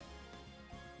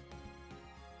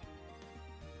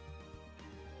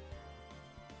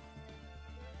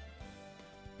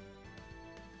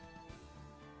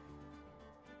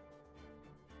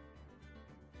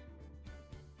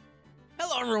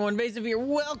Hello everyone, Vaesive here.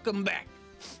 Welcome back.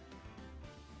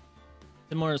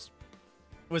 Tomorrow's,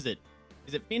 was it?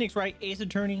 Is it Phoenix Wright Ace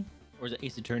Attorney, or is it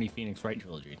Ace Attorney Phoenix Wright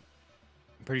Trilogy?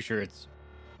 I'm pretty sure it's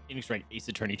Phoenix Wright Ace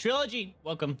Attorney Trilogy.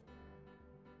 Welcome.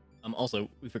 Also,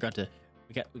 we forgot to,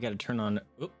 we got to turn on.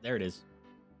 Oh, there it is.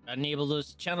 Gotta enable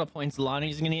those channel points.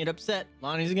 Lonnie's gonna get upset.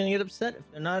 Lonnie's gonna get upset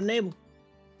if they're not enabled.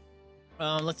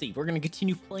 Let's see. We're gonna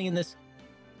continue playing this.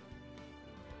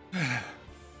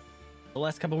 The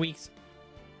last couple weeks,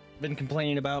 been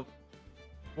complaining about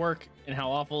work and how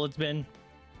awful it's been.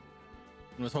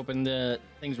 I was hoping the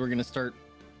things were gonna start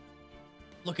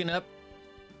looking up.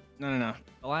 No.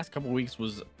 The last couple weeks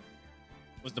was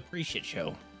the pre-shit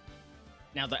show.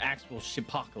 Now the actual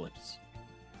shipocalypse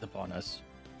is upon us,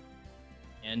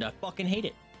 and I fucking hate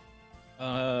it.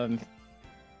 It's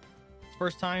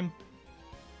first time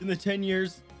in the 10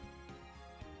 years.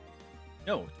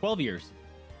 No, 12 years.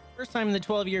 First time in the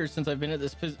 12 years since I've been at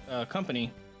this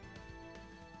company,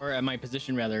 or at my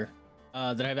position rather,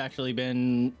 that I've actually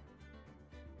been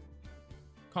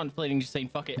contemplating just saying,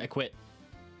 fuck it, I quit.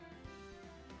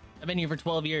 I've been here for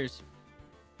 12 years.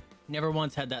 Never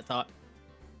once had that thought.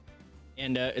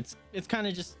 And it's kind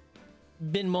of just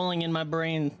been mulling in my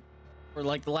brain for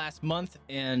like the last month,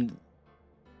 and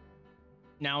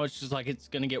now it's just like it's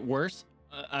gonna get worse.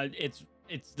 It's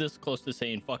this close to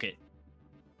saying fuck it.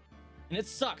 And it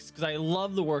sucks because I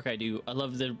love the work I do. I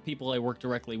love the people I work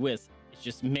directly with. It's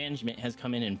just management has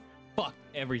come in and fucked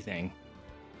everything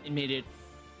and made it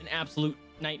an absolute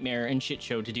nightmare and shit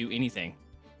show to do anything.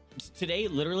 Today,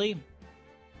 literally,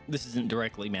 this isn't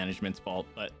directly management's fault,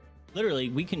 but literally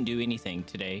we couldn't do anything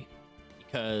today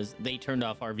because they turned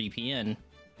off our VPN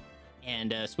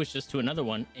and switched us to another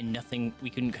one, and nothing, we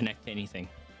couldn't connect to anything.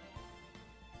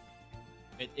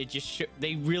 It just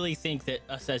they really think that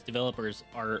us as developers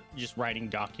are just writing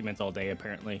documents all day,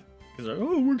 apparently, because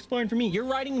oh, it works fine for me. You're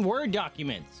writing Word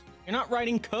documents. You're not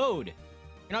writing code.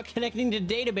 You're not connecting to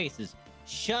databases.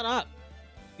 Shut up.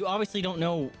 You obviously don't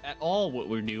know at all what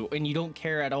we do, and you don't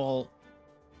care at all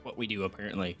what we do,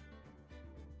 apparently.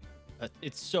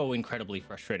 It's so incredibly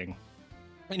frustrating.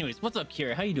 Anyways, what's up,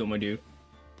 Kira? How you doing, my dude?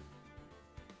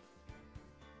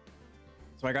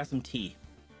 So I got some tea.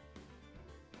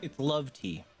 It's love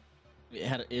tea.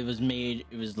 It was made,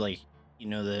 it was like, you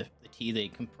know, the tea, they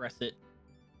compress it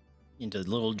into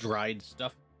little dried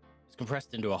stuff. It's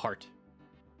compressed into a heart.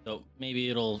 So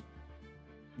maybe it'll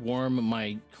warm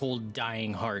my cold,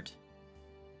 dying heart.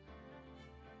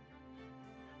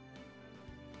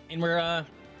 And we're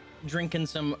drinking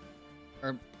some,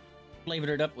 or flavored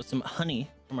it up with some honey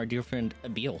from our dear friend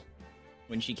Abil.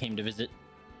 When she came to visit,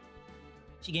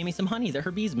 she gave me some honey that her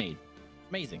bees made.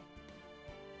 Amazing.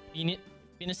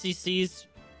 Phoenicices.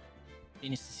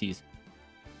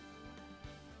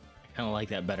 I kind of like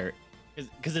that better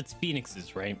because it's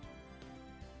phoenixes, right?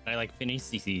 I like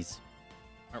Phoenicices.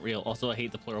 Aren't real. Also, I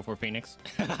hate the plural for phoenix.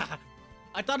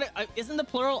 I thought isn't the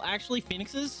plural actually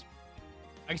phoenixes?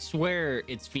 I swear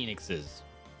it's phoenixes.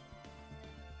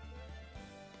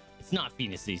 It's not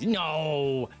phoenixes.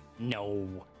 No.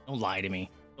 Don't lie to me.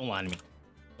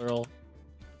 Plural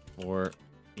for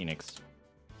phoenix.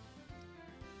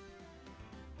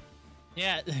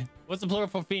 Yeah, what's the plural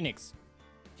for phoenix?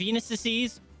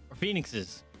 Phoenicices or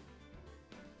phoenixes?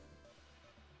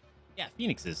 Yeah,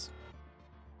 phoenixes.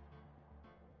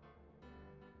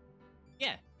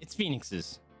 Yeah, it's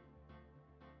phoenixes.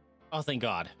 Oh, thank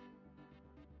God.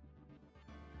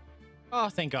 Oh,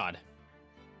 thank God.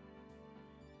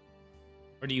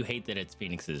 Or do you hate that it's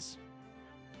phoenixes?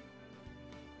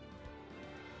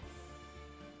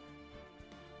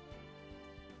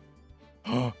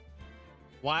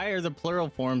 Why are the plural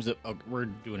forms of... Oh, we're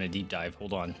doing a deep dive.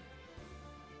 Hold on.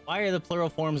 Why are the plural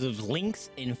forms of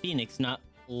lynx and phoenix not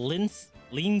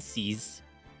lynces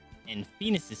and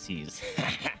phoenicices?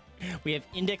 We have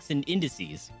index and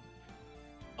indices.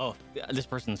 Oh, this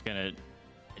person's gonna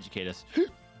educate us.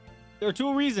 There are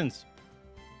two reasons.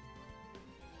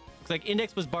 Looks like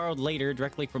index was borrowed later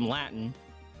directly from Latin,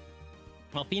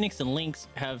 while phoenix and lynx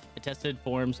have attested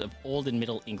forms of Old and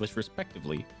Middle English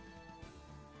respectively.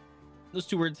 Those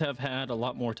two words have had a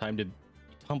lot more time to be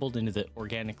tumbled into the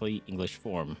organically English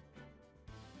form.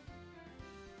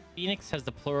 Phoenix has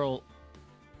the plural...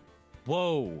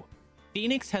 Whoa!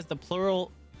 Phoenix has the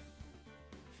plural...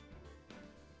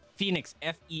 Phoenix,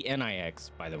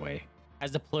 F-E-N-I-X, by the way,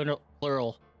 has the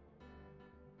plural...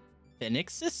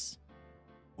 Phoenixus?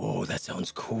 Oh, that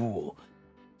sounds cool.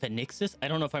 Phoenixus? I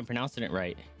don't know if I'm pronouncing it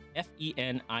right.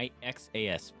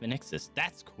 F-E-N-I-X-A-S. Phoenixus.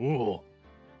 That's cool.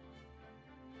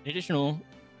 In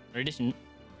addition,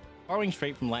 borrowing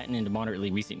straight from Latin into moderately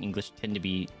recent English tend to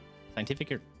be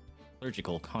scientific or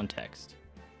clerical context.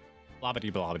 blah blah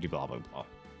blah blah blah blah blah.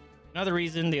 Another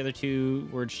reason the other two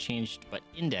words changed, but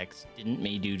index didn't,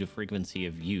 may due to frequency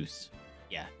of use.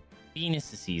 Yeah,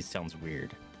 penises sounds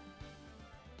weird.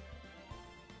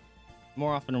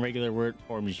 More often, a regular word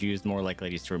form is used, more likely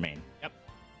it is to remain. Yep.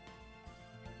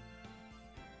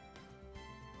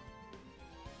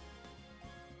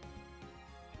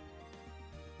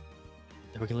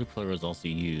 The regular plural is also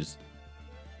used.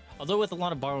 Although with a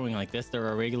lot of borrowing like this, there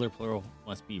are regular plural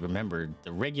must be remembered.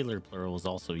 The regular plural is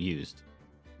also used.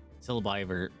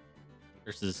 Syllabi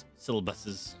versus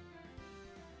syllabuses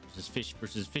versus fish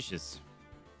versus fishes.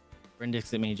 For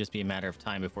index, it may just be a matter of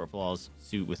time before it follows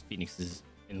suit with phoenixes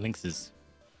and lynxes.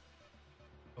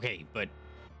 Okay, but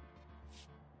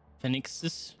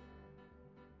phoenixes?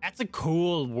 That's a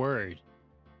cool word.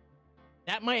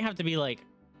 That might have to be like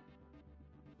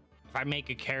if I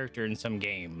make a character in some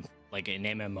game, like an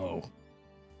MMO.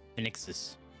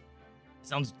 Phoenixes.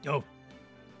 Sounds dope.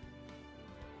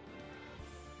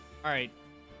 All right.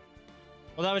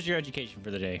 Well, that was your education for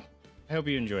the day. I hope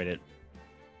you enjoyed it.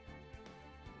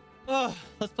 Oh,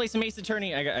 let's play some Ace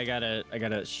Attorney. I gotta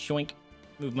shoink,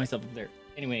 move myself up there.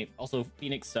 Anyway, also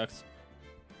Phoenix sucks.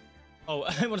 Oh,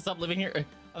 I want to stop living here.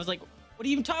 I was like, what are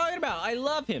you talking about? I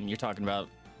love him. You're talking about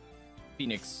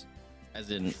Phoenix,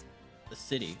 as in the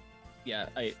city. Yeah,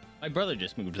 my brother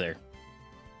just moved there,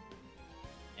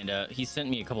 and he sent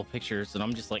me a couple pictures, and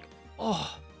I'm just like,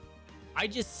 oh, I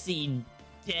just see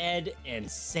dead and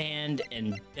sand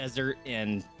and desert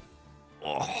and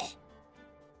oh,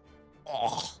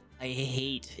 I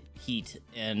hate heat.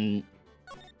 And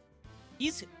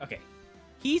he's okay.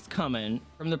 He's coming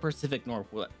from the Pacific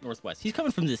Northwest. He's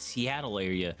coming from the Seattle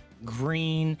area,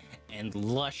 green and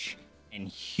lush and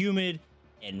humid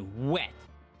and wet,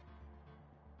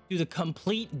 to the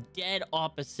complete dead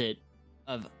opposite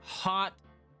of hot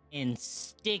and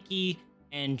sticky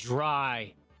and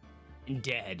dry and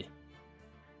dead.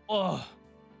 Oh,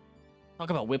 talk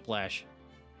about whiplash.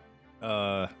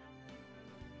 2-6.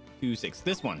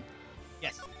 This one.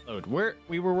 Yes. Load. Where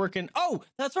we were working. Oh,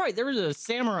 that's right. There was a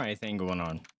samurai thing going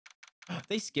on.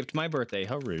 They skipped my birthday.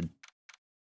 How rude.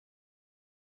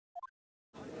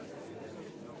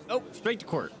 Oh, straight to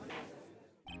court.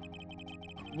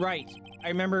 Right. I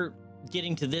remember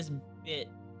getting to this bit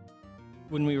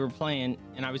when we were playing,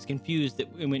 and I was confused that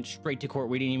it went straight to court.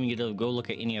 We didn't even get to go look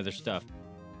at any other stuff.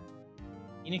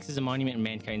 Phoenix is a monument of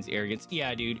mankind's arrogance.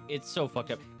 Yeah, dude, it's so fucked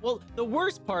up. Well, the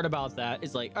worst part about that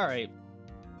is like, all right,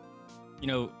 you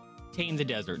know, tame the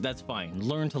desert. That's fine.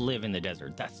 Learn to live in the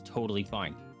desert. That's totally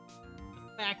fine.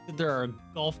 The fact that there are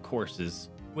golf courses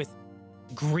with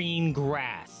green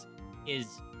grass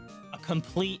is a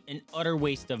complete and utter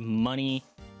waste of money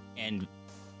and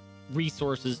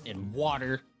resources and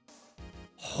water.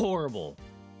 Horrible.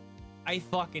 I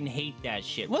fucking hate that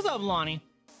shit. What's up, Lonnie?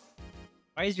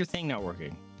 Why is your thing not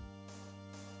working?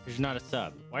 Because you're not a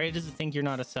sub. Why does it think you're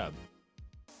not a sub?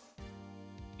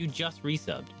 You just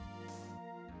resubbed.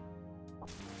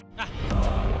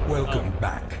 Welcome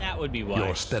back. That would be why.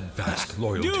 Your steadfast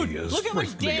loyalty Dude, is look how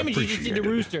much greatly damage you just did to appreciated.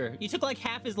 Rooster. You took like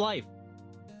half his life.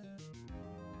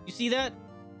 You see that?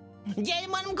 Yeah, you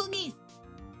want them cookies.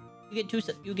 You get two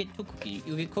cookies.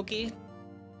 You get cookie.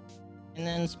 And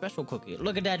then special cookie.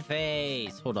 Look at that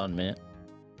face. Hold on a minute.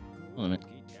 Hold on a minute.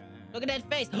 Look at that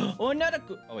face. Oh, another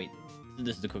cookie. Oh, wait.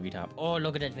 This is the cookie top. Oh,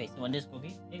 look at that face. You want this cookie?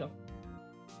 Here you go.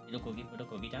 Little cookie for the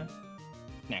cookie top.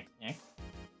 Next. There's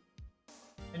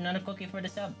another cookie for the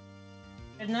sub.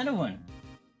 There's another one.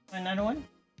 Another one?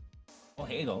 Oh,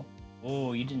 here you go.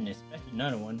 Oh, you didn't expect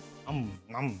another one.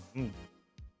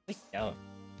 Good stuff.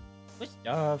 Good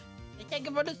stuff. They take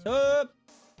it for the sub.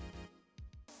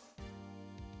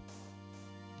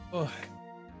 Oh,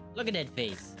 look at that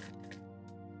face.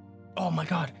 Oh my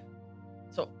god.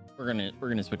 So we're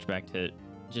gonna switch back to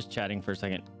just chatting for a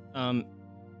second.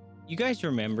 You guys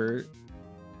remember?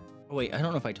 Oh wait, I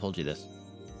don't know if I told you this.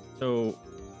 So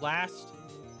last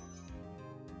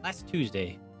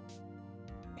Tuesday,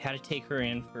 I had to take her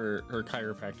in for her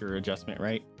chiropractor adjustment,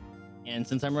 right? And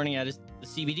since I'm running out of the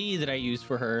CBD that I use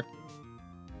for her,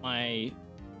 the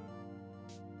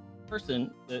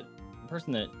person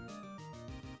that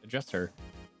adjusts her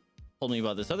told me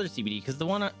about this other CBD, because the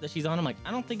one that she's on, I'm like,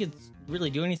 I don't think it's really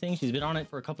doing anything. She's been on it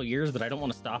for a couple of years, but I don't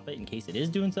want to stop it in case it is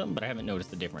doing something, but I haven't noticed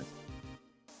the difference.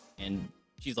 And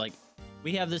she's like,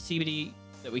 we have this CBD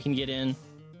that we can get in.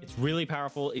 It's really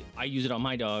powerful. I use it on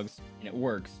my dogs and it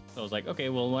works. So I was like, okay,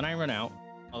 well, when I run out,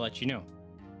 I'll let you know.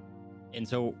 And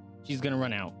so she's going to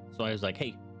run out. So I was like,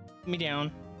 hey, put me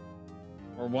down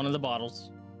or one of the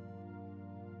bottles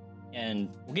and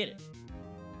we'll get it.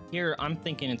 Here, I'm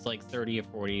thinking it's like 30 or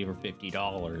 40 or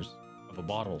 $50 of a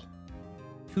bottle.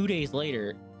 2 days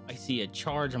later, I see a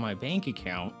charge on my bank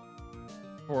account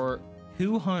for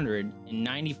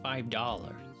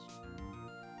 $295.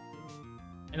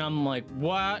 And I'm like,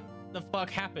 what the fuck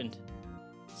happened?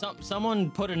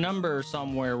 Someone put a number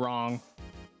somewhere wrong,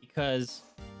 because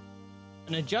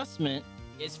an adjustment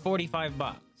is 45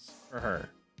 bucks for her.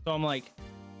 So I'm like,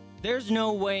 there's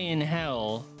no way in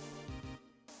hell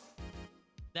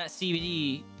that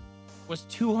CBD was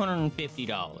 $250.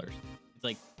 It's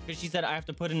like, because she said I have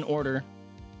to put an order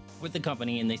with the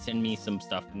company and they send me some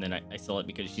stuff and then I sell it,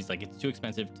 because she's like, it's too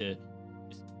expensive to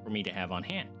just for me to have on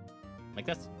hand. I'm like,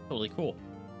 that's totally cool.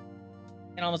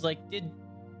 And I was like, did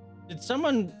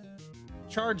someone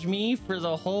charge me for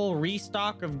the whole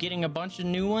restock of getting a bunch of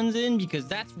new ones in? Because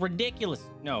that's ridiculous.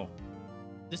 No,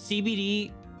 the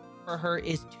CBD for her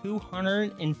is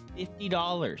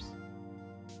 $250.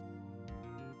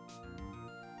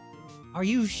 Are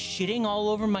you shitting all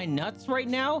over my nuts right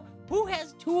now? Who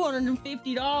has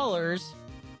 $250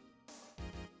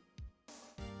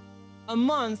 a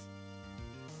month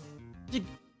to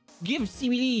give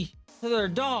CBD to their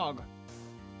dog?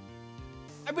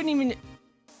 I wouldn't even...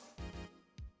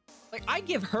 Like, I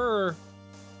give her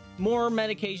more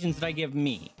medications than I give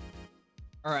me.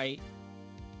 All right?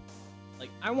 Like,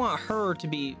 I want her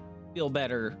to feel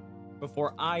better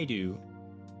before I do.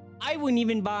 I wouldn't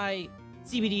even buy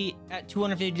CBD at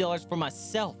 $250 for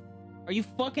myself. Are you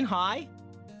fucking high?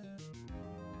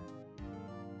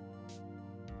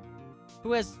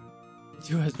 Who has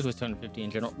 250 in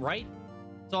general, right?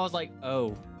 So I was like,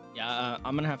 oh yeah,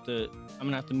 I'm gonna have to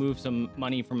move some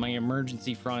money from my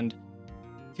emergency fund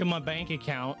to my bank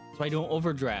account so I don't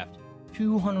overdraft.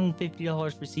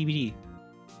 $250 for CBD.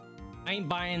 I ain't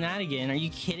buying that again. Are you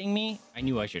kidding me? I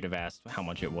knew I should have asked how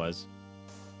much it was.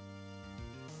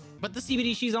 But the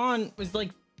CBD she's on was like,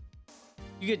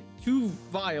 you get 2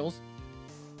 vials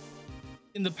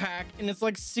in the pack, and it's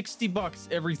like 60 bucks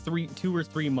every 2 or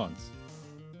 3 months.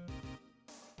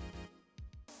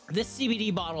 This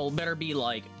CBD bottle better be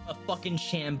like a fucking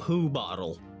shampoo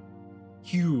bottle.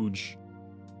 Huge.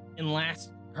 And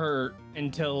last her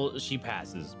until she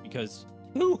passes, because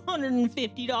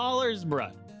 $250,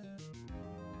 bruh.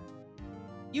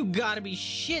 You gotta be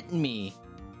shitting me.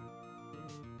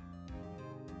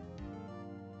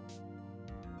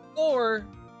 Or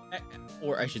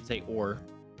I should say,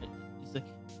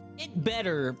 it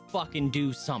better fucking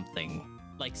do something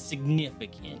like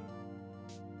significant.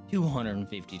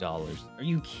 $250. Are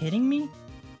you kidding me?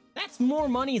 That's more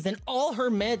money than all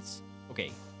her meds.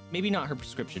 Okay, maybe not her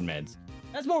prescription meds.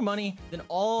 That's more money than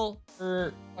all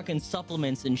her fucking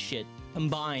supplements and shit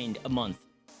combined a month.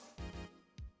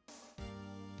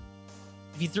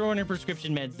 If you throw in her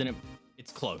prescription meds, then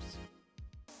it's close.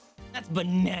 That's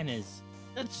bananas.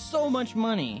 That's so much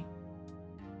money.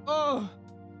 Oh.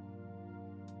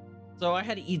 So I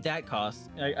had to eat that cost.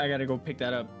 I gotta go pick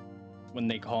that up when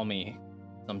they call me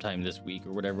sometime this week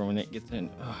or whatever, when it gets in.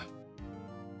 Ugh.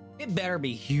 It better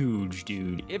be huge,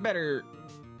 dude. It better.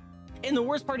 And the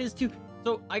worst part is too,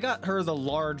 so I got her the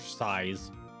large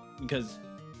size because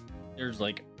there's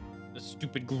like a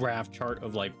stupid graph chart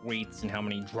of like weights and how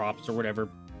many drops or whatever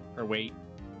per weight.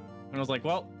 And I was like,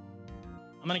 well,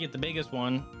 I'm gonna get the biggest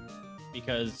one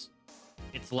because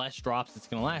it's less drops, it's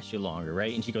gonna last you longer,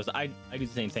 right? And she goes, I do the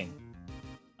same thing.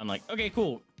 I'm like, okay,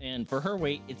 cool. And for her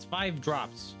weight, it's 5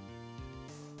 drops,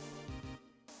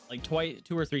 like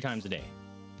 2 or 3 times a day.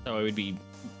 So it would be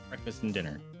breakfast and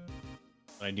dinner.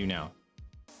 What I do now.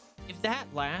 If that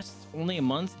lasts only a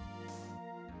month,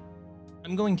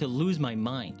 I'm going to lose my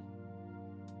mind.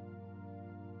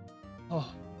 Oh.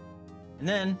 And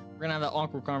then we're gonna have that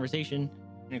awkward conversation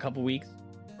in a couple weeks,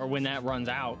 or when that runs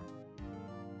out.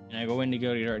 And I go in to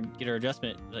get her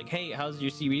adjustment. Like, hey, how's your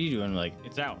CBD doing? I'm like,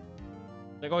 it's out.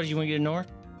 Like, oh, do you want to get a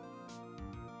North?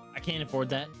 I can't afford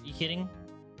that. Are you kidding?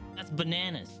 That's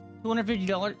bananas.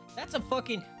 $250.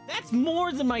 That's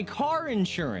more than my car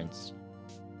insurance.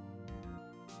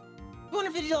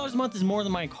 $250 a month is more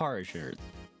than my car insurance.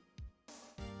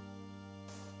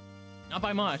 Not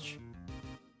by much.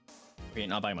 Okay,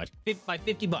 not by much. By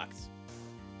 50 bucks.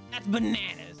 That's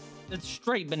bananas. That's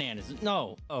straight bananas.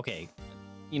 No. Okay.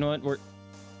 You know what?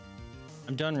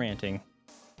 I'm done ranting.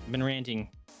 I've been ranting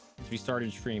since we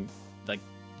started stream like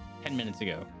 10 minutes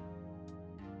ago.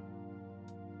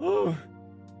 Ooh.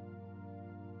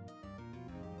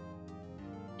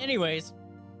 Anyways,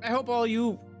 I hope all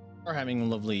you are having a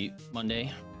lovely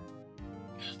Monday.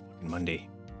 God, fucking Monday.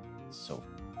 It's so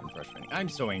fucking frustrating. I'm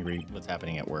so angry what's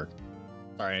happening at work.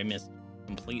 Sorry, I missed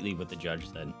completely what the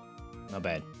judge said. Not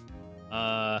bad.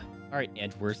 Alright,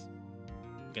 Edgeworth.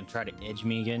 You gonna try to edge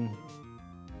me again?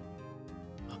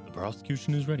 Oh, the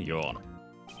prosecution is ready, Your Honor.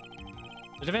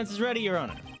 The defense is ready, Your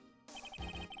Honor.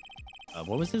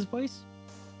 What was his voice?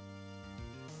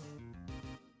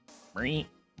 Very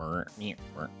well.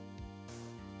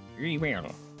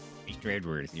 Mr.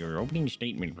 Edwards, your opening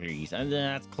statement, please.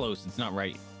 That's close. It's not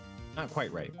right. Not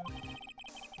quite right.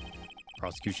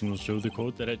 Prosecution will show the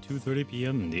court that at 2:30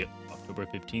 p.m. the October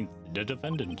 15th, the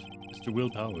defendant, Mr.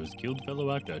 Will Powers, killed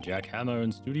fellow actor Jack Hammer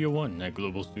in Studio One at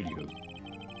Global Studios.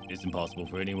 It is impossible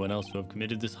for anyone else to have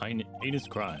committed this heinous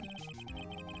crime.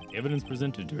 The evidence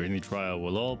presented during the trial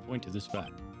will all point to this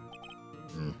fact.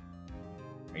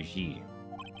 I see.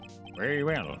 Very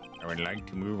well. I would like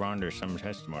to move on to some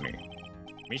testimony.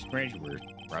 Mr. Edgeworth,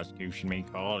 the prosecution may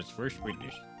call its first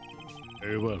witness.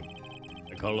 Very well.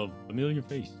 I call a familiar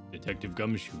face, Detective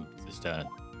Gumshoe, to the stand.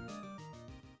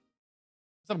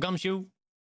 What's up, Gumshoe?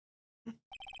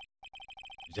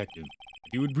 Detective,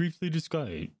 if you would briefly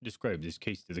describe this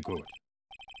case to the court.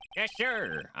 Yes,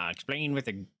 sir. I'll explain with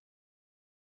the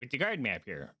guard map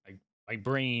here. My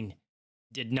brain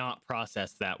did not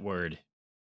process that word.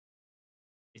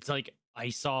 It's like I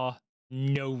saw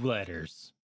no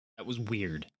letters. That was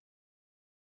weird.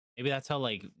 Maybe that's how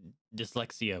like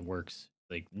dyslexia works.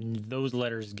 Like those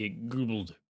letters get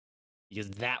googled because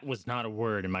that was not a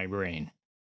word in my brain.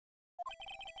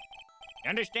 To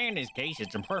understand this case,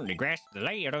 it's important to grasp the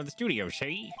layout of the studio,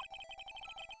 see?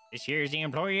 This here is the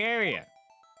employee area.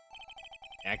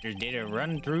 The actors did a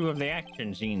run-through of the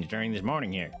action scenes during this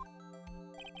morning here.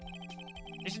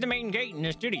 This is the main gate in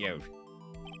the studios.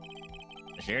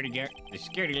 The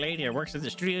security lady that works at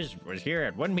the studios was here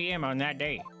at 1 p.m. on that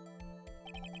day.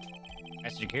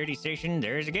 At the security station,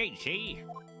 there is a gate, see?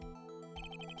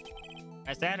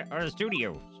 Past that are the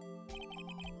studios.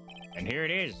 And here it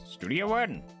is, Studio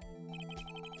 1.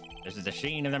 This is the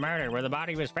scene of the murder where the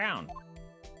body was found.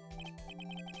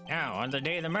 Now, on the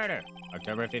day of the murder,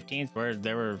 October 15th, where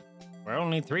there were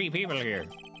only 3 people here.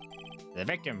 The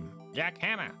victim, Jack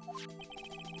Hammer.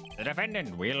 The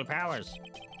defendant, Will Powers.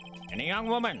 And a young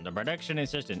woman, the production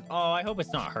assistant. Oh, I hope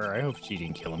it's not her. I hope she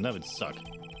didn't kill him. That would suck.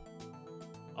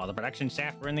 All the production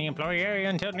staff were in the employee area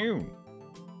until noon.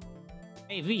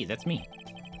 Hey, V, that's me.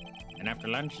 And after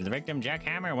lunch, the victim, Jack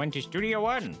Hammer, went to Studio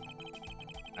 1.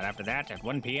 But after that, at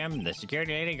 1 p.m., the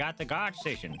security lady got the guard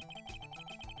station.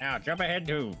 Now, jump ahead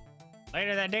to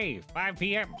later that day, 5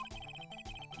 p.m.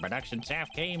 The production staff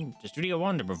came to Studio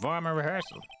 1 to perform a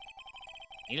rehearsal.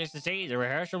 Needless to say, the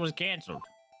rehearsal was canceled.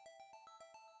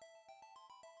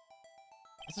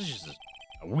 This is just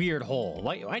a weird hole.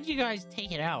 Why'd you guys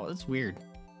take it out? That's weird.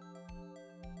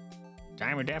 The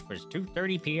time of death was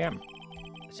 2:30 p.m.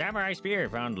 The samurai spear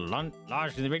found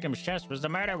lodged in the victim's chest was the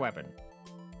murder weapon.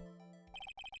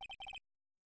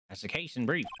 That's the case in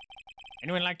brief.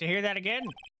 Anyone like to hear that again?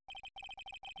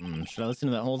 Should I listen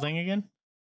to that whole thing again?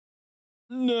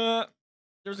 Nah.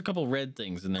 There's a couple red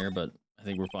things in there, but I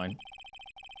think we're fine.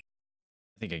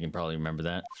 I think I can probably remember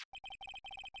that.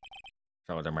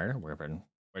 So the murder weapon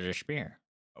was a spear.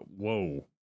 Oh, whoa.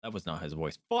 That was not his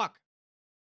voice. Fuck!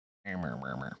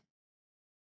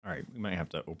 Alright, we might have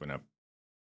to open up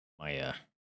my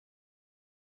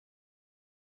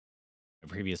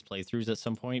previous playthroughs at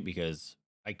some point because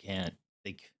I can't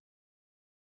think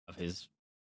of his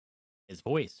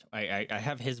voice. I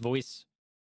have his voice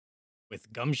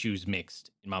with Gumshoes mixed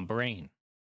in my brain.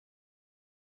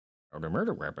 Or the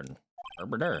murder weapon.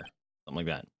 Something like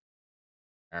that.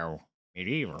 Oh,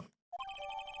 medieval.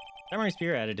 Samurai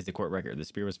spear added to the court record. The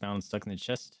spear was found stuck in the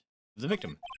chest of the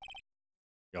victim.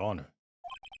 Your Honor,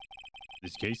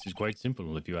 this case is quite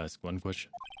simple if you ask one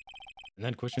question. And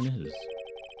that question is,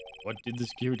 what did the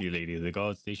security lady at the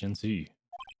guard station see?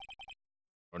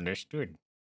 Understood.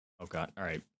 Oh God. All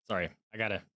right. Sorry. I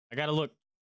gotta look.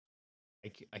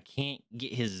 I can't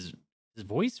get his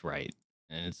voice right,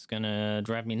 and it's gonna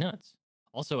drive me nuts.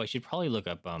 Also, I should probably look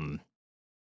up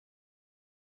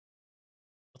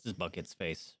what's his bucket's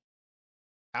face?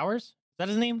 Powers? Is that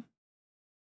his name?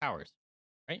 Powers,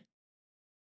 right?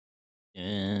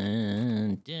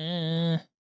 Dun, dun.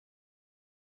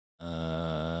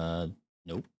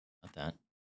 Nope, not that.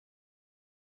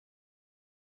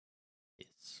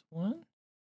 This one?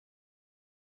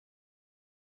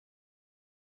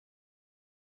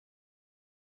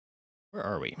 Where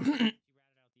are we?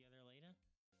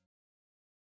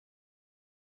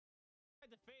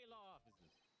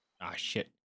 Ah, shit.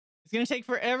 It's gonna take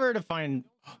forever to find.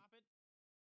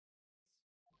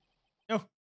 No,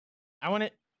 I want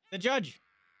it. The judge.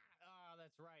 Oh,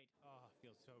 that's right. Oh, it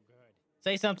feels so good.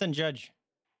 Say something, judge.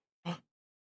 No,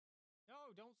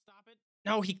 don't stop it.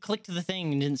 No, he clicked the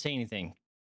thing and didn't say anything.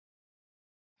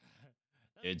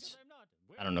 I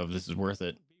don't know if this is worth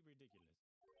it.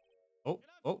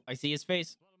 Oh, I see his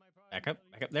face. Back up.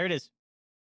 Back up. There it is.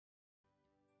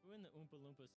 Who in the Oompa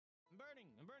Loompas? I'm burning.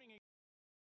 I'm burning.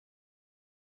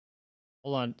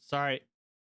 Hold on. Sorry.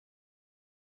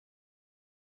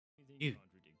 Dude.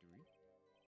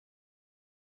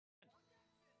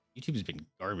 YouTube's been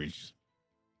garbage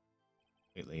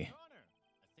lately. A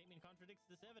statement contradicts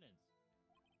this evidence.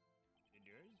 It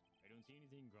does? I don't see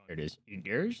anything wrong. There it is. It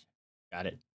does? Got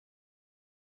it.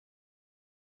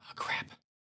 Oh, crap.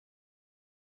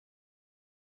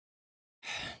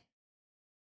 I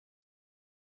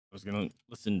was gonna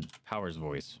listen to Power's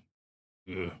voice.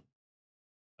 Ugh.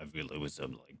 I feel it was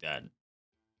something like that.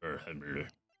 Can I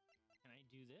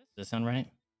do this? Does that sound right?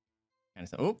 Kind of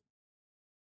sound. Oh.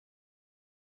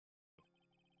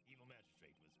 Evil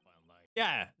magistrate was found lying.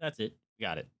 Yeah, that's it. We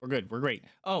got it. We're good. We're great.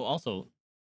 Oh, also,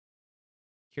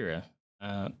 Kira,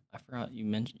 I forgot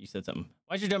you said something.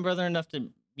 Why'd your dumb brother enough to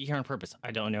be here on purpose?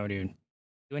 I don't know, dude.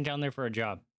 He went down there for a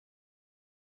job.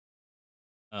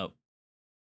 Oh.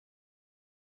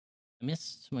 I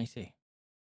missed somebody say.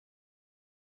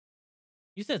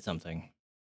 You said something.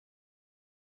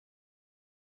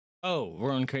 Oh,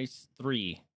 we're on case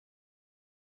 3.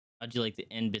 How'd you like the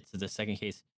end bits of the second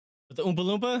case? With the Oompa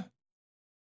Loompa?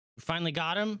 We finally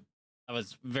got him. That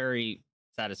was very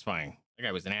satisfying. That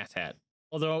guy was an asshat.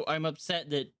 Although I'm upset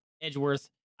that Edgeworth,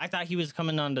 I thought he was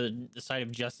coming on to the side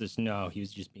of justice. No, he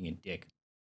was just being a dick.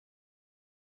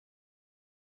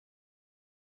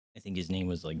 I think his name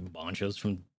was like Boncho's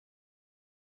from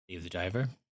Dave the Diver.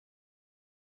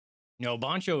 No,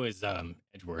 Boncho is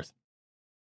Edgeworth.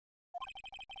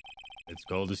 Let's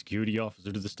call the security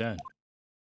officer to the stand.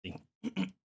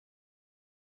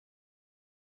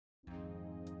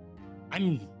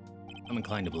 I'm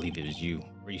inclined to believe it was you,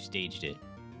 or you staged it.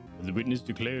 Will the witness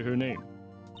declare her name?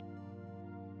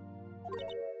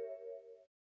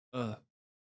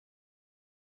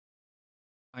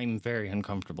 I'm very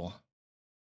uncomfortable.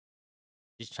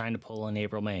 Just trying to pull an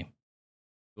April May.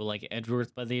 Will like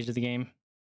Edgeworth by the age of the game?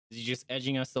 Is he just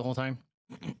edging us the whole time?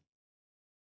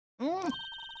 Why,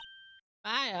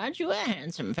 aren't you a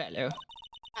handsome fellow?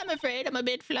 I'm afraid I'm a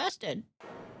bit flustered.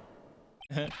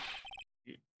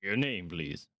 Your name,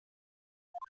 please.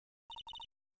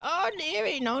 Oh,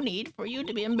 dearie, no need for you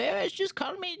to be embarrassed. Just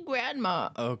call me Grandma.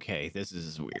 Okay, this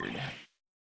is weird.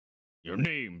 Your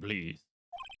name, please.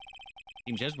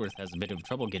 James Edgeworth has a bit of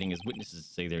trouble getting his witnesses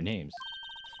to say their names.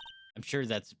 I'm sure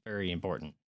that's very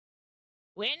important.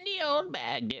 Wendy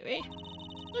Oldbag, dearie.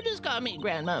 So just call me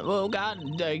Grandma. Oh, God,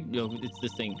 it's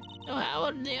this thing. So how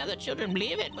would the other children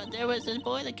believe it? But there was this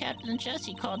boy, the captain in chess.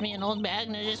 He called me an old bag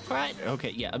and I just cried.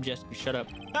 Okay, yeah, shut up.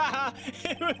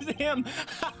 It was him.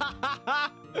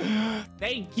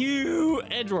 Thank you,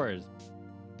 Edgeworth.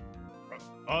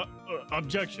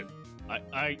 Objection.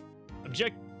 I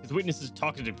object to the witness's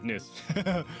talkativeness.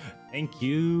 Thank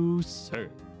you, sir.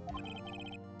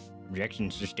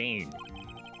 Objection sustained.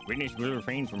 Witness will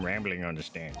refrain from rambling on the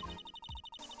stand.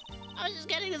 I was just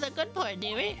getting to the good point,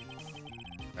 dearie.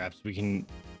 Perhaps we can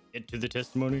get to the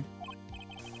testimony?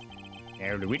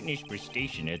 Now, the witness was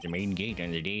stationed at the main gate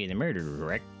on the day of the murder,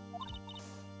 correct?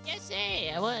 Yes, sir,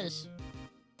 I was.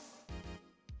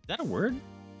 Is that a word?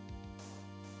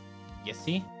 Yes,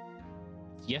 see?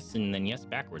 It's yes and then yes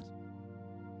backwards.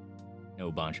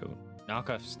 No, Boncho. Knock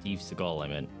off Steve Seagal, I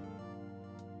meant.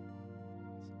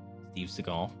 Steve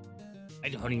Seagal? I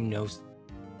don't even know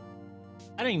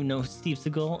Steve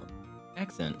Seagal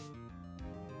accent.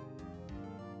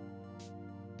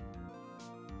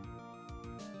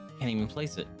 Can't even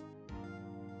place it.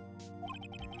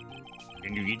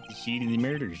 When you get the scene of the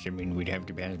murders, I mean, we'd have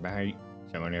to pass by.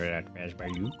 Someone ever have to pass by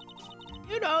you?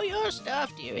 You know your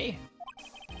stuff, dearie.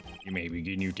 You may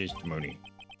begin your testimony.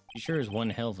 She sure is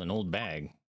one hell of an old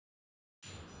bag.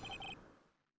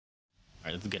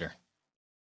 Alright, let's get her.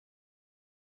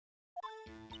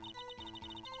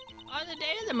 On the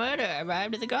day of the murder, I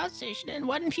arrived at the guard station at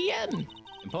 1 p.m.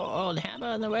 And poor old Hammer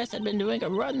and the rest had been doing a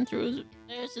run through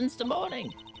there since the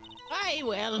morning.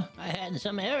 Well, I had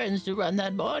some errands to run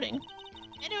that morning.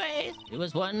 Anyways, it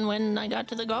was 1 when I got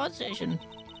to the guard station.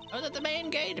 I was at the main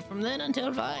gate from then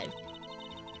until 5.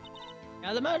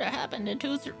 Now, the murder happened at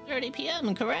 2:30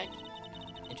 p.m., correct?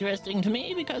 Interesting to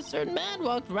me because a certain man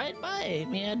walked right by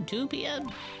me at 2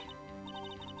 p.m.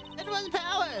 It was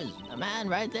Powers, a man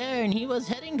right there, and he was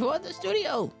heading toward the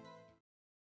studio.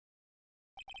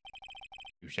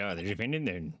 You saw the defendant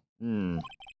then?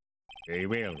 Very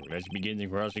well. Let's begin the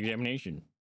cross-examination.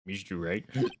 Mr. Wright.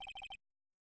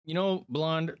 You know,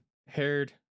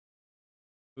 blonde-haired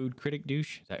food critic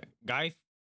douche? Is that Guy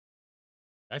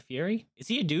Fieri? Is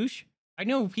he a douche? I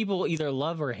know people either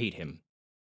love or hate him.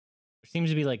 There seems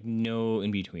to be like no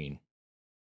in between.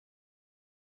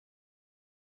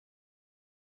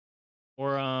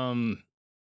 Or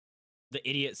the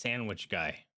idiot sandwich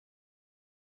guy.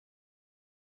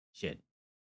 Shit.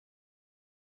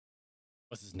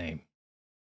 What's his name?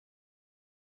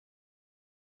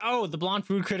 Oh, the blonde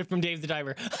food critic from Dave the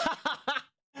Diver.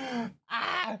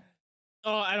 Ah!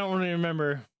 Oh, I don't really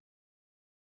remember.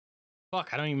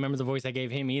 Fuck, I don't even remember the voice I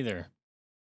gave him either.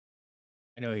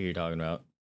 I know who you're talking about.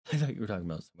 I thought you were talking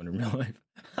about someone in real life.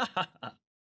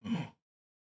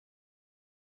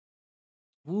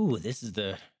 Ooh, this is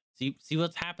the... See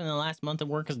what's happened in the last month of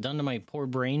work has done to my poor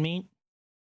brain meat?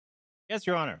 Yes,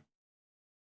 Your Honor.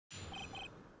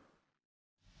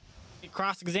 Get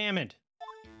cross-examined.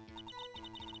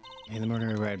 And the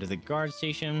murderer arrived at the guard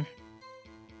station.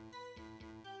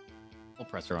 We'll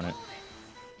press her on it.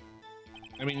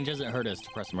 I mean, it doesn't hurt us to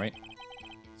press them, right?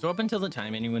 So up until the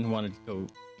time anyone who wanted to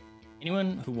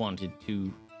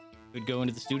could go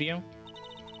into the studio.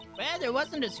 Well, there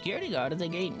wasn't a security guard at the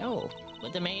gate, no.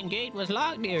 But the main gate was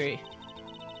locked, dearie.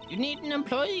 You need an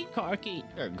employee card key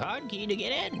to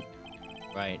get in.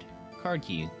 Right, card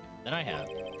key that I have.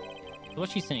 So what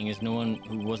she's saying is no one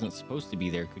who wasn't supposed to be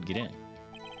there could get in.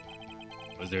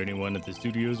 Was there anyone at the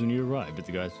studios when you arrived at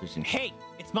the guard station? Hey,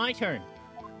 it's my turn.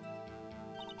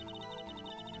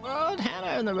 Old Hammer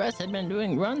and the rest had been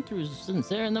doing run-throughs since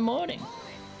there in the morning.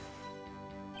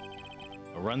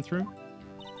 A run-through?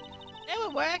 They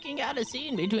were working out a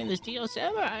scene between the Steel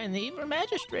Samurai and the Evil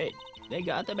Magistrate. They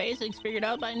got the basics figured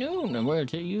out by noon and were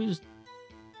to use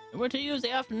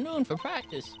the afternoon for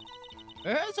practice.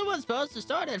 Rehearsal was supposed to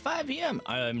start at 5 p.m.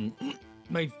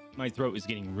 My throat is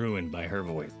getting ruined by her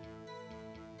voice.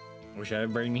 Wish I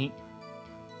had brain meat.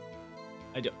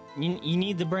 I don't. You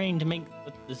need the brain to make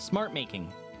the smart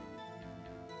making.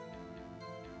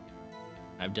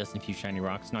 I've dusted a few shiny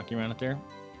rocks knocking around up there.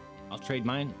 I'll trade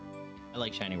mine. I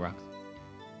like shiny rocks.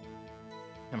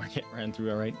 Hammer ran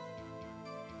through all right.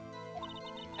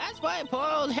 That's why poor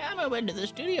old Hammer went to the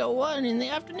studio 1 in the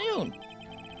afternoon.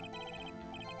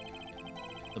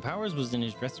 The Powers was in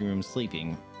his dressing room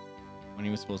sleeping when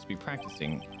he was supposed to be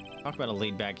practicing. Talk about a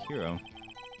laid-back hero.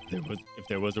 If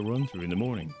there was a run-through in the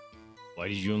morning, why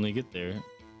did you only get there?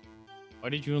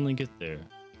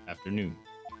 Afternoon?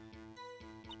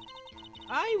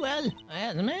 Well, I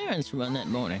had some errands to run that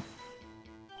morning.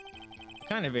 What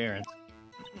kind of errands?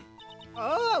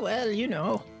 Oh, well, you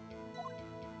know.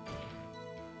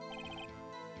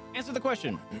 Answer the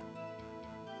question.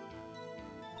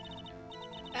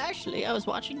 Actually, I was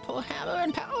watching poor Hammer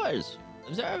and Powers.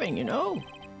 Observing, you know.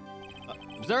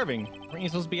 Observing? Weren't you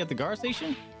supposed to be at the guard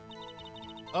station?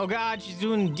 Oh god, she's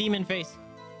doing demon face.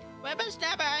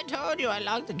 Whippersnapper, I told you I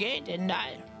locked the gate, didn't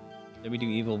I? Did we do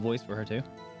evil voice for her too?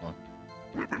 Hold on.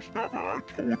 Whippersnapper, I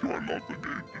told you I locked the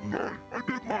gate, didn't I? I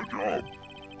did my job.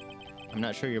 I'm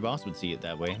not sure your boss would see it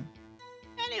that way.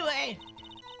 Anyway,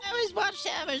 I always watched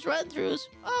Hammer's run-throughs.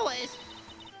 Always.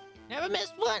 Never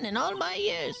missed one in all my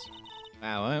years.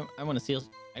 Wow, I want to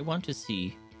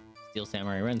see Steel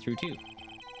Samurai run through too.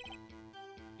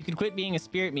 You could quit being a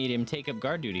spirit medium and take up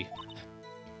guard duty.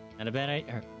 Not a bad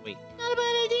idea. Wait, Not a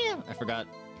bad idea. I forgot.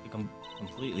 I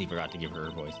completely forgot to give her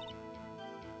voice.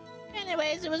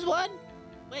 Anyways, it was one.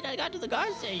 Wait, I got to the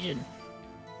guard station.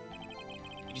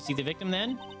 Did you see the victim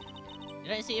then?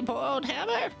 Did I see poor old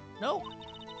Hammer? Nope.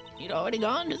 He'd already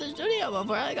gone to the studio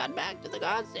before I got back to the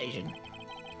guard station.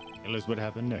 Tell us what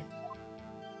happened next.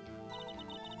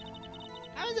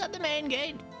 I was at the main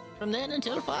gate from then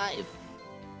until 5.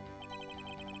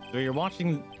 So you're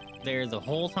watching there the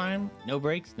whole time? No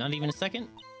breaks? Not even a second?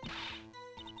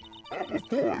 Of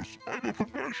course, I'm a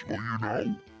professional, you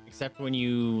know. Except when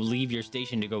you leave your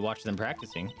station to go watch them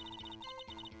practicing.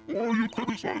 Why are you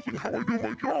criticizing how I do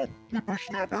my job,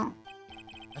 whippersnapper?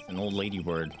 That's an old lady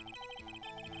word.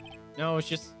 No, it's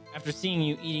just after seeing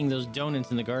you eating those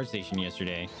donuts in the guard station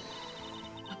yesterday.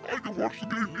 I can watch the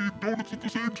game and eat donuts at the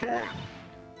same time.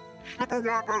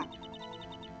 Snipper-wapper.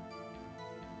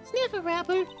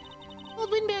 Sniffer-rapper.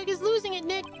 Old Windbag is losing it,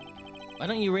 Nick. Why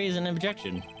don't you raise an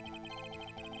objection?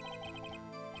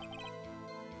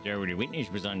 So the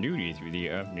witness was on duty through the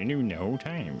afternoon the whole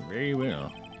time. Very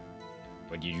well.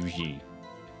 What did you see?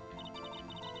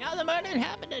 Now the murder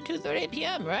happened at 2:30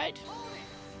 p.m., right?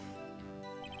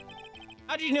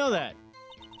 How did you know that?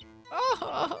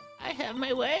 Oh, I have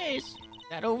my ways.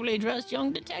 That overly dressed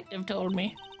young detective told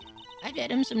me. I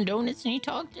fed him some donuts and he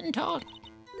talked and talked.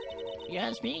 If you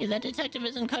ask me, that detective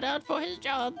isn't cut out for his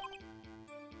job.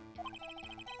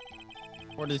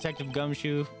 Poor Detective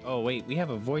Gumshoe. Oh wait, we have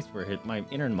a voice for it. My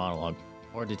inner monologue.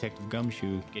 Poor Detective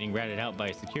Gumshoe getting ratted out by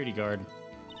a security guard.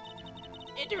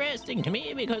 Interesting to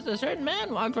me because a certain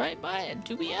man walked right by at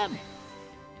 2 p.m.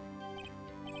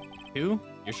 Who?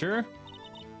 You sure?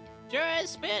 Sure as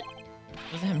spit.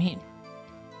 What does that mean?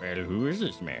 Well, who is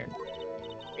this man?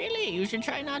 Really, you should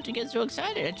try not to get so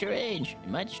excited at your age. It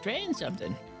might strain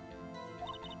something.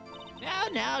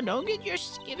 Now, don't get your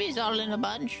skivvies all in a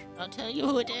bunch. I'll tell you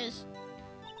who it is.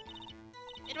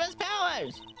 It was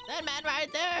Powers! That man right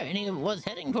there, and he was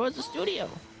heading towards the studio.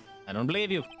 I don't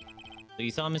believe you. So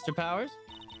you saw Mr. Powers?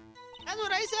 That's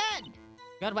what I said!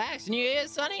 Got wax in your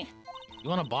ears, Sonny? You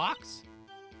want a box?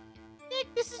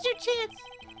 Nick, this is your chance.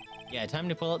 Yeah, time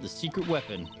to pull out the secret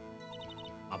weapon.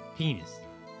 A penis.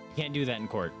 You can't do that in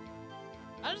court.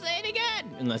 I'll say it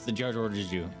again! Unless the judge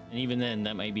orders you. And even then,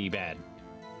 that might be bad.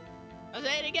 I'll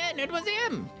say it again, it was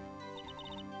him!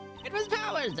 It was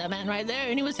Powers, that man right there,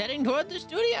 and he was heading toward the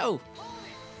studio.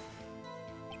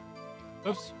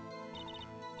 Oops.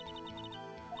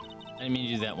 I didn't mean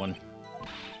to do that one.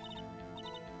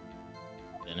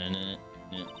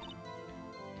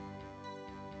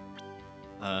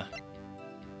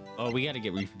 Oh, we gotta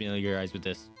get refamiliarized with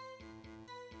this.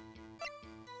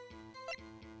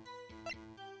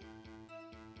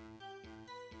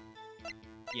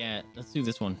 Yeah, let's do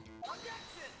this one.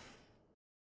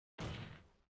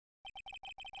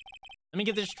 Let me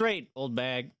get this straight, old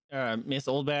bag. Miss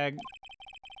Old Bag.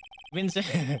 You've been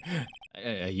saying...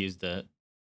 I used the...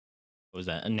 What was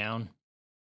that? A noun?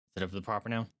 Instead of the proper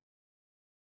noun?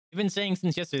 You've been saying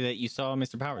since yesterday that you saw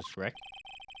Mr. Powers, correct?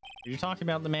 You're talking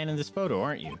about the man in this photo,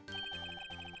 aren't you?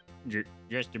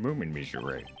 Just a moment, Mr.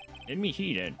 Wright. Let me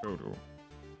see that photo.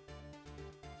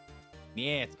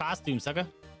 Yeah, it's costume, sucker.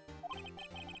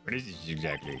 What is this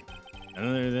exactly? None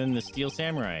other than the Steel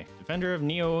Samurai, defender of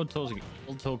Old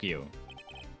Tokyo.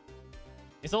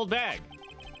 It's Old Bag.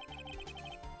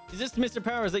 Is this the Mr.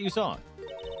 Powers that you saw?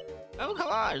 Of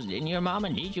course, didn't your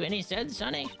mama teach you any sense,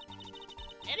 Sonny?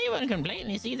 Anyone can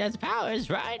plainly see that's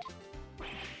Powers, right?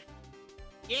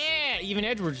 Yeah, even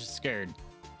Edward's is scared.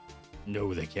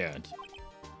 No, they can't.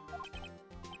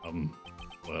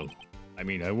 Well, I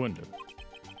mean, I wonder.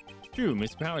 True,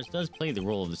 Mr. Powers does play the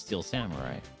role of the Steel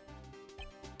Samurai.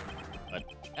 But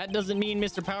that doesn't mean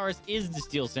Mr. Powers is the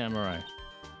Steel Samurai.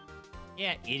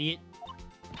 Yeah, idiot.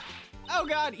 Oh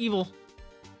god, evil.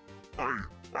 I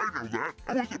know that.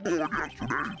 I wasn't born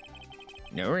yesterday.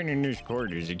 No one in this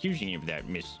court is accusing you of that,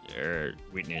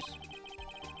 witness.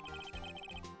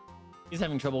 He's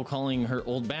having trouble calling her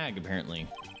Old Bag, apparently.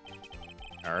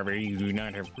 However, you do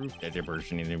not have proof that the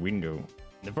person in the window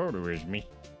in the photo is Miss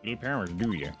Powers,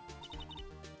 do you?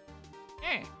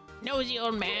 Nosy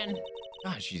old man.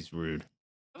 God, she's rude.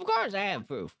 Of course I have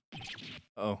proof.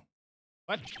 Oh.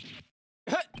 What?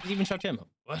 He's even chucked him.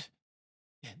 What?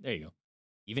 There you go.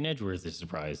 Even Edgeworth is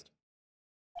surprised.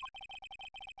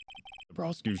 The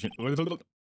prosecution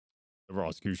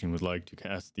would like to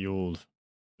cast the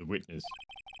witness.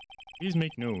 Please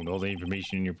make known all the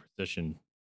information in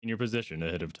your possession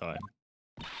ahead of time.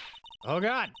 Oh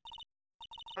god!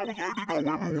 How was I to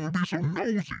know everyone would be so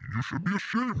nosy? You should be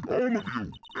ashamed, all of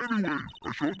you. Anyway,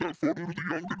 I showed that photo to the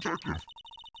young detective.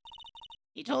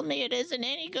 He told me it isn't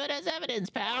any good as evidence,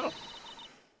 pal.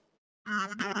 You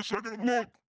even got a second look.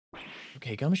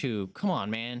 Okay, Gumshoe, come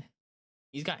on, man.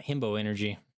 He's got himbo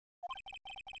energy.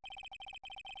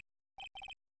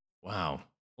 Wow.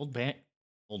 Old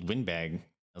Windbag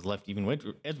has left even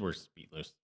Edward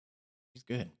speechless. He's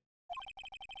good.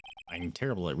 I'm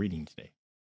terrible at reading today.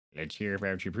 Let's hear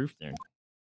about your proof then.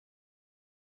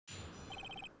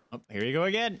 Oh, here you go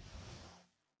again.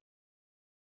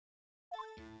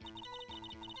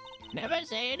 Never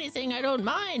say anything I don't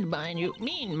mind you.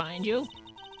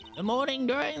 The morning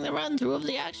during the run-through of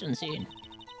the action scene,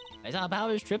 I saw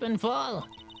Powers trip and fall.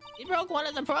 He broke one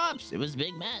of the props. It was a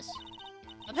big mess.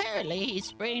 Apparently, he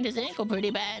sprained his ankle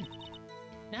pretty bad.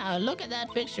 Now, look at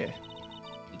that picture.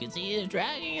 You can see he's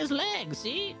dragging his leg,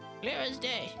 see? Clear as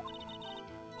day.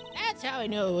 That's how I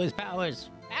knew it was Powers.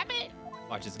 Happy?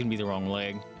 Watch, it's gonna be the wrong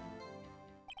leg.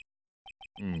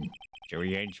 So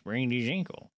he had sprained his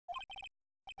ankle.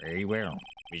 Very well.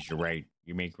 Mr. Wright,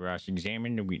 you may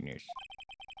cross-examine the witness.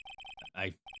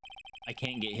 I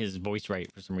can't get his voice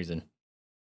right for some reason.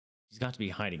 She's got to be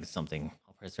hiding something.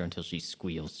 I'll press her until she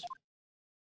squeals.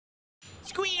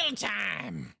 Squeal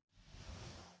time!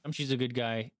 She's a good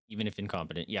guy, even if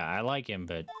incompetent. Yeah, I like him,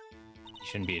 but he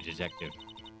shouldn't be a detective.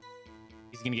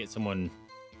 He's gonna get someone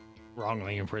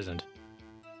wrongly imprisoned.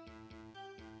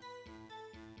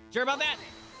 Sure about that?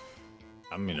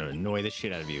 I'm gonna annoy the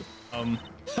shit out of you.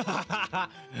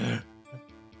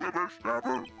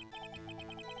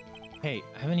 Hey,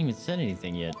 I haven't even said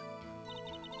anything yet.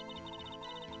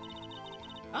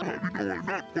 How do you know I'm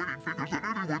not pointing fingers at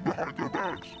anyone behind their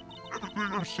backs? Everything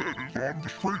I've said is on the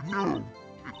straight and narrow.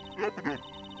 It's evident.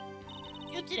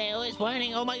 You You today always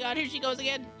whining. Oh my god, here she goes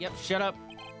again. Yep, shut up.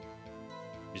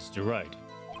 Mr. Wright.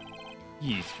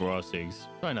 Please, for our sakes,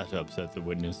 try not to upset the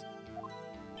witness.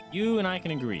 You and I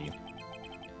can agree.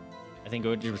 I think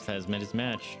Odris has met his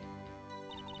match.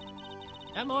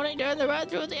 That morning during the run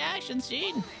through the action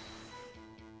scene. Who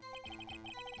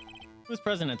was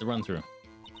present at the run through?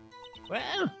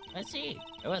 Well, let's see.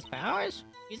 There was Powers.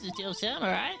 He's a Steel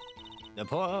Samurai. The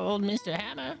poor old Mr.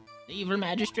 Hammer, the evil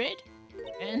magistrate,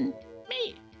 and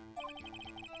me.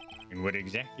 And what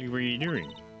exactly were you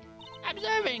doing?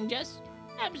 Observing, just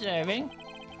observing.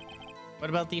 What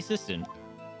about the assistant?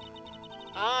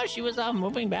 Oh, she was off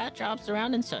moving backdrops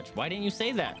around and such. Why didn't you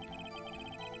say that?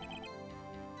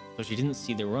 So she didn't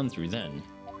see the run through then.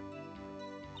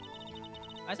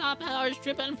 I saw Powers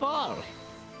trip and fall.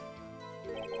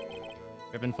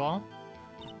 Trip and fall?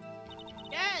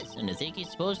 Yes, and I think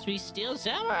he's supposed to be Steel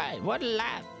Samurai. What a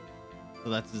laugh. So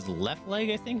that's his left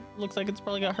leg, I think. Looks like it's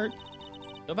probably got hurt.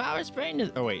 So Powers sprained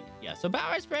his... Oh, wait. Yes. So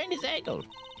Powers sprained his ankle.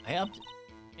 I helped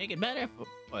make it better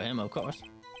for him, of course.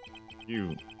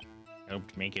 You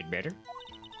helped make it better?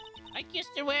 I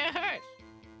kissed her where it hurt.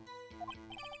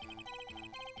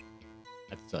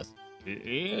 That's sus.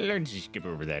 Let's just skip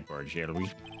over that part, shall we?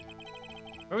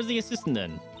 Where was the assistant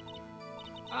then?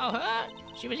 Oh, her?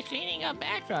 She was cleaning up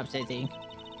backdrops, I think.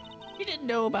 She didn't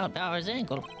know about Powers'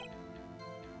 ankle.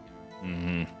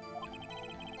 Mm-hmm.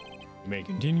 You may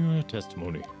continue your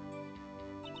testimony.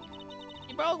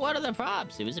 He broke one of the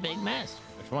props. It was a big mess.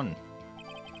 Which one?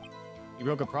 He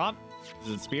broke a prop?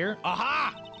 Is it spear?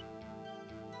 Aha!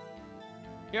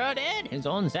 Sure did. His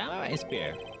own samurai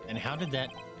spear. And how did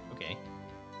that... Okay.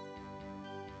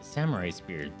 The samurai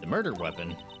spear, the murder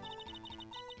weapon.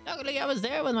 Luckily, I was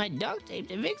there with my duct tape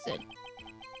to fix it.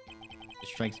 It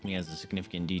strikes me as a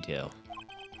significant detail.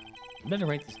 I better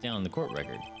write this down in the court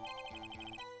record.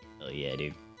 Oh yeah,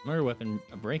 dude. Murder weapon,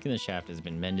 a break in the shaft has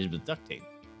been mended with duct tape.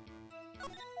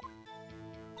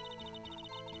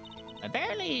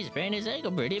 Apparently, he sprained his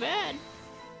ankle pretty bad.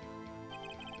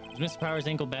 Was Mr. Powers'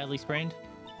 ankle badly sprained?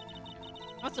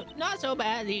 Not so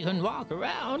bad that he couldn't walk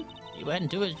around. He went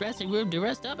into his dressing room to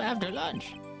rest up after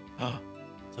lunch.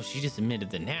 So she just admitted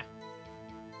the nap.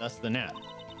 Thus the nap.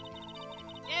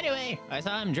 Anyway, I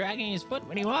saw him dragging his foot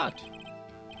when he walked.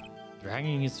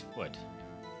 Dragging his foot.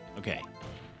 Okay.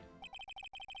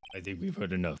 I think we've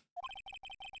heard enough.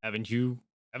 Haven't you?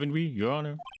 Haven't we, Your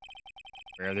Honor?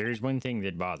 Well, there is one thing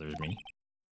that bothers me.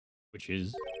 Which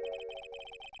is...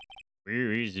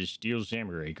 where is the Steel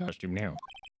Samurai costume now?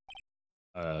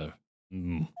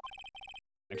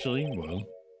 Actually, well,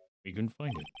 we couldn't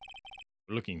find it.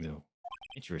 We're looking, though.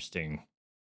 Interesting.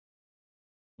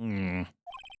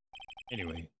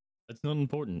 Anyway, that's not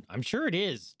important. I'm sure it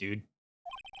is, dude.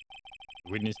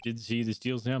 The witness did see the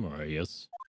Steel Samurai, yes.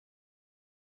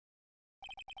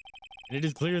 And it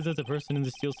is clear that the person in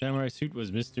the Steel Samurai suit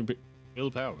was Mr.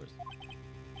 Bill Powers.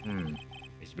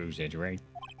 I suppose that's right.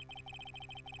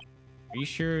 Are you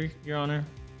sure, Your Honor?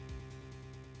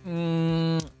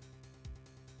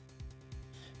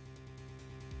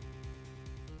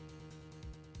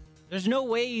 There's no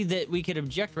way that we could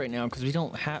object right now because we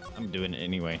don't have... I'm doing it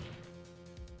anyway.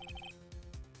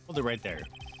 Hold it right there.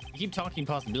 We keep talking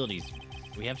possibilities.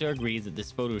 We have to agree that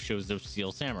this photo shows the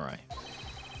Steel Samurai.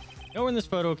 Nowhere in this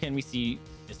photo can we see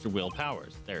Mr. Will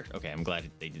Powers. There. Okay, I'm glad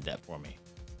they did that for me.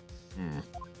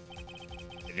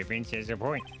 The defense has a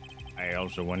point. I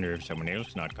also wonder if someone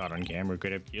else not caught on camera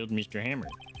could have killed Mr. Hammer.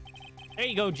 There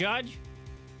you go, Judge.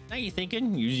 Now you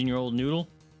thinking? Using your old noodle?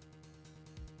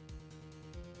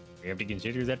 We have to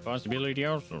consider that possibility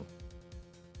also.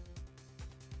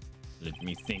 Let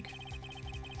me think.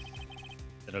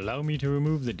 That allow me to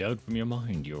remove the doubt from your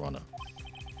mind, Your Honor.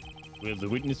 Will the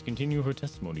witness continue her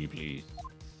testimony, please?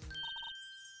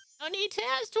 No need to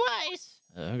ask twice.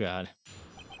 Oh, God.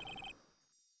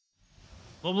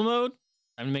 Mobile mode?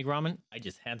 Time to make ramen? I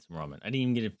just had some ramen. I didn't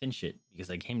even get to finish it because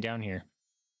I came down here.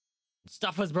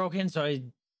 Stuff was broken, so I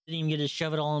didn't even get to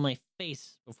shove it all in my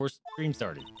face before stream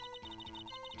started.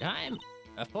 Time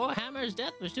before Hammer's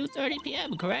death was 2:30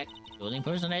 p.m., correct? The only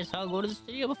person I saw go to the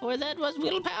studio before that was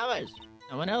Will Powers.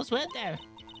 No one else went there.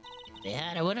 If they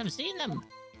had, I would have seen them.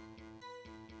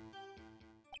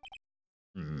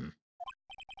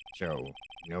 So,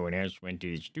 no one else went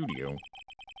to the studio,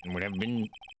 and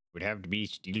would have to be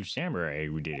Steel Samurai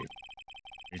who did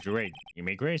it. Mr. Wright, you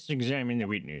may cross-examine the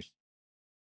witness.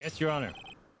 Yes, Your Honor.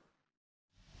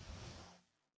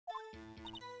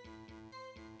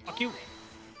 Fuck you.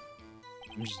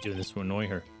 I'm just doing this to annoy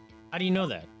her. How do you know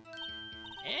that?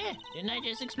 Didn't I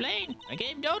just explain? I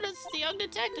gave donuts to the young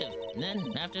detective. And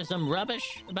then, after some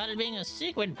rubbish about it being a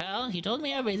secret, pal, he told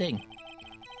me everything.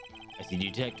 I see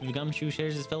Detective Gumshoe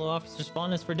shares his fellow officers'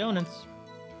 fondness for donuts.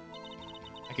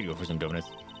 I could go for some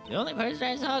donuts. The only person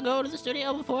I saw go to the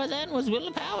studio before then was Will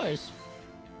Powers.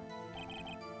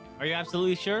 Are you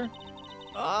absolutely sure?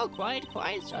 Oh, quite,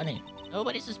 Sonny.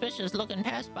 Nobody suspicious looking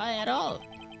passed by at all.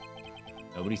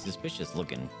 Nobody suspicious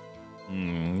looking.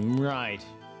 Right.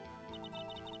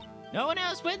 No one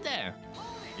else went there.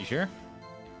 You sure?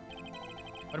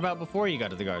 What about before you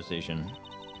got to the guard station?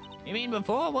 You mean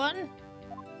before one?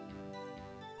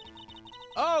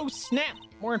 Oh, snap!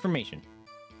 More information.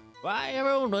 Why,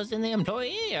 everyone was in the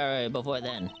employee area before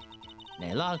then.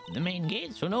 They locked the main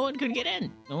gate so no one could get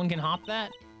in. No one can hop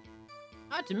that?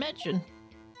 Not to mention,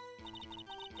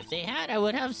 if they had, I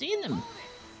would have seen them.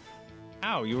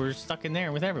 How? You were stuck in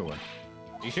there with everyone.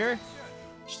 You sure?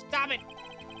 Stop it!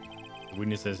 The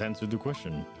witness has answered the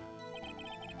question.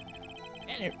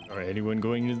 And Or anyone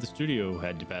going into the studio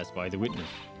had to pass by the witness.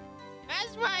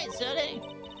 that's right, Sonny.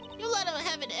 You let him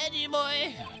have it, edgy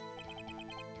boy.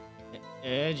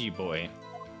 Edgy boy.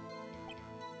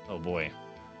 Oh boy.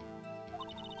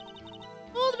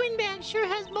 Old windbag sure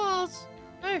has balls.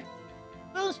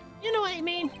 Well, you know what I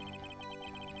mean.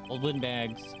 Old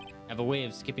windbags have a way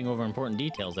of skipping over important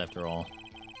details after all.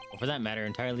 Or for that matter,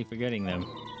 entirely forgetting them.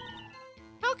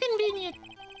 How convenient.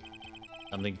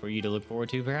 Something for you to look forward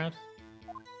to, perhaps?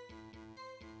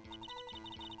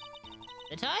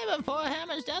 The time of poor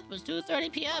Hammer's death was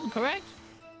 2:30 p.m., correct?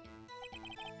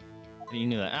 How do you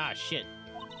know that? Ah, shit.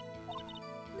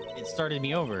 It started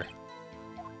me over.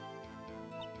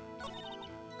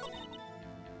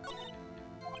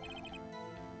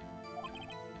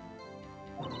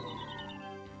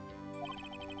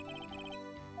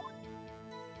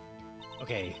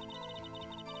 Okay.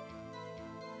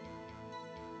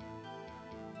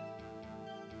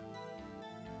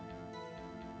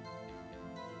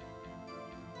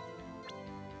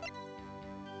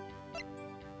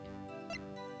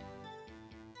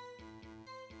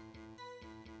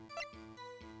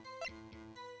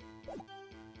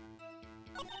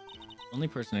 Only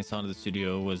person I saw to the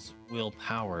studio was Will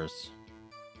Powers.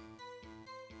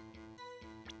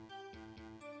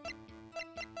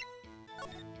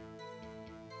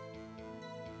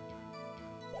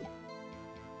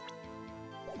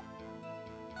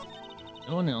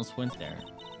 No one else went there.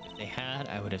 If they had,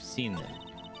 I would have seen them.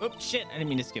 Oh, shit! I didn't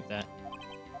mean to skip that.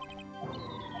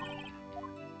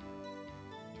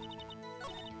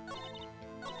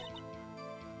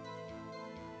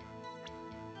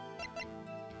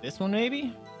 This one,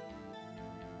 maybe?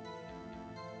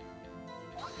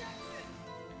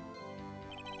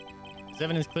 This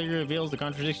evidence clearly reveals the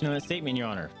contradiction in that statement, Your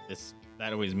Honor.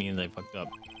 That always means I fucked up.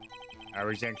 How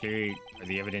exactly are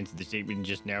the evidence of the statement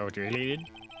just now related?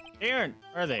 They aren't,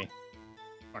 are they?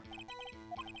 Fuck.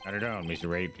 Not at all, Mr.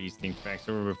 Wright. Please think facts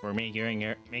over before making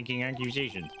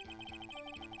accusations.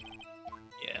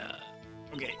 Yeah.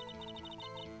 Okay.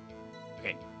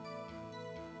 Okay.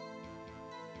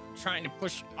 I'm trying to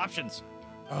push options.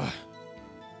 Ugh.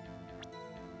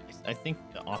 I think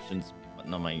the options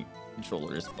button on my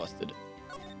controller is busted.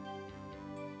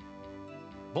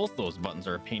 Both those buttons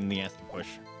are a pain in the ass to push.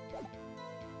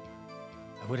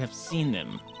 I would have seen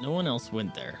them. No one else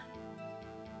went there.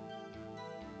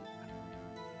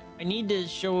 I need to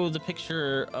show the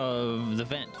picture of the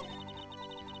vent.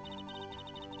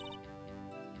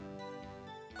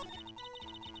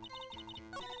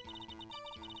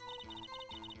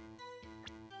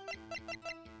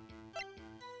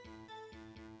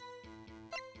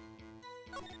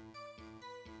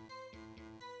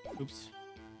 Oops.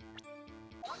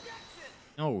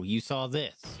 No, you saw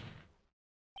this.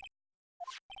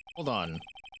 Hold on.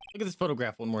 Look at this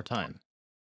photograph one more time.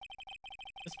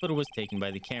 This photo was taken by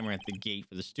the camera at the gate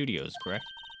for the studios, correct?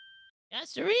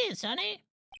 Yes, there is, Sonny.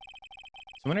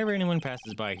 So whenever anyone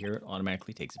passes by here, it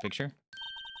automatically takes a picture?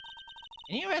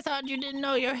 And you ever thought you didn't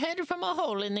know your head from a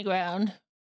hole in the ground?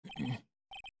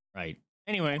 Right.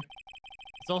 Anyway,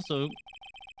 it's also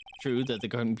true that the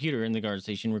computer in the guard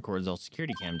station records all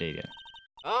security cam data.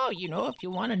 Oh, you know, if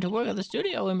you wanted to work at the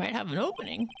studio, we might have an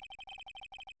opening.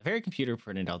 The very computer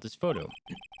printed out this photo.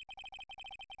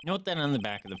 Note that on the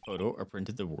back of the photo are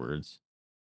printed the words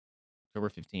October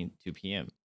 15th, 2 p.m.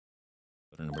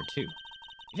 Photo number 2.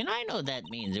 Even I know that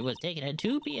means it was taken at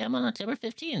 2 p.m. on October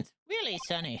 15th. Really,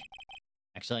 Sonny?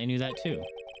 Actually, I knew that too.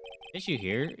 The issue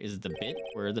here is the bit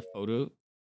where the photo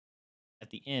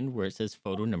at the end where it says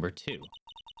photo number 2.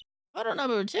 Photo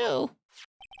number 2?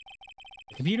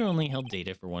 The computer only held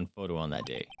data for one photo on that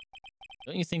day.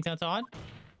 Don't you think that's odd?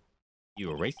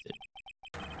 You erased it.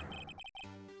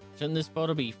 Shouldn't this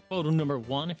photo be photo number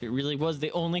 1 if it really was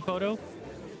the only photo?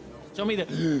 Show me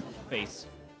the face.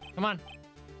 Come on.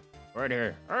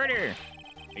 Order! Order!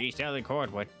 Please tell the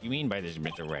court what you mean by this,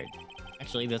 Mr. Wright.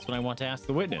 Actually, that's what I want to ask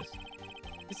the witness.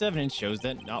 This evidence shows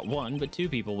that not one, but two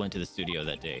people went to the studio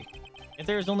that day. If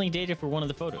there is only data for one of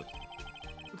the photos,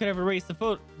 who could have erased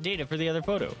the data for the other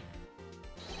photo?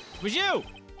 It was you!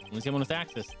 Only someone with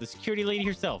access, the security lady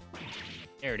herself.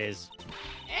 There it is.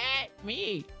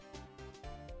 Me.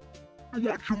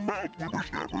 Watch your mouth,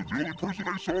 whippersnapper. The only person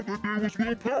I saw that day was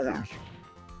Will Powers.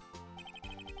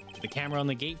 The camera on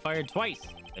the gate fired twice.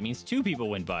 That means two people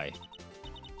went by.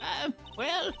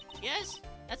 Well, yes,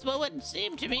 that's what it would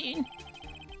seem to mean.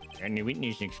 Can the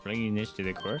witness explain this to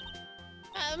the court?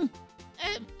 I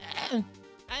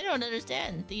don't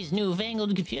understand these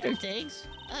newfangled computer things.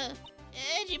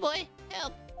 Edgy boy,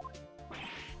 help.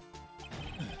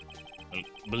 Well,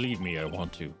 believe me, I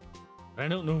want to. But I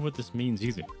don't know what this means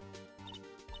either.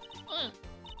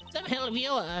 Some hell of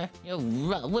you are. You're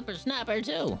a whippersnapper,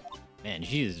 too. Man,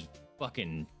 she is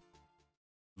fucking...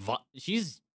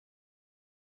 She's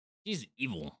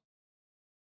evil.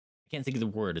 I can't think of the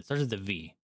word. It starts with a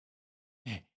V.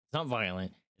 It's not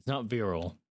violent. It's not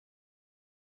virile.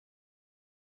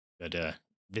 But,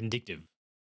 vindictive.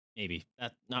 Maybe.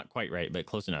 That's not quite right, but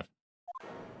close enough.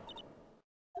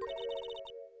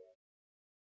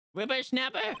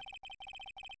 Whippersnapper?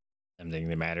 Something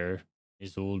the matter,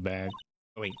 Miss Oldbag?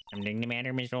 Oh wait, something the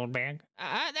matter, Miss Oldbag?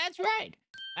 That's right.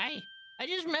 I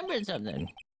just remembered something.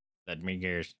 Let me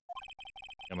guess.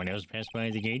 Someone else passed by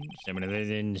the gate? Someone other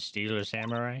than Steel or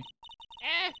Samurai?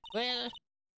 Well,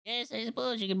 yes, I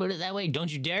suppose you can put it that way.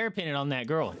 Don't you dare pin it on that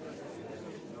girl.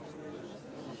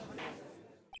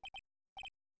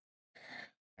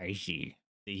 I see.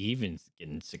 The even's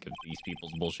getting sick of these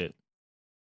people's bullshit.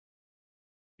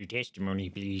 Your testimony,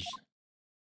 please.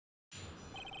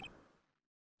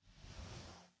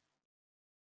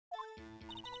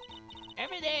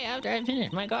 Every day after I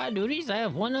finish my guard duties, I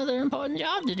have one other important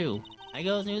job to do. I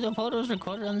go through the photos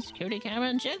recorded on the security camera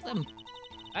and check them.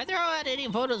 I throw out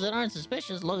any photos that aren't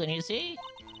suspicious looking, you see?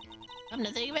 Come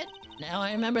to think of it, now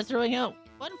I remember throwing out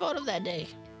one photo that day.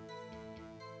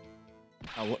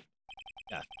 Oh, what?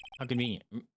 Yeah, how convenient.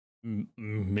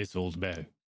 Miss Oldbag,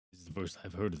 this is the first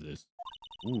I've heard of this.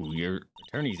 Ooh, your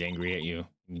attorney's angry at you.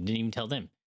 You didn't even tell them.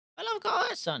 Well, of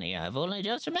course, Sonny. I've only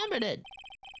just remembered it.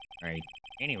 Right.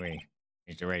 Anyway,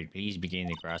 Mr. Wright, please begin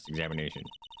the cross-examination.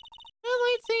 Well,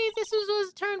 I'd say this was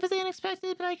a turn for the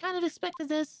unexpected, but I kind of expected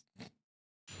this.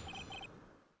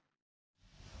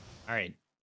 All right.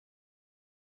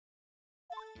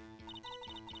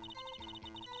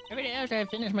 Every day after I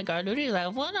finish my guard duties, I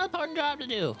have one important job to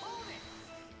do.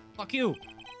 Fuck you.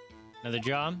 Another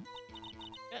job?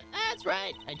 That's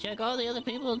right. I check all the other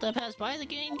people that pass by the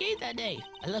gate that day.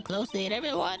 I look closely at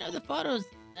every one of the photos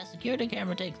that security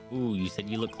camera takes. Ooh, you said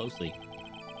you look closely.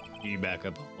 Do you back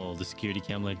up all the security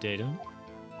camera data?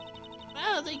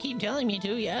 Well, they keep telling me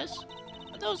to, yes.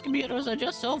 But those computers are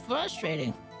just so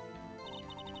frustrating.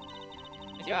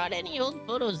 If there aren't any old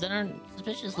photos that aren't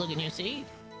suspicious looking, you see?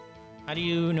 How do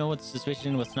you know what's suspicious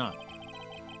and what's not?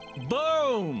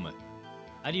 Boom!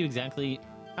 How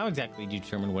exactly do you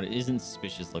determine what isn't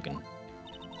suspicious looking?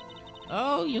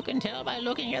 Oh, you can tell by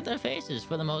looking at their faces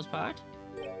for the most part.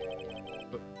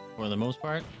 For the most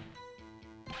part?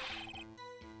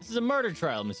 This is a murder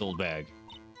trial, Miss Oldbag.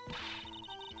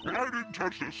 Well, I didn't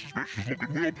touch that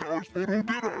suspicious-looking Will Powers photo,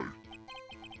 did I?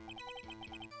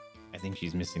 I think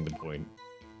she's missing the point.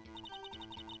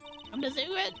 Come to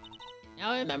think of it,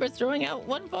 now I remember throwing out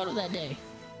one photo that day.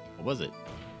 What was it?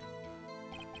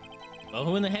 Well,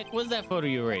 who in the heck was that photo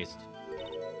you erased?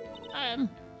 A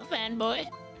fanboy.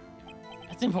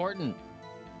 That's important.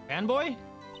 Fanboy?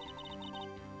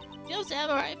 Still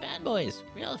Samurai fanboys.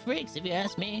 Real freaks, if you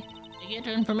ask me. They get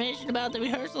their information about the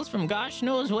rehearsals from gosh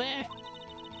knows where.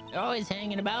 They're always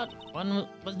hanging about. One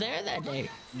was there that day.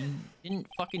 You didn't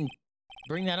fucking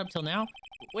bring that up till now?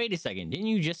 Wait a second, didn't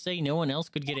you just say no one else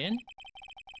could get in?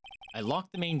 I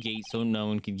locked the main gate so no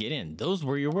one could get in. Those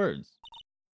were your words.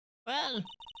 Well,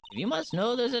 you must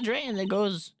know there's a drain that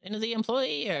goes into the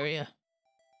employee area.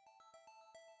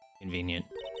 Convenient.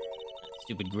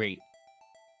 Stupid grate.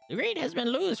 The grate has been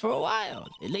loose for a while.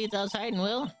 It leads outside and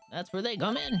Will. That's where they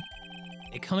come in.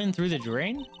 They come in through the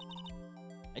drain?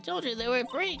 I told you they were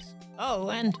freaks. Oh,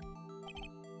 and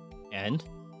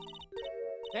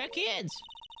they're kids.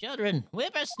 Children.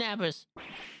 Whippersnappers.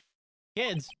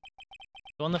 Kids.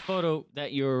 So on the photo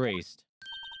that you erased.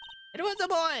 It was a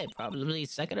boy. Probably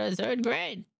second or third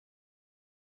grade.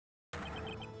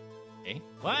 Hey,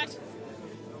 what?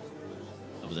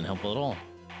 That wasn't helpful at all.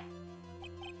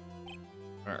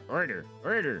 Order!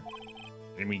 Order!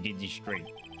 Let me get this straight.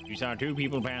 You saw two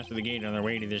people pass through the gate on their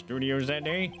way to the studios that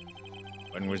day?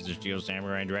 One was the steel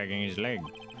samurai dragging his leg.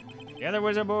 The other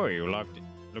was a boy who looked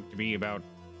to be about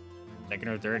second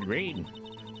or third grade.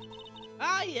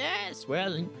 Ah, yes.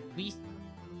 Well,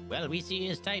 we see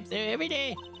his type there every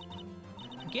day.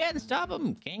 Can't stop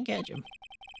him. Can't catch him.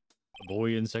 A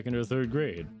boy in second or third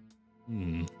grade.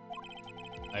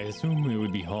 I assume it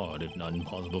would be hard, if not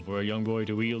impossible, for a young boy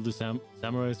to wield the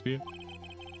samurai spear.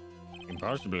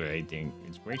 Impossible, I think.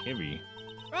 It's quite heavy.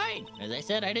 Right. As I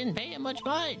said, I didn't pay him much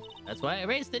mind. That's why I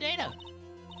erased the data.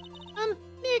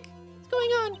 Nick, what's going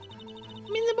on?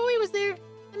 I mean, the boy was there.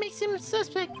 That makes him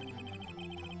suspect.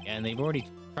 Yeah, and they've already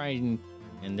tried,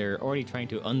 and they're already trying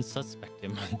to unsuspect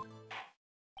him.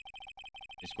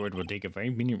 This court will take a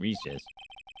 5-minute recess.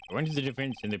 I want the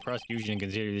defense and the prosecution to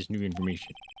consider this new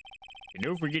information. But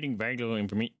no forgetting vital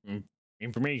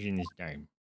information this time.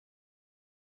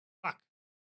 Fuck.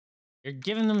 You're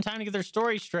giving them time to get their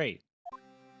story straight.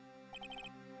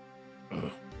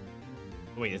 Ugh.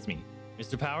 Oh, wait, that's me.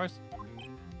 Mr. Powers?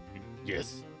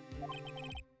 Yes.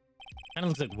 Kind of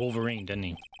looks like Wolverine, doesn't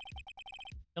he?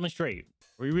 Tell me straight.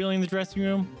 Were you really in the dressing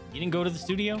room? You didn't go to the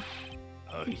studio?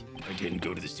 I didn't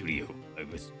go to the studio. I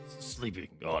was sleeping,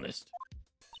 honest.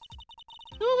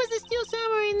 Who was the steel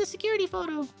samurai in the security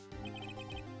photo?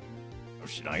 How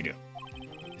should I know?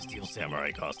 The steel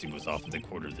samurai costume was off in the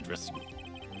corner of the dressing room.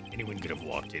 Anyone could have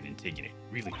walked in and taken it.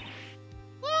 Really?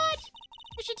 What?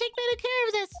 You should take better care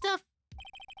of that stuff.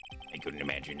 I couldn't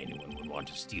imagine anyone would want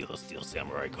to steal a steel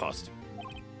samurai costume.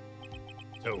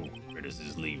 So, where does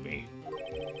this leave me?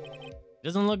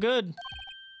 Doesn't look good.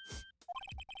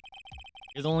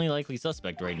 He's the only likely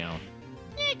suspect right now.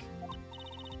 Nick!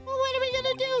 Well, what are we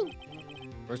gonna do?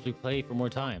 First, we play for more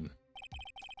time.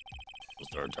 We'll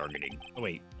start targeting. Oh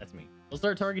wait, that's me. We'll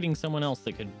start targeting someone else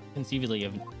that could conceivably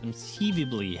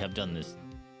have done this.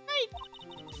 Right.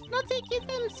 Not taking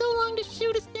them so long to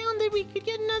shoot us down that we could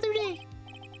get another day.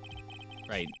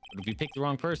 Right, but if we pick the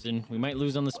wrong person, we might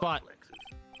lose on the spot.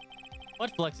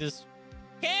 What flexes?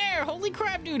 Care! Holy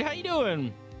crap, dude, how you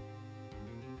doing?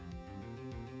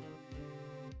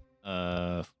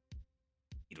 You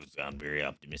don't sound very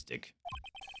optimistic.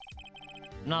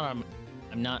 I'm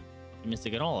not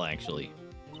optimistic at all, actually.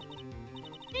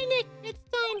 Hey, Nick, it's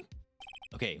time.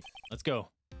 Okay, let's go.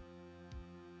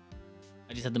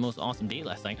 I just had the most awesome date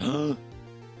last night.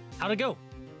 How'd it go?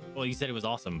 Well, you said it was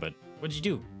awesome, but what'd you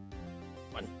do?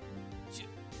 1, 2, 3,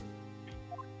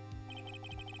 4,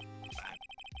 5,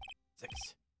 6,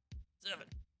 7,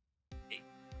 8,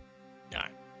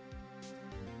 9,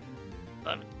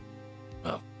 11,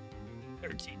 12,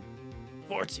 13,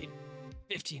 14,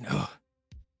 15. Oh.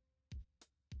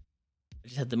 I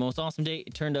just had the most awesome date.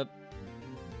 It turned up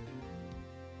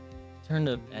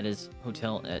at his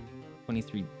hotel at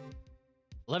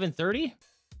 11:30.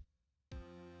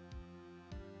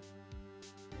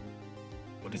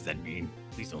 What does that mean?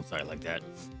 Please don't sigh like that.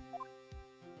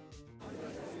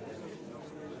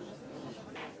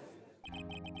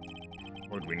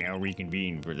 Court, we now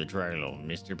reconvene for the trial of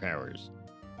Mr. Powers.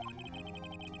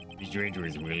 Mr.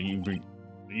 Edgeworth, will you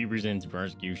present the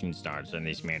prosecution starts on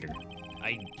this matter?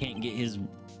 I can't get his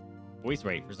voice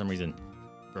right for some reason.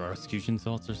 Prosecution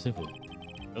thoughts are simple.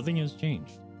 Nothing has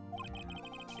changed.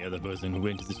 The other person who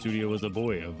went to the studio was a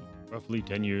boy of roughly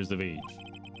 10 years of age.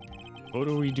 The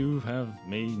photo we do have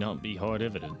may not be hard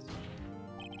evidence,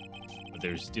 but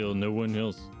there's still no one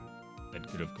else that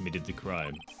could have committed the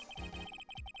crime.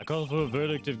 I call for a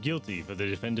verdict of guilty for the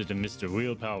defendant and Mr.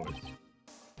 Will Powers.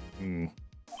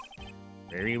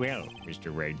 Very well,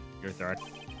 Mr. Wright. Your thought?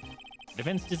 The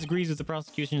defense disagrees with the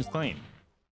prosecution's claim.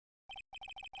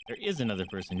 There is another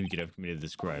person who could have committed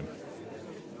this crime.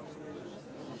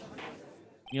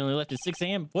 You only left at 6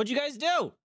 a.m. What'd you guys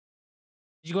do?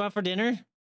 Did you go out for dinner? Did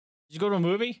you go to a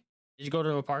movie? Did you go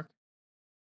to a park?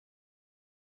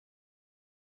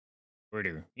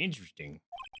 Order. Interesting.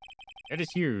 Let us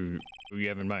hear who you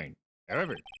have in mind.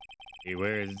 However, be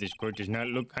aware that this court does not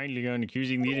look kindly on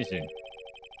accusing the innocent.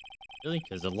 Really?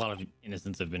 Because a lot of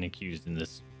innocents have been accused in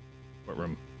this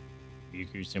courtroom. If you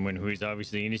accuse someone who is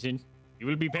obviously innocent, you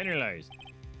will be penalized.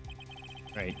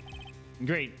 Right.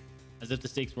 Great. As if the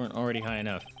stakes weren't already high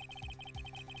enough.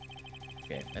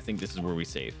 Okay, I think this is where we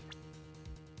save.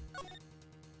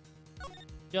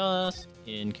 Just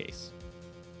in case.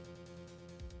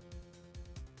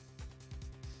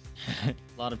 A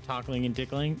lot of tockling and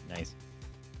tickling. Nice.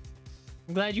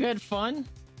 I'm glad you had fun.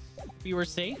 Hope you were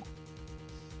safe.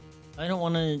 I don't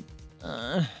want to...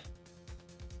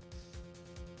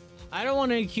 I don't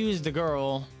want to accuse the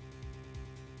girl.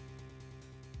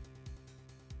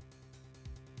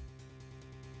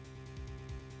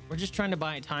 We're just trying to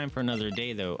buy time for another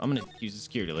day, though. I'm gonna accuse the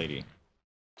security lady.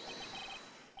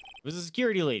 It was a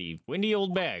security lady, windy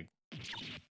old bag.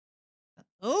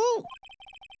 Oh!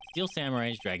 Steel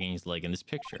Samurai is dragging his leg in this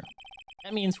picture.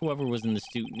 That means whoever was in the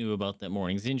suit knew about that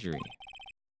morning's injury.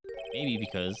 Maybe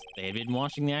because they had been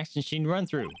watching the action scene run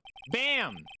through.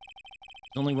 Bam!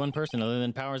 There's only one person other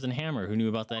than Powers and Hammer who knew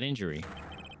about that injury.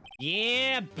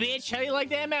 Yeah, bitch! How you like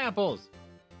them apples?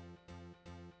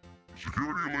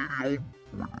 Security lady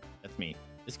old... That's me.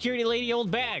 The security lady old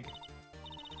bag.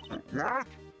 What?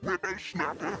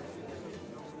 Whippersnapper?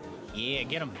 Yeah,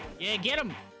 get him. Yeah, get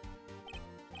him.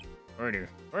 Order.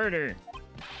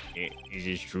 Is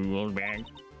this true, old bag?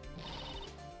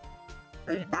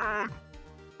 Old bag?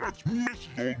 That's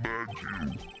Mrs. Old Bag to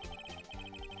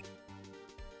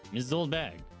you. Mrs. Old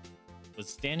Bag was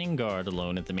standing guard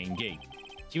alone at the main gate.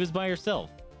 She was by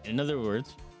herself. In other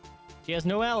words, she has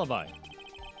no alibi.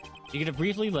 She could have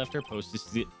briefly left her post to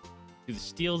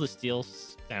steal the Steel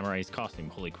Samurai's costume.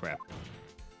 Holy crap.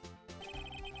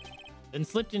 Then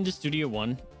slipped into Studio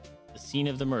 1, the scene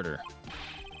of the murder.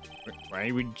 Why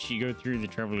would she go through the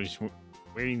trouble of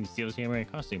wearing the Steel Samurai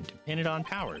costume to pin it on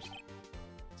Powers?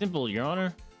 Simple, Your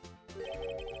Honor.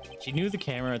 She knew the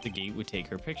camera at the gate would take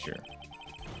her picture,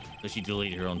 so she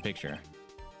deleted her own picture.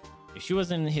 If she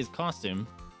wasn't in his costume,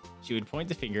 she would point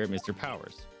the finger at Mr.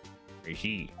 Powers. I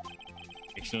see.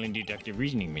 Excellent deductive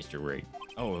reasoning, Mr. Wright.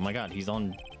 Oh my god, he's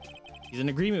in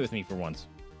agreement with me for once.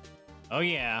 Oh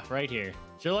yeah, right here.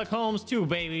 Sherlock Holmes too,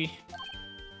 baby.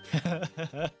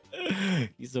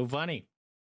 He's so funny.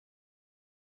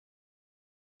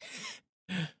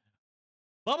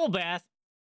 Bubble bath.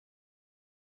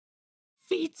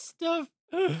 Feet stuff.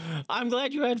 I'm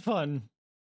glad you had fun.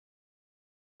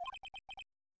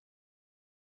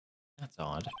 That's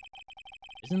odd.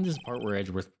 Isn't this part where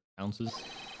Edgeworth pounces?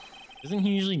 Doesn't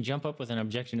he usually jump up with an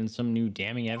objection and some new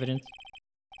damning evidence?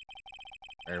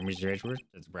 Mr. Edgeworth,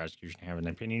 does the prosecution have an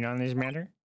opinion on this matter?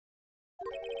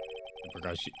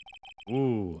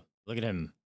 Ooh, look at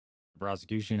him. The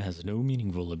prosecution has no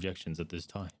meaningful objections at this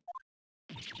time.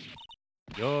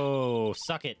 Yo,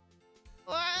 suck it.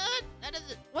 What?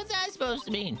 What's that supposed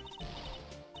to mean?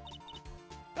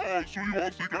 Oh, so you all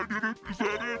think I did it? Is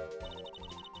that it?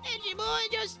 Edgy boy,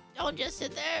 don't just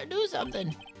sit there. Do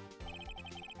something.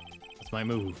 That's my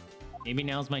move. Maybe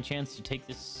now's my chance to take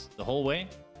this the whole way.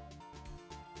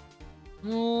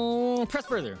 Press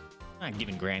further. I'm not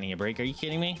giving Granny a break. Are you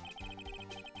kidding me?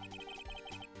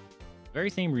 The very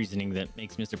same reasoning that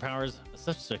makes Mr. Powers a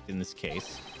suspect in this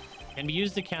case can be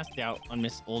used to cast doubt on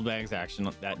Miss Oldbag's action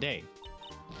that day.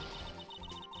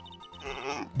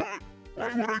 But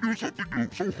why would I do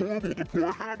something so horrible to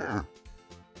poor Hammer?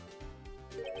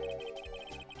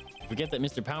 Forget that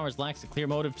Mr. Powers lacks a clear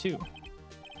motive too.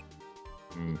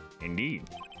 Indeed.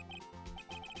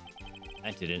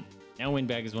 That did it. Now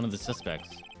Windbag is one of the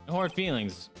suspects. No hard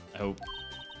feelings, I hope.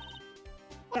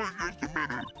 Wait just a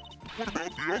minute. What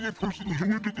about the other person who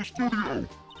went to the studio?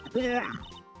 The boy!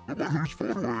 The one whose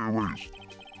photo I erased.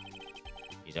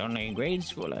 He's only a grade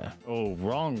schooler. Oh,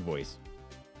 wrong voice.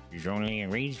 He's only a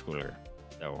grade schooler.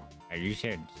 So, as you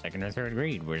said, second or third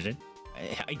grade, was it?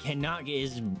 I cannot get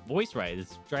his voice right.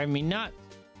 It's driving me nuts.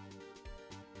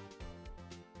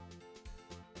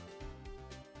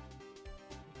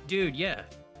 Dude, yeah.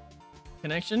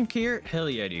 Connection here? Hell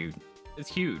yeah, dude. It's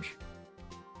huge.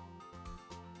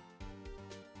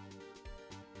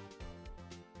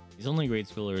 He's only a grade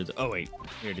schooler. Oh, wait.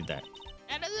 We already did that.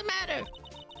 That doesn't matter.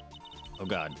 Oh,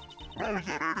 God. How is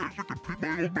that I can beat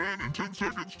my old man in 10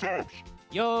 seconds tops?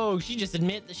 Yo, she just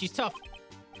admit that she's tough.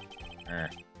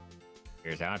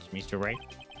 Your thoughts, Mr. Wright?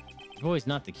 The boy's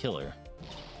not the killer.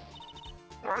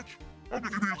 What? How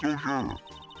can you be so sure?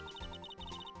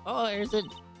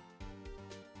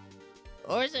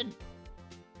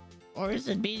 Or is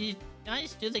it be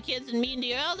nice to the kids and mean to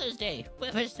your elders day?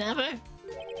 Whippersnapper.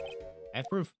 I have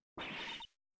proof.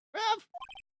 Ruff.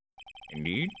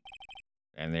 Indeed.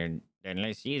 And then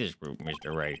let's see this proof,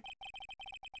 Mr. Wright.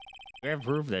 Do you have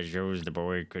proof that shows the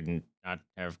boy couldn't not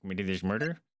have committed this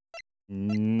murder?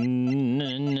 Not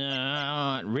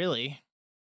really.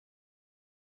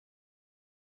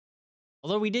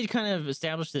 Although we did kind of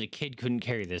establish that a kid couldn't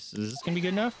carry this. Is this gonna be good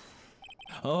enough?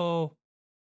 Oh.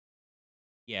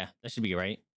 Yeah, that should be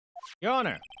right. Your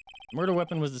Honor, the murder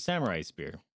weapon was the samurai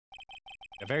spear.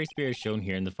 The very spear is shown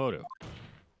here in the photo.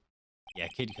 Yeah,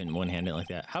 kid couldn't one-hand it like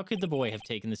that. How could the boy have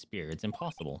taken the spear? It's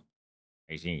impossible.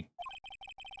 I see.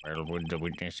 Well, would the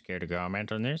witness care to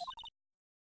comment on this?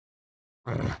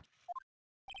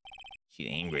 She's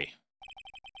angry.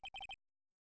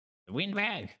 The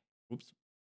windbag. Oops.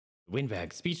 The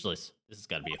windbag, speechless. This has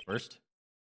got to be a first.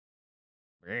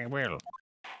 Very well.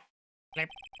 Flip.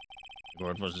 The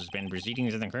court will suspend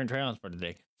proceedings in the current trials for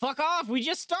today. Fuck off! We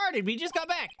just started! We just got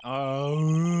back!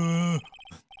 Oh.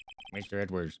 Mr.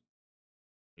 Edwards,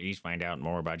 please find out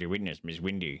more about your witness, Miss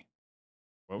Windy.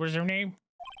 What was her name?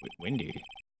 Windy.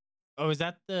 Oh, is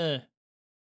that the...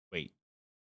 Wait.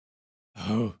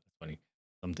 Oh, that's funny.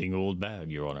 Something old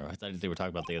bag, Your Honor. I thought they were talking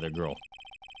about the other girl.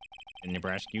 And the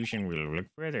prosecution will look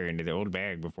further into the old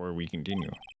bag before we continue.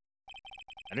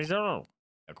 That is all.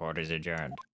 The court is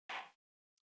adjourned.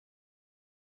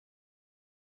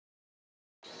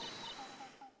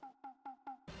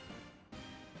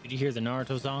 Did you hear the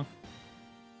Naruto song?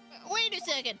 Wait a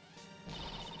second.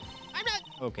 I'm not.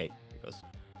 Okay, here it goes.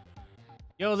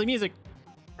 Yo, the music.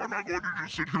 I'm not going to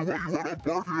just sit here while you run up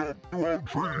barking up your own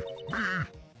tree. Me.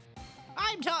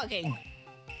 I'm talking.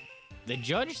 The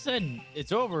judge said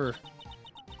it's over.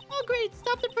 Oh, great.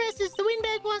 Stop the presses. The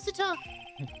windbag wants to talk.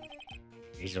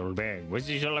 This old bag. What's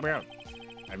this all about?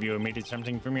 Have you omitted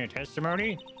something from your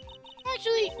testimony?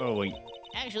 Actually, Oh, wait.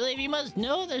 if you must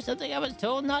know, there's something I was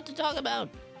told not to talk about.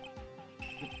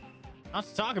 Not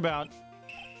to talk about.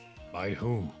 By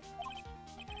whom?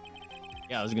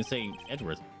 Yeah, I was gonna say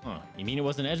Edgeworth. Huh. You mean it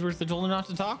wasn't Edgeworth that told her not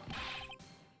to talk?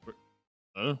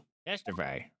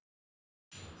 Testify.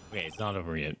 Okay, it's not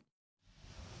over yet.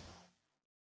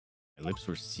 My lips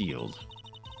were sealed.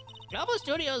 Global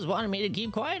Studios wanted me to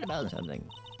keep quiet about something.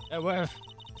 There were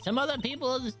some other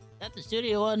people at the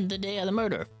studio on the day of the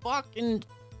murder. Fucking...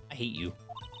 I hate you.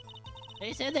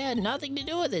 They said they had nothing to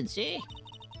do with it, see?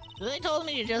 So they told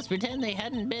me to just pretend they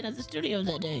hadn't been at the studio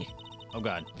that day. Oh,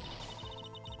 God.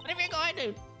 What if you're going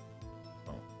to?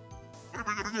 What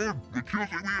am I gonna do?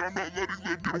 Accusing me, I'm not letting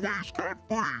them get away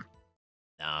scot-free.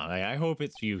 No, I hope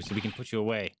it's you so we can put you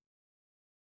away.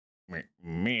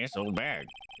 Miss old bag.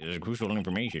 This is crucial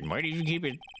information. Why did you keep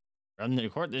it from the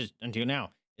court this until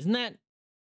now? Isn't that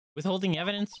withholding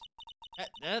evidence?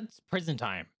 That's prison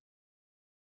time.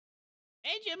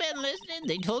 Ain't you been listening?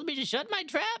 They told me to shut my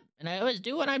trap, and I always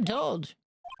do what I'm told.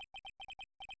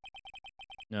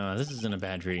 No, this isn't a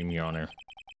bad dream, Your Honor.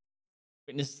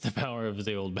 Witness the power of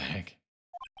the old bag.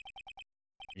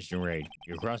 Mr. Wright,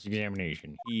 your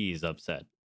cross-examination. He's upset.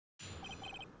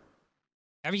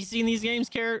 Have you seen these games,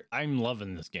 Carrot? I'm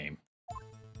loving this game.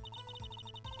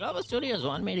 Global Studios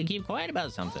wanted me to keep quiet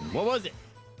about something. What was it?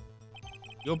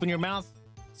 You open your mouth,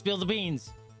 spill the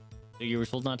beans. So you were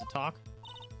told not to talk?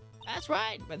 That's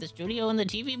right, by the studio and the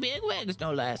TV bigwigs,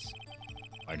 no less.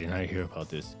 Why didn't I hear about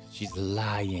this? 'Cause she's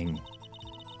lying.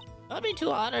 Don't be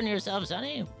too hard on yourself,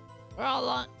 Sonny.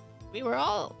 We were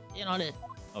all in on it.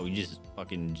 Oh, you just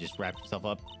fucking wrapped yourself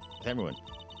up with everyone.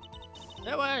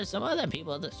 There were some other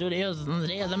people at the studios on the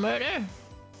day of the murder.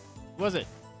 Who was it?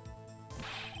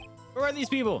 Who are these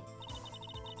people?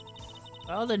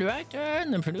 Well, the director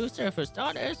and the producer, for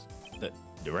starters. The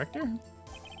director?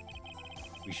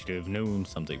 We should have known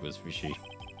something was fishy.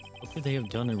 How could they have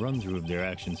done a run-through of their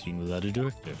action scene without a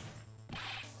director?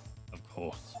 Of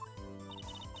course.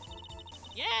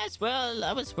 Yes, well,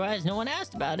 I was surprised no one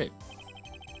asked about it.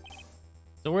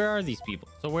 So where are these people?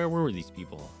 So where were these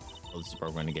people? Oh, this is where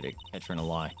we're going to get a catcher in a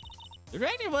lie. The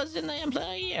director was in the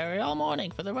employee area all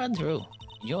morning for the run-through.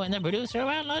 You and the producer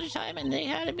around lunchtime, and they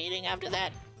had a meeting after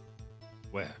that.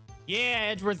 Where? Yeah,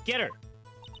 Edgeworth, get her!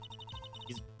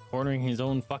 He's cornering his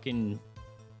own fucking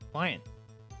client.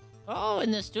 Oh,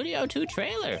 in the Studio 2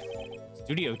 trailer.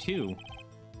 Studio 2?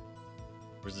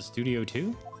 Where's the Studio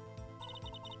 2?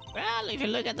 Well, if you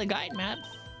look at the guide map.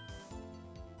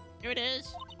 Here it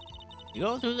is. You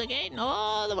go through the gate and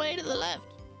all the way to the left.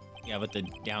 Yeah, but the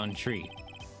down tree.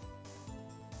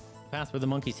 The path where the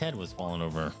monkey's head was fallen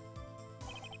over.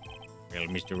 Well,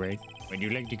 Mr. Wright, would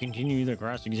you like to continue the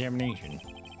cross-examination?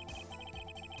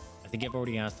 I think I've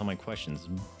already asked all my questions,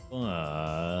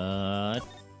 but...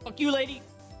 Fuck you, lady!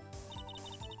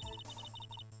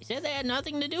 He said they had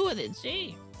nothing to do with it,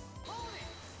 see?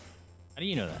 How do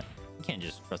you know that? You can't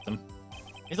just trust them.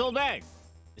 His old bag!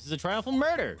 This is a trial for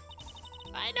murder!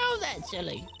 I know that,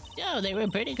 silly. So they were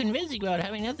pretty convincing about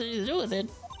having nothing to do with it.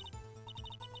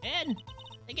 And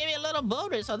they gave me a little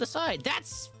bonus on the side.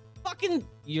 That's fucking...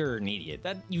 You're an idiot.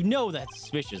 You know that's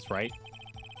suspicious, right?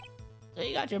 So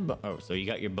you got your so you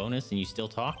got your bonus and you still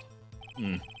talked?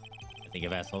 I think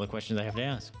I've asked all the questions I have to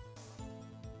ask.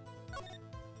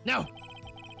 No!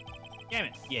 Damn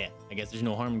it. Yeah, I guess there's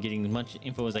no harm in getting as much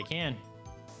info as I can.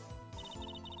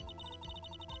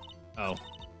 Oh.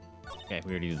 Okay,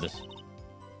 we already did this.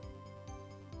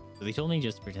 So they told me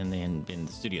just to pretend they hadn't been in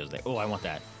the studios. Oh, I want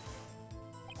that.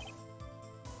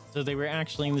 So they were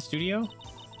actually in the studio?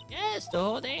 Yes, the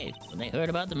whole day. When they heard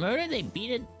about the murder, they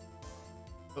beat it.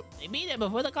 They beat it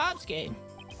before the cops came.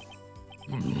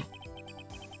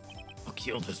 Fuck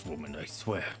kill this woman, I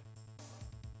swear.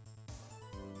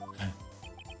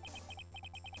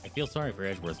 I feel sorry for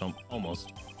Edgeworth,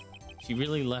 almost. She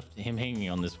really left him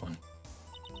hanging on this one.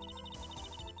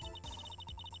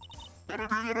 But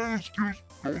if you get an excuse,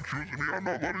 don't accuse me. I'm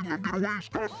not letting them get away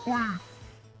scot-free.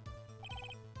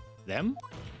 Them?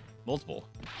 Multiple.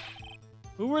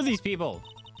 Who were these people?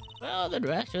 Well, the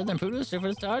director and the producer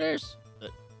for starters. The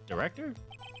director?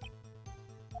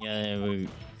 Yeah, we're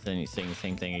saying the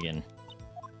same thing again.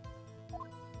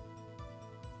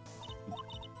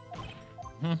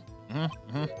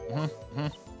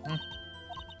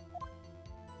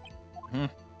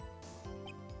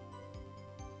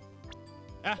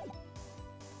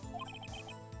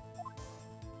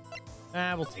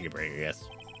 We'll take a break, I guess.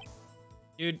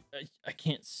 Dude, I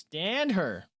can't stand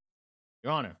her.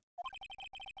 Your Honor.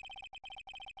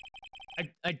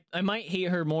 I might hate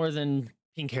her more than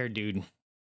pink-haired dude.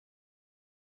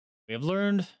 We have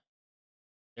learned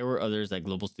there were others at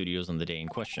Global Studios on the day in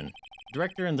question. The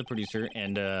director and the producer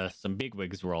and some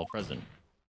bigwigs were all present.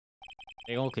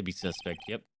 They all could be suspect,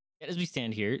 yep. Yet as we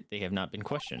stand here, they have not been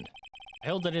questioned. I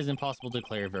hold that it is impossible to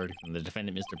declare a verdict from the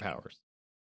defendant, Mr. Powers.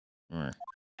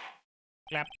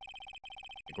 Clap.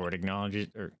 The court acknowledges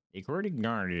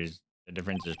the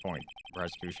defense's point. The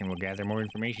prosecution will gather more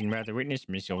information about the witness,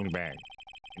 Miss Oldbag,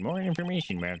 and more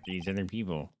information about these other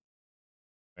people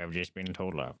who have just been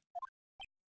told of.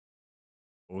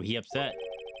 Oh, he upset.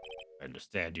 I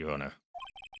understand, Your Honor.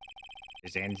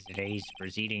 This ends today's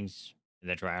proceedings in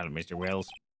the trial of Mr. Wells'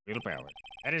 Willpower.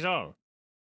 That is all.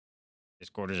 This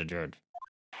court is adjourned.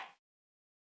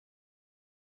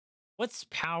 What's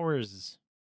Powers'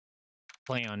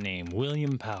 play on name?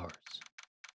 William Powers.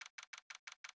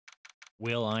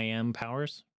 Will I am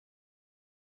Powers?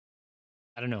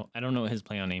 I don't know. I don't know what his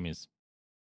play on name is.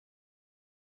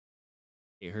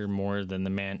 Hate her more than the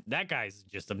man. That guy's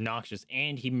just obnoxious,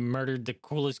 and he murdered the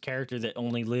coolest character that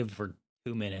only lived for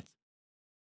 2 minutes.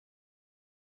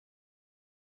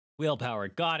 Willpower.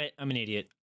 Got it. I'm an idiot.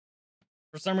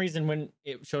 For some reason, when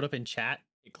it showed up in chat,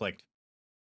 it clicked.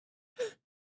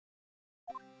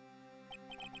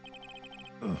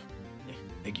 Oh,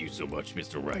 thank you so much,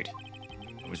 Mr. Wright.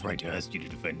 I was right to ask you to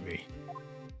defend me.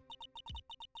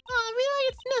 Oh, really?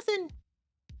 It's nothing.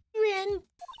 Ren.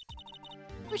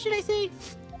 What should I say?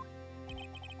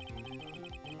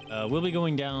 We'll be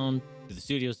going down to the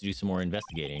studios to do some more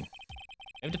investigating.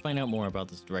 I have to find out more about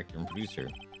this director and producer.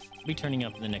 They'll be turning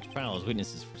up in the next trial as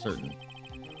witnesses for certain.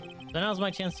 So now's my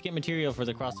chance to get material for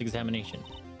the cross-examination.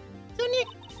 So, Nick,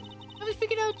 have you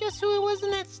figured out just who it was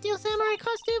in that steel samurai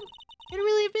costume? Could it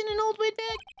really have been an old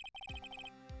windbag?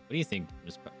 What do you think,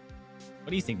 What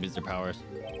do you think, Mr. Powers?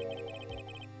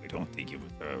 I don't think it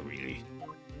was her, really.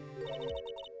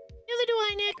 Neither do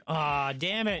I, Nick. Aw,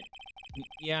 damn it.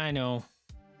 Yeah, I know.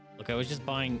 Look, I was just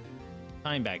buying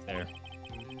time back there.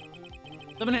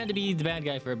 Someone had to be the bad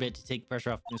guy for a bit to take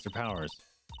pressure off Mr. Powers.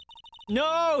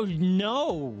 No,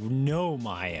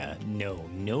 Maya.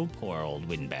 No, poor old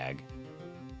windbag.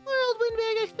 Poor old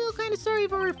windbag, I feel kind of sorry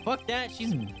for her. Fuck that,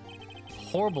 she's a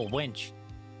horrible wench.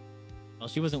 Well,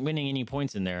 she wasn't winning any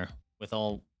points in there with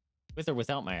or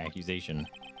without my accusation.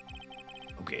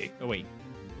 Okay, oh wait.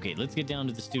 Okay, let's get down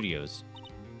to the studios.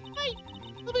 Hi,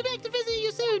 I'll be back to visit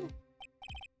you soon.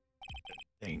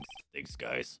 Thanks,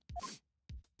 guys.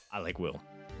 I like Will.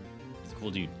 He's a cool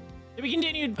dude. To be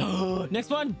continued. Next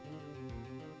one.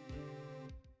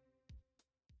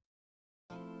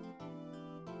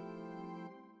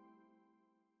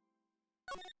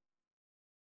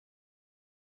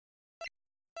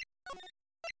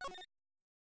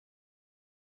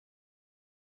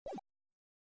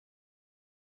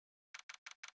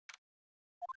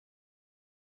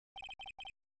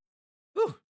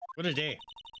 Whew, what a day.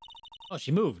 Oh,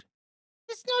 she moved.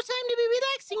 There's no time to be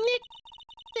relaxing, Nick.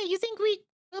 Hey, you think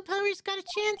Willpower's got a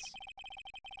chance?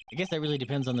 I guess that really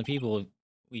depends on the people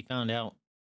we found out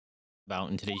about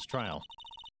in today's trial.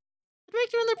 The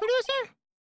director and the producer?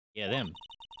 Yeah, them.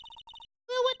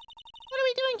 Well, what are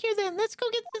we doing here then? Let's go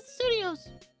get to the studios.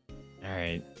 All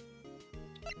right.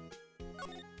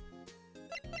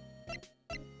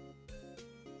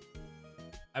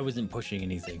 I wasn't pushing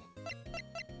anything.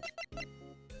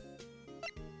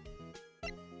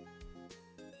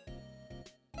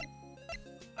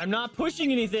 I'm not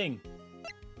pushing anything.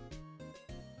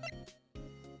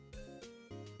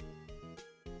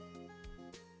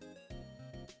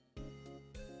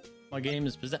 My game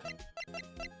is possessed.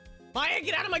 Maya,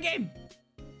 get out of my game!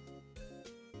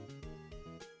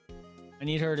 I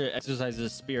need her to exercise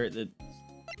this spirit that's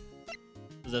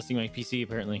possessing my PC,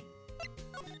 apparently.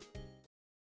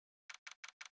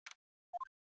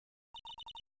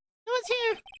 No one's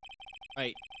here.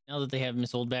 Right. Now that they have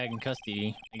Miss Oldbag in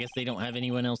custody, I guess they don't have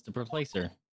anyone else to replace her.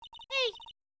 Hey,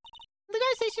 the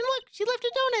gas station, look, she left her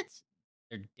donuts.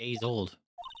 They're days old.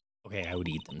 Okay, I would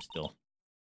eat them still.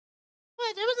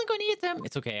 What? I wasn't going to eat them.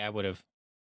 It's okay, I would have.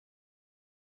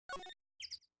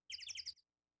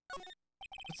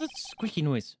 What's that squeaky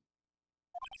noise?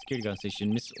 Security guard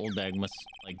station. Miss Oldbag must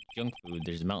like junk food.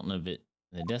 There's a mountain of it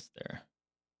in the desk there.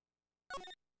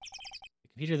 The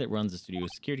computer that runs the studio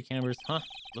security cameras. Huh?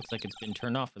 Looks like it's been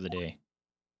turned off for the day.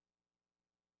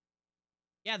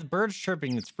 Yeah, the bird's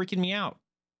chirping. It's freaking me out.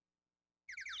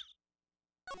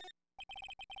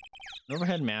 An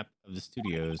overhead map of the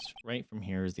studios. Right from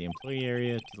here is the employee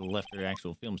area. To the left are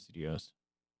actual film studios.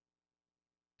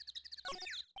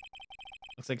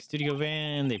 Looks like a studio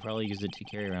van. They probably use it to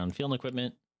carry around film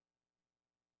equipment.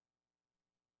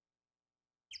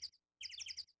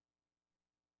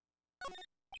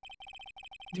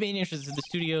 The main entrance to the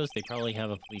studios, they probably have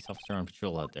a police officer on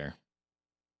patrol out there.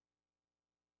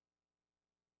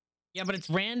 Yeah, but it's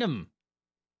random.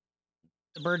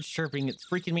 The bird's chirping. It's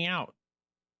freaking me out.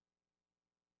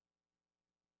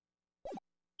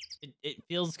 It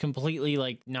feels completely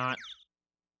like not...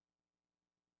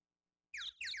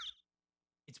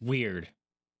 It's weird.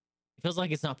 It feels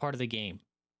like it's not part of the game.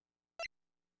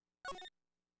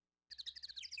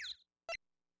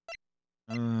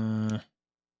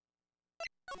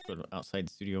 Go to outside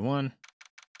Studio 1.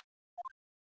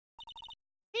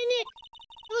 Hey, Nick.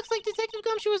 It looks like Detective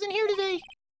Gumshoe wasn't here today.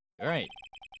 All right.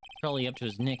 Probably up to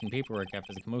his neck in paperwork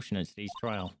after the commotion at today's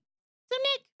trial. So,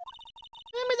 Nick,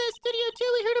 remember that Studio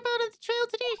 2 we heard about on the trail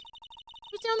today?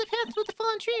 It was down the path with the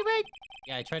fallen tree, right?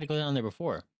 Yeah, I tried to go down there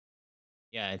before.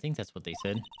 Yeah, I think that's what they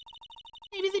said.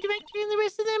 Maybe the director and the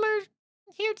rest of them are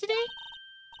here today?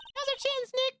 Now's our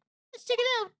chance, Nick. Let's check it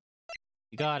out.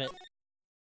 You got it.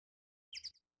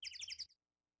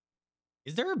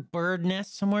 Is there a bird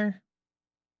nest somewhere?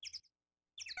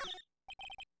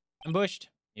 Ambushed.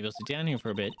 Maybe I'll sit down here for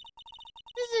a bit.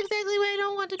 This is exactly where I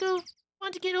don't want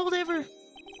to get old ever.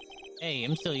 Hey,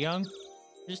 I'm still young.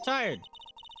 I'm just tired.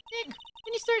 Nick,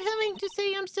 when you start having to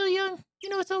say I'm still young, you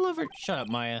know it's all over. Shut up,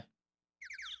 Maya.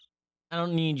 I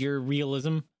don't need your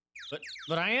realism,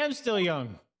 but I am still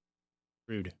young.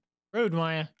 Rude. Rude,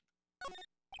 Maya.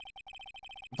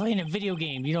 I'm playing a video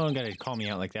game. You don't gotta call me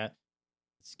out like that.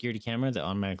 Security camera that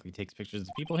automatically takes pictures of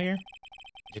the people here.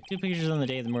 I took 2 pictures on the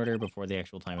day of the murder before the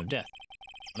actual time of death.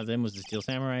 One of them was the Steel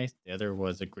Samurai. The other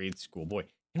was a grade school boy.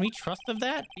 Can we trust of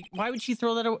that? Why would she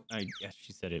throw that away? Yes,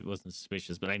 she said it wasn't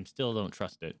suspicious, but I still don't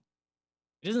trust it.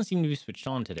 It doesn't seem to be switched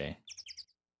on today.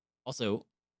 Also,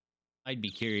 I'd be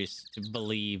curious to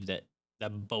believe that the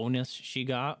bonus she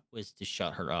got was to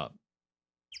shut her up.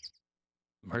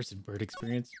 Immersive bird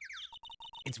experience.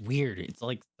 It's weird. It's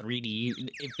like 3D.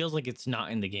 It feels like it's not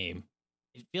in the game.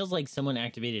 It feels like someone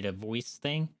activated a voice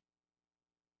thing.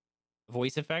 A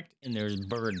voice effect, and there's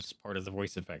birds part of the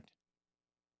voice effect.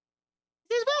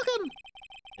 It says welcome.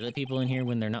 They let people in here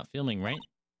when they're not filming, right?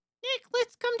 Nick,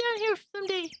 let's come down here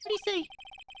someday. What do you say?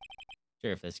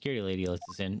 Sure, if the security lady lets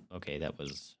us in. Okay, that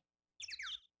was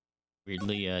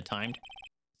weirdly timed.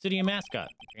 Studio mascot.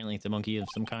 Apparently it's a monkey of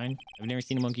some kind. I've never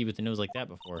seen a monkey with a nose like that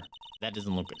before. That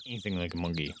doesn't look anything like a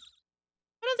monkey.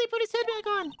 Why don't they put his head back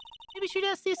on? Maybe we should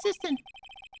ask the assistant.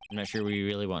 I'm not sure we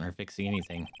really want her fixing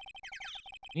anything.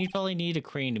 You probably need a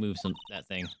crane to move that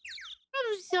thing.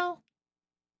 Probably so.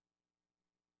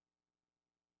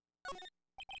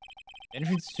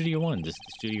 Entrance to Studio 1. This is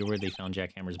the studio where they found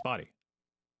Jack Hammer's body.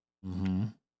 Mm-hmm.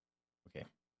 Okay.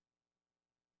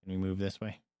 Can we move this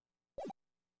way?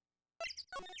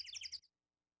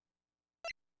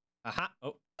 Aha!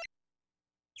 Oh.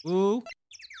 Ooh!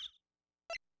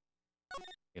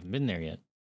 We haven't been there yet.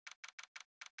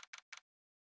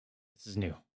 This is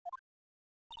new.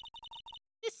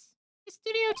 This is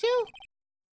Studio 2?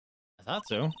 I thought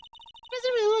so. Doesn't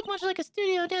really look much like a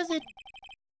studio, does it?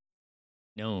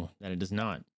 No, that it does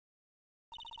not.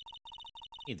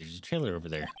 Hey, there's a trailer over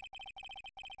there.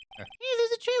 Hey,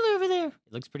 there's a trailer over there.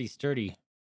 It looks pretty sturdy.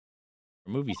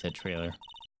 For a movie set trailer.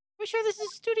 Are we sure this is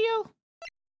a studio?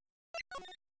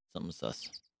 Something sus.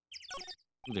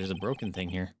 Ooh, there's a broken thing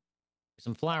here. There's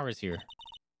some flowers here.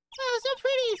 Oh, so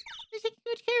pretty. They take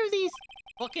good care of these.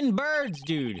 Fucking birds,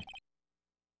 dude!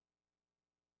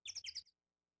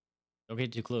 Don't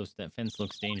get too close. That fence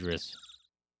looks dangerous.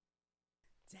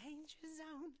 Danger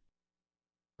zone.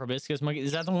 Proboscis monkey?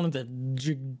 Is that the one with the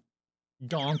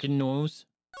donkin' nose?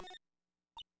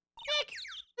 Nick,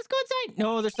 let's go inside.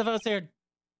 No, there's stuff outside.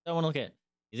 Don't want to look at it.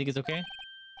 You think it's okay?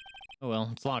 Oh well,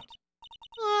 it's locked.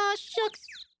 Aw, shucks.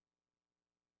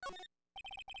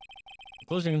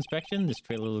 closer inspection, this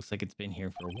trailer looks like it's been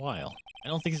here for a while. I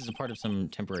don't think this is a part of some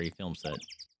temporary film set.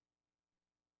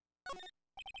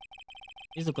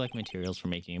 These look like materials for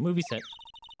making a movie set.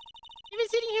 I've been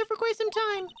sitting here for quite some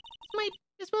time. This might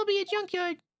as well be a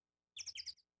junkyard.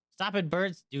 Stop it,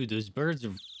 birds. Dude, those birds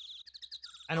are...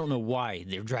 I don't know why.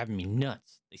 They're driving me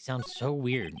nuts. They sound so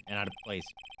weird and out of place.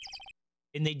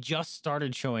 And they just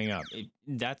started showing up.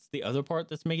 That's the other part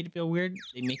that's making it feel weird.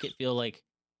 They make it feel like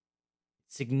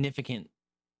significant,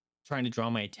 trying to draw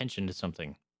my attention to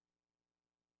something.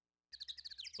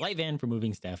 Light van for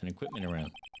moving staff and equipment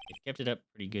around. They've kept it up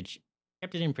pretty good.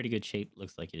 Kept it in pretty good shape.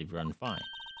 Looks like it'd run fine.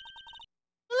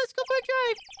 Well, let's go for a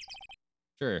drive.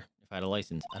 Sure, if I had a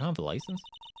license. I don't have a license.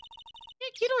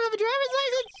 Nick, you don't have a driver's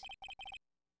license?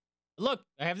 Look,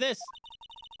 I have this.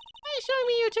 Why are you showing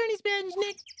me your attorney's badge,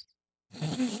 Nick?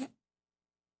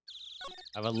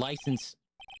 I have a license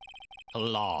to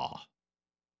law.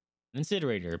 An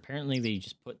incinerator. Apparently they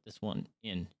just put this one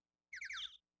in.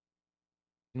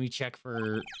 Can we check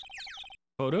for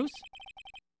photos?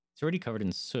 It's already covered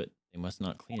in soot. They must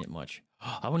not clean it much.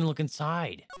 I want to look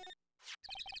inside.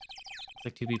 Looks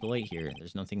like 2 people ate here.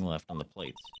 There's nothing left on the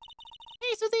plates.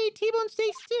 Hey, so they eat T-bone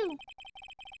steaks too.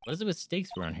 What is it with steaks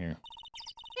around here?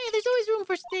 Hey, there's always room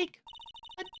for steak.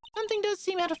 But something does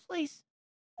seem out of place.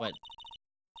 What?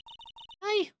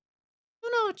 I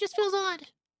don't know, it just feels odd.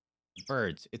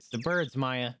 Birds. It's the birds,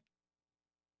 Maya.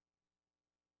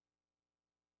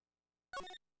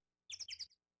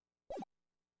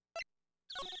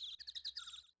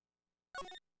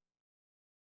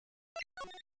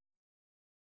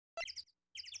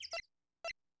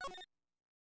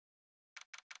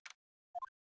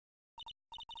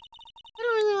 I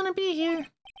don't really want to be here.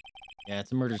 Yeah,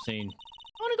 it's a murder scene.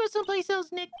 I want to go someplace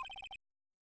else, Nick.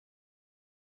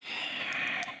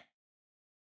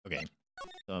 Okay.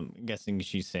 So I'm guessing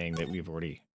she's saying that we've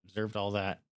already observed all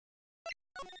that.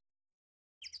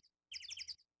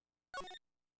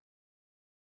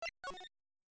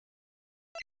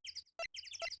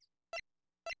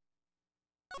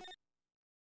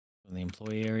 In the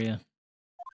employee area.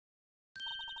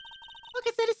 Look,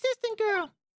 it's that assistant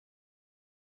girl.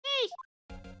 Hey.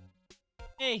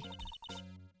 Hey!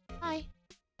 Hi.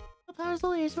 The Powers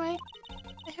lawyers, right?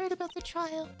 I heard about the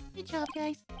trial. Good job,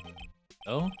 guys.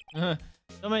 Oh?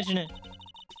 Don't mention it.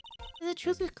 Is it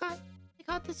true they caught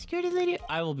the security lady?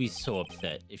 I will be so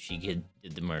upset if she did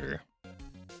the murder.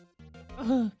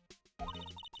 Why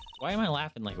am I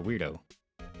laughing like a weirdo?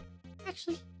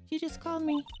 Actually, she just called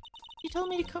me. She told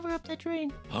me to cover up that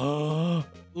drain. Ooh!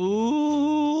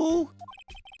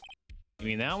 You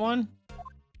mean that one?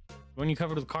 The one you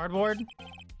covered with cardboard?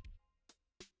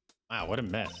 Wow, what a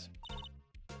mess.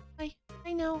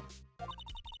 I know.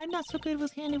 I'm not so good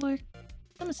with handiwork.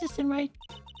 I'm assistant, right?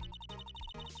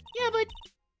 Yeah, but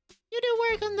you do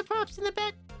work on the props in the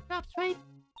back. Props, right?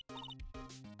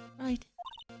 Right.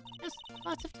 Just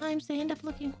lots of times they end up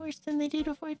looking worse than they did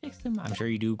before I fix them. I'm sure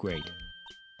you do great.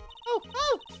 Oh!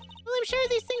 Well, I'm sure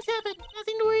these things happen.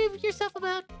 Nothing to worry yourself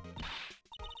about.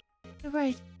 You're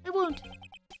right. I won't.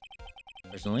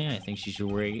 Personally, I think she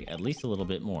should worry at least a little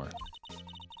bit more.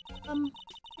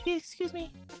 If you excuse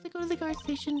me, I have to go to the guard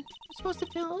station. I'm supposed to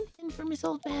fill in for Miss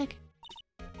Old Bag.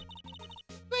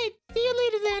 Great. See you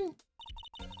later then.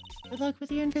 Good luck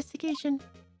with your investigation.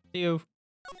 See you.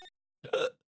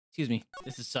 Excuse me.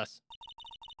 This is sus.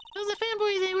 That was the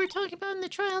fanboy they were talking about in the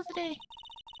trial today.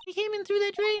 He came in through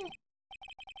that drain.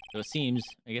 So it seems,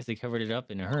 I guess they covered it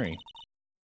up in a hurry.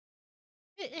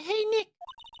 Hey, Nick.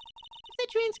 If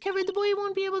that drain's covered, the boy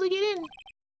won't be able to get in.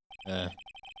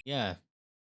 Yeah.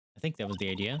 I think that was the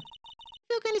idea. I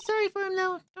feel kind of sorry for him,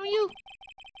 though. Don't you?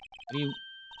 What do you...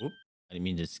 Oop. I didn't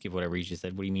mean to skip whatever you just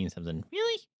said. What do you mean something?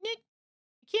 Really? Nick?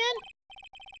 You can?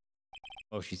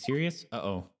 Oh, she's serious?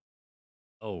 Uh-oh.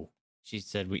 Oh. She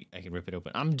said I can rip it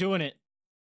open. I'm doing it!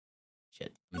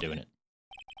 Shit. I'm doing it.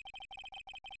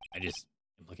 I just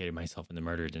implicated myself in the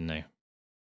murder, didn't I?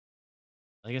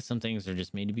 I guess some things are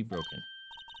just made to be broken.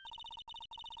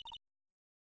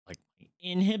 Like my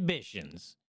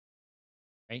inhibitions.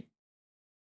 Right?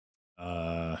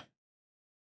 Yeah,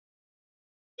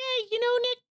 you know,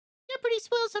 Nick, you're pretty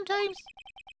swell sometimes.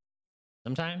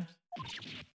 Sometimes?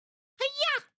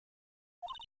 Hi-ya!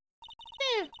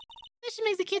 There. That should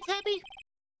make the kids happy.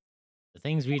 The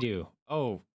things we do.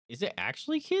 Oh, is it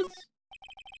actually kids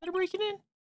that are breaking in?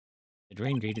 The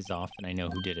drain gate is off and I know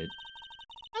who did it.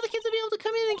 Now the kids will be able to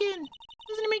come in again.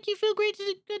 Doesn't it make you feel great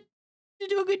to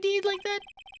do a good deed like that?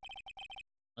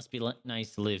 Must be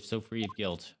nice to live so free of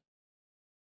guilt.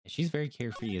 She's very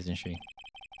carefree, isn't she?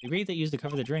 The grate that used to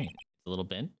cover the drain. It's a little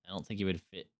bent. I don't think it would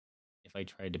fit if I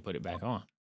tried to put it back on.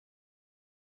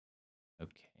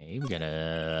 Okay, we got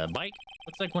a bike.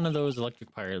 Looks like one of those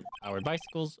electric powered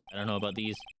bicycles. I don't know about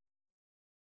these.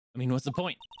 I mean, what's the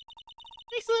point?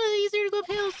 Makes it a little easier to go up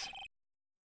hills.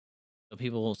 So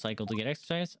people will cycle to get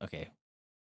exercise? Okay.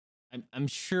 I'm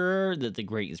sure that the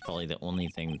grate is probably the only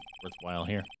thing worthwhile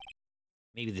here.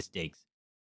 Maybe the stakes.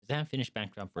 Does that have finished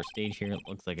backdrop for a stage here? It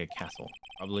looks like a castle.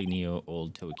 Probably Neo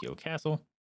Old Tokyo Castle.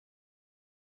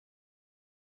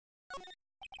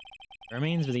 The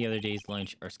remains of the other day's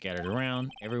lunch are scattered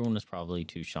around. Everyone was probably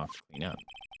too shocked to clean up.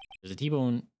 There's a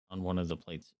T-bone on one of the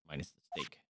plates, minus the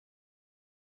steak.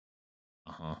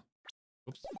 Uh-huh.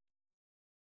 Oops.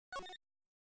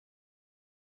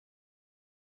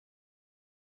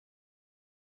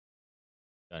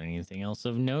 Got anything else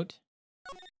of note?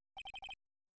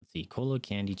 Let's see. Cola,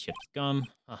 candy, chips, gum.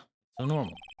 Huh. So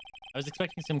normal. I was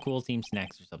expecting some cool themed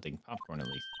snacks or something. Popcorn at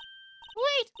least.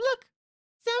 Wait, look!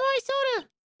 Samurai soda!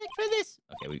 Check for this.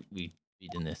 Okay, we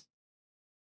did this.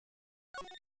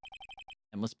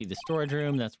 That must be the storage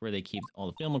room. That's where they keep all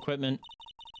the film equipment.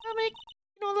 Oh, Mick,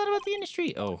 you know a lot about the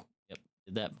industry. Oh, yep.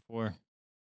 Did that before.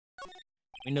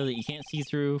 Window that you can't see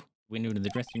through. Window to the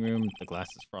dressing room. The glass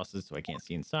is frosted, so I can't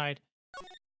see inside.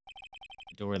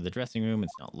 The door of the dressing room.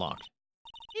 It's not locked.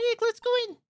 Hey, Nick, let's go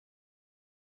in.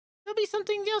 There'll be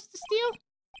something else to steal.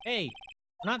 Hey,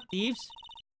 we're not thieves.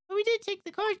 But we did take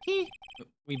the card key.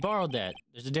 We borrowed that.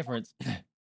 There's a difference.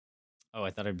 Oh,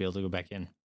 I thought I'd be able to go back in.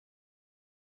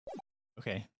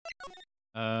 Okay.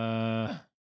 This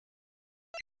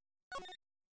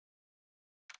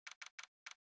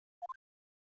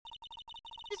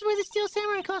is where the Steel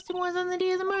Samurai costume was on the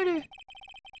day of the murder.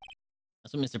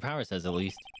 That's what Mr. Power says, at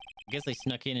least. I guess they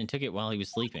snuck in and took it while he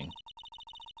was sleeping.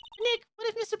 Nick, what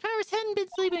if Mr. Powers hadn't been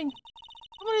sleeping?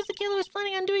 What is the killer was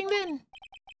planning on doing then?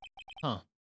 Huh.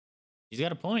 He's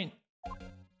got a point.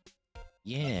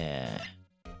 Yeah.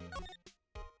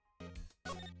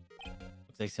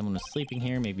 Looks like someone was sleeping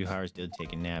here. Maybe Powers did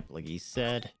take a nap, like he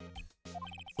said.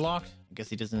 It's locked. I guess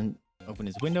he doesn't open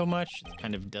his window much. It's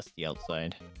kind of dusty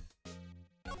outside.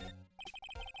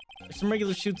 There's some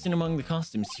regular shoots in among the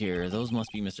costumes here. Those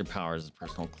must be Mr. Powers'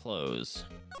 personal clothes.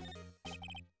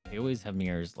 They always have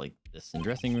mirrors like this in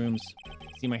dressing rooms.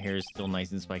 See, my hair is still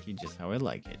nice and spiky, just how I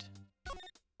like it.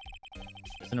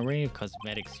 There's an array of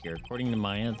cosmetics here. According to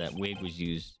Maya, that wig was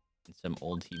used in some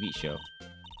old TV show.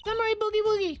 Samurai Boogie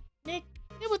Woogie. Nick,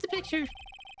 get with the picture.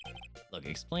 Look,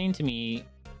 explain to me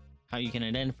how you can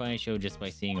identify a show just by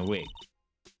seeing a wig.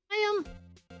 I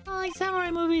like samurai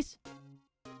movies.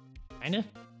 Kinda?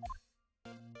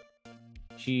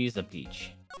 She's a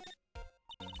peach.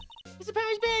 Mr.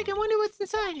 Powers' bag. I wonder what's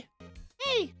inside.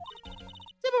 Hey!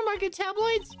 Supermarket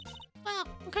tabloids. Wow,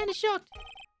 I'm kind of shocked.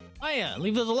 Oh yeah,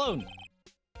 leave those alone.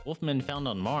 Wolfman found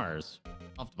on Mars.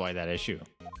 I'll have to buy that issue.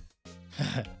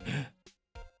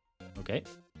 Okay.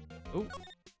 Oh.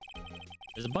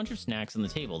 There's a bunch of snacks on the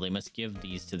table. They must give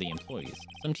these to the employees.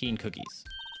 Some tea and cookies.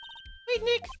 Wait,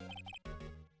 Nick.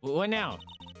 What now?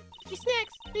 These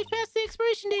snacks. They've passed the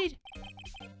expiration date.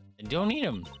 Then don't eat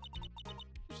them.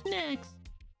 They're snacks.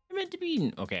 They're meant to be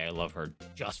eaten. Okay, I love her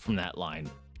just from that line.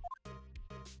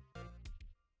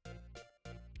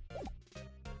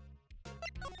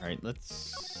 All right,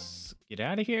 let's get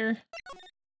out of here.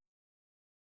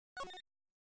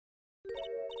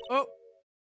 Oh.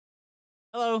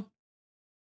 Hello.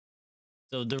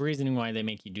 So the reasoning why they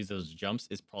make you do those jumps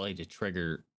is probably to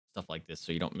trigger stuff like this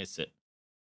so you don't miss it.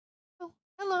 Oh,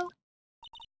 hello.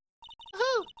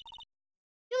 Oh,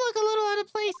 you look a little out of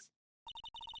place.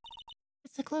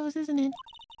 It's the clothes, isn't it?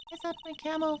 I thought my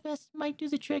camo vest might do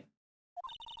the trick.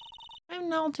 I'm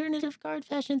an alternative guard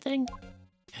fashion thing.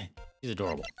 He's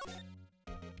adorable.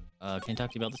 Can I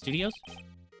talk to you about the studios?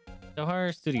 So how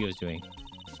are studios doing?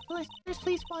 There's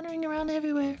police wandering around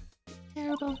everywhere. It's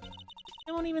terrible.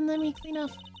 They won't even let me clean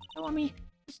up. They want me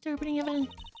disturbing evidence.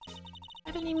 I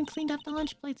haven't even cleaned up the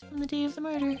lunch plates from the day of the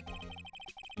murder. You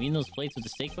mean those plates with the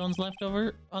steak bones left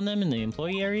over on them in the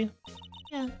employee area?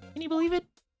 Yeah, can you believe it?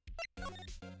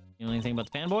 You know anything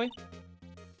about the fanboy?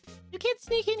 You can't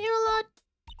sneak in here a lot.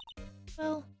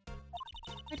 Well,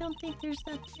 I don't think there's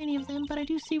that many of them, but I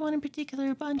do see one in particular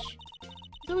a bunch.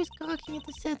 He's always gawking at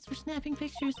the sets or snapping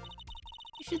pictures.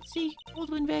 You should see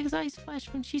Old Windbag's eyes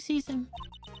flash when she sees him.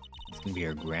 It's gonna be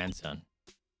her grandson.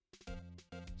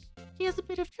 She has a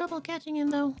bit of trouble catching him,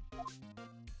 though.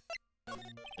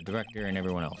 The director and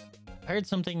everyone else. I heard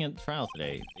something at the trial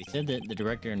today. They said that the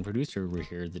director and producer were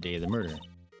here the day of the murder.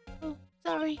 Oh,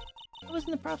 sorry. I was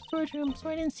in the prop storage room, so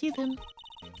I didn't see them.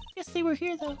 Guess they were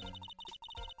here, though.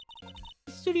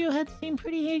 The studio head seemed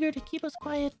pretty eager to keep us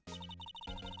quiet.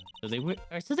 So they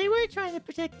were trying to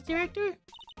protect the director?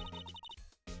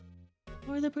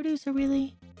 Or the producer,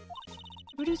 really.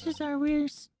 The producer's our real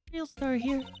star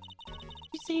here.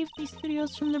 She saved these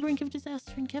studios from the brink of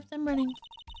disaster and kept them running.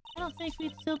 I don't think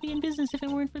we'd still be in business if it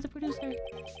weren't for the producer.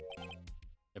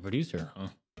 The producer, huh?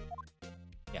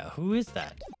 Yeah, who is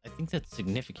that? I think that's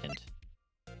significant.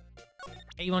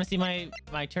 Hey, you want to see my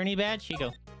tourney badge? Here you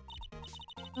go.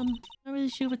 Not really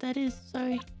sure what that is.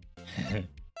 Sorry.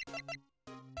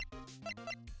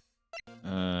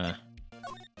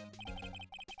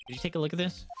 Did you take a look at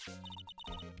this?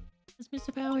 It's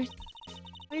Mr. Powers.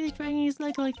 Why are they dragging his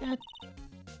leg like that?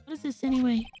 What is this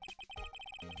anyway?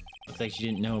 Looks like she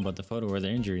didn't know about the photo or the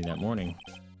injury that morning.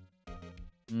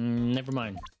 Never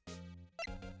mind.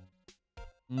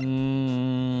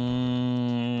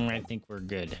 I think we're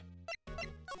good.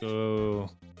 So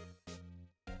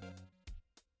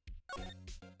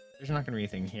there's not gonna be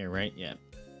anything here, right? Yeah.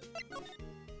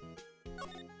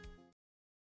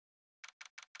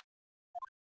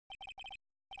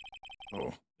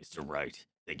 Oh, Mr. Wright,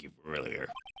 thank you for earlier.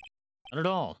 Not at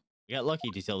all. We got lucky,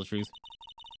 to tell the truth.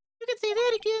 You can say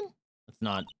that again. Let's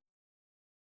not.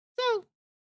 So,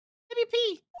 WP,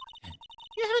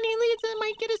 you have any leads that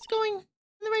might get us going in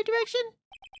the right direction?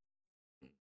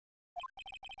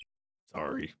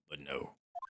 Sorry, but no.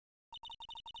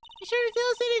 Be sure to tell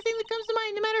us anything that comes to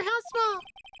mind, no matter how small.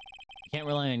 You can't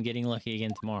rely on getting lucky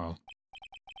again tomorrow.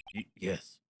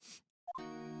 Yes.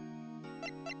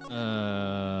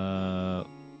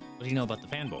 What do you know about the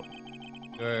fanboy?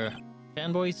 Your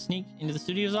fanboys sneak into the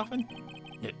studios often?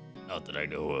 Not that I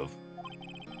know of.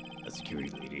 The security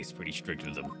lady is pretty strict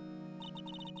with them.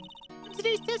 In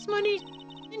today's testimony,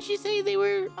 didn't she say they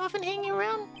were often hanging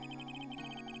around?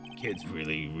 Kids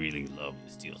really, really love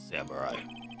the Steel Samurai.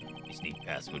 They sneak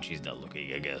past when she's not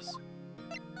looking, I guess.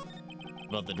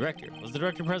 About the director. Was the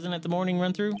director present at the morning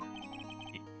run-through?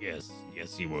 Yes,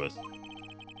 he was.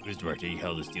 He was directing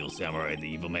how the Steel Samurai and the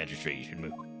evil magistrate should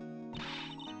move.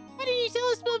 Why didn't you tell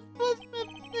us about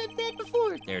that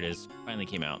before? There it is. Finally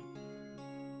came out.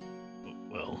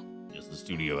 Well, just the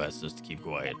studio asked us to keep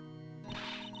quiet.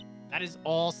 That is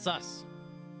all sus.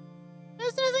 That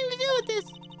has nothing to do with this.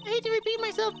 I hate to repeat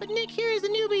myself, but Nick here is a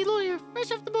newbie lawyer,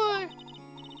 fresh off the bar.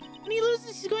 When he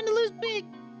loses, he's going to lose big.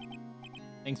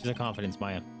 Thanks for the confidence,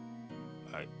 Maya.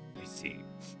 I see.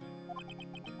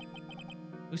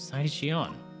 Whose side is she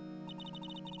on?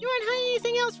 You aren't hiding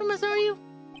anything else from us, are you?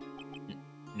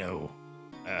 No,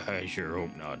 I sure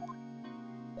hope not.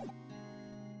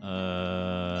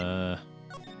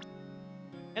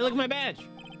 Hey, look at my badge.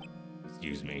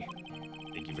 Excuse me.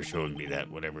 Thank you for showing me that,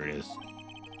 whatever it is.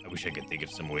 I wish I could think of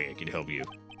some way I could help you.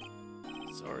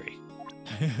 Sorry.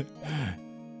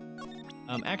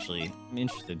 Actually, I'm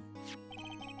interested.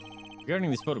 Regarding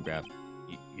this photograph,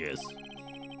 Yes,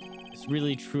 this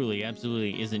really, truly,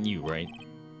 absolutely isn't you, right?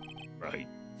 right.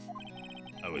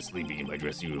 I was sleeping in my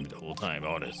dressing room the whole time,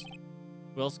 honest.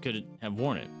 Who else could have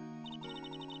worn it?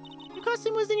 Your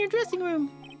costume was in your dressing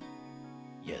room.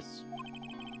 Yes.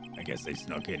 I guess they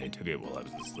snuck in and took it while I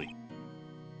was asleep.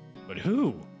 But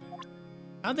who?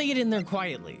 How'd they get in there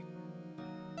quietly?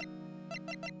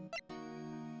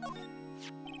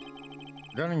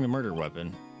 Regarding the murder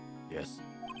weapon, Yes,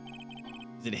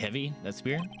 is it heavy, that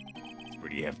spear? it's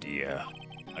pretty hefty, yeah.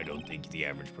 I don't think the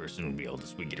average person would be able to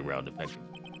swing it around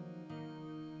effectively.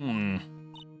 And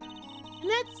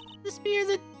that's the spear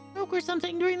that broke or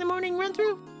something during the morning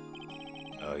run-through?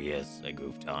 Oh yes, I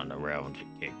goofed on around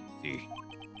and can't see.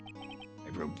 I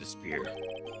broke the spear.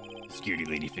 The security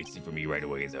lady fixed it for me right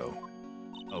away, though.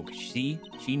 Oh, 'cause she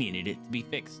needed it to be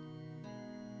fixed.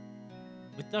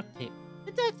 With duct tape.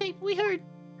 The duct tape, we heard.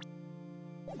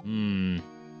 Any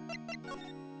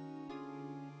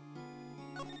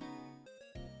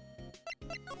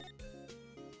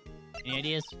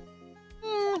ideas?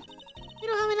 We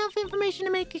don't have enough information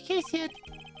to make a case yet.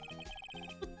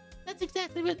 But that's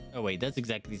exactly what... Oh wait, that's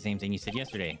exactly the same thing you said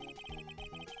yesterday.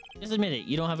 Just admit it,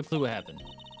 you don't have a clue what happened.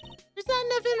 There's not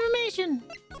enough information.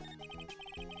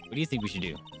 What do you think we should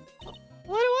do?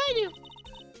 What do I do?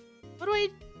 What do I...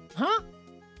 Huh?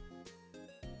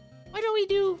 Why don't we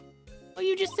do what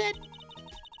you just said?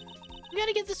 We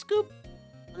gotta get the scoop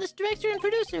on this director and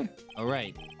producer. All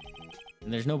right.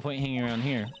 And there's no point hanging around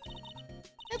here.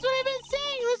 That's what I've been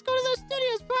saying. Let's go to those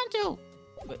studios pronto.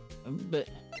 But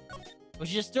was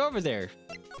just over there.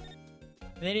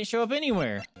 And they didn't show up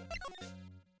anywhere.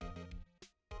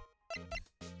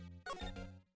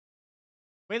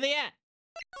 Where they at?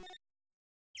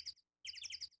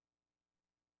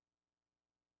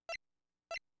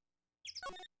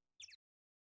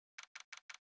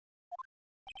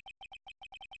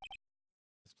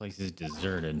 This place is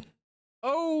deserted.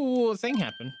 Oh, a thing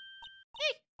happened.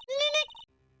 Hey, Nick,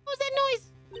 what was that noise?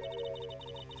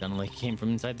 Sounded like it came from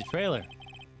inside the trailer.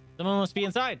 Someone must be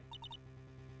inside.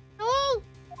 Hello?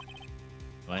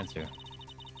 No answer.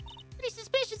 Pretty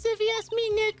suspicious if you ask me,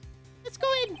 Nick. Let's go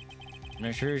in. I'm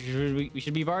not sure we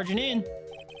should be barging in.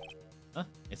 Huh?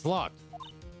 It's locked.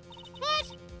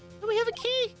 What? Do we have a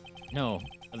key? No,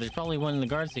 but there's probably one in the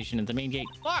guard station at the main gate.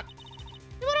 Fuck!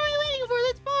 Then what are we waiting for?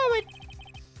 Let's borrow it.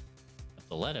 Have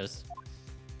to let us.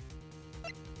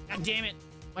 God damn it!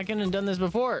 Why couldn't I have done this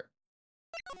before?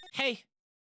 Hey!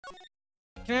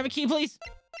 Can I have a key, please?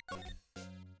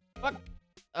 Fuck!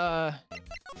 I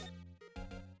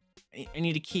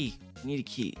need a key. I need a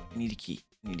key. I need a key.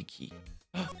 I need a key.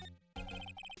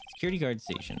 Security guard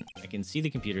station. I can see the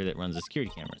computer that runs the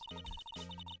security cameras.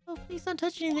 Oh, please don't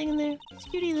touch anything in there. The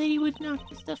security lady would knock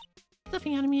the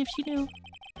stuffing out of me if she knew.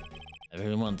 I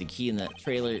really want the key in that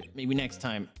trailer. Maybe next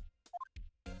time.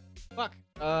 Fuck.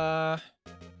 How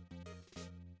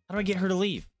do I get her to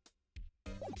leave?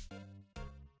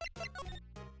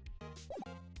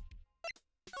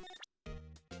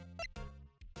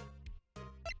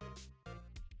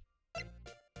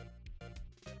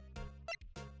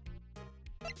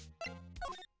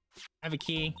 I have a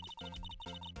key.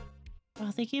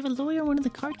 Oh, they gave a lawyer one of the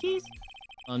card keys?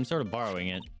 I'm sort of borrowing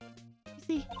it. I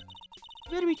see.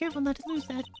 You better be careful not to lose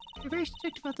that. They're very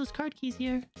strict about those card keys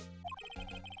here.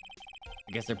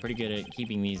 I guess they're pretty good at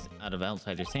keeping these out of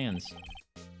outsiders' hands.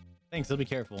 Thanks, I'll be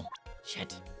careful.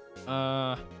 Shit. You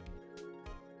wanna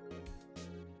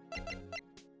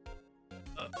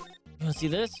see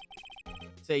this?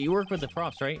 Say, you work with the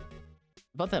props, right?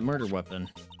 About that murder weapon.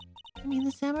 I mean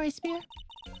the samurai spear?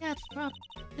 Yeah, it's a prop.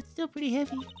 It's still pretty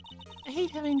heavy. I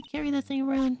hate having to carry that thing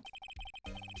around.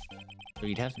 So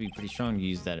you'd have to be pretty strong to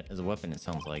use that as a weapon, it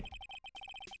sounds like.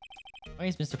 Why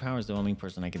is Mr. Powers the only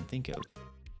person I can think of?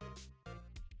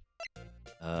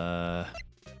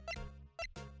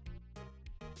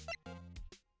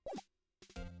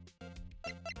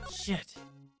 Shit.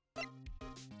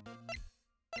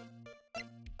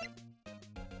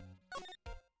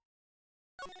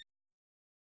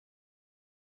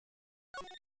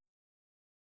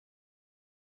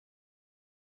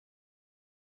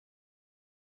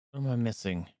 What am I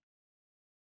missing?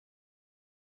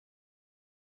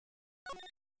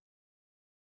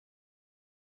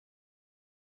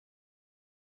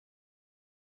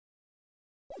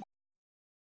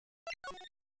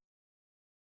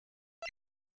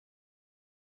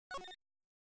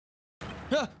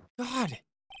 Oh, God!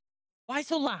 Why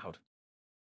so loud?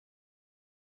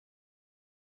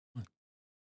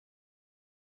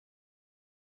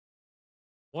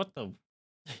 What the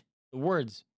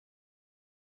words?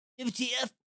 FTF?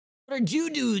 What are Jew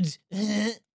dudes?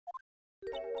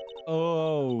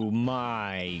 Oh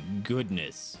my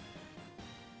goodness.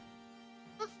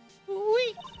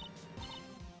 Wait.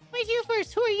 Wait here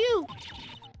first. Who are you?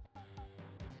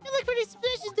 You look pretty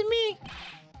suspicious to me.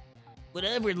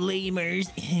 Whatever, lamers.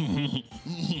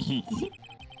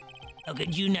 How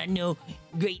could you not know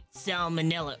great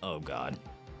salmonella? Oh God.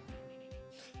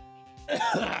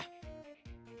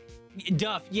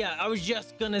 Duff, yeah, I was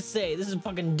just gonna say, this is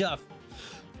fucking Duff.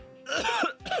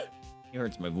 He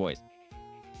hurts my voice.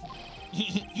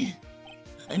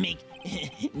 I make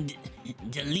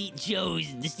delete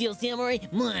shows. The Steel Samurai,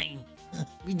 mine.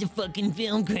 Read the fucking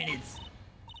film credits.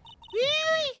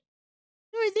 Really?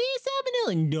 Are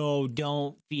they salmonella? No,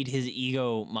 don't feed his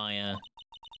ego, Maya.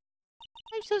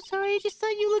 I'm so sorry. I just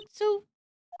thought you looked so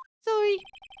sorry.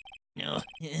 No,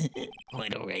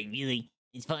 quite alright, really.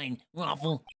 It's fine.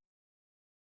 Waffle.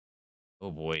 Oh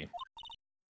boy.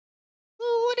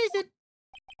 Oh, what is it?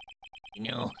 You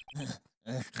know,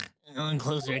 on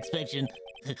closer inspection,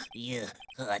 yeah,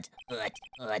 hot.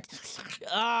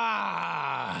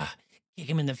 Ah! Kick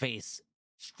him in the face.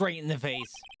 Straight in the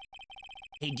face.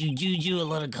 Hey, do Juju a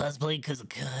lot of cosplay because of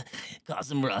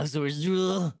Cosm Rocksaur's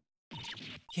drool?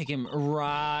 Kick him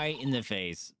right in the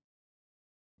face.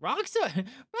 Rocksaur's?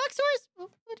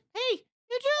 Hey,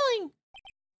 you're drilling!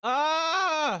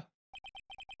 Ah!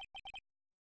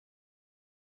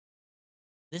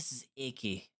 This is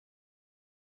icky.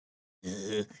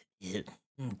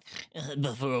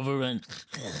 Buffer overrun.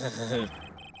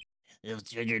 I've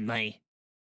triggered my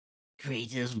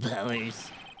creative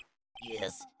powers.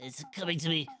 Yes, it's coming to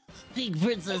me. Pink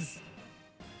Princess.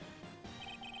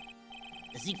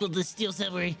 The sequel to Steel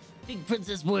Samurai, Pink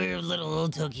Princess Warrior of Little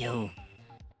Old Tokyo.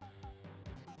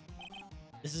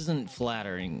 This isn't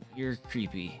flattering. You're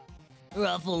creepy.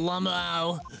 Ruffle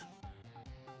Lamau.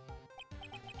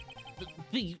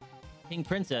 Pink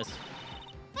Princess.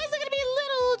 Why is it gonna be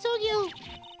Little Old Tokyo?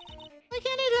 Why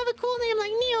can't it have a cool name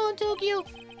like Neo in Tokyo?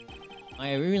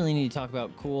 I really need to talk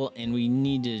about cool, and we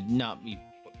need to not be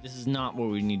This is not what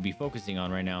we need to be focusing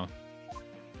on right now.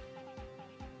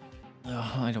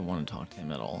 I don't want to talk to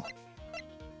him at all.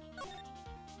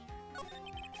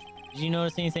 Did you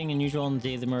notice anything unusual on the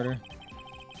day of the murder?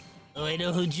 Oh, I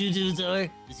know who Juju's are.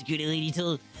 The security lady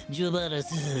told you about us.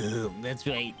 That's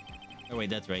right. Oh wait,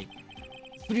 that's right.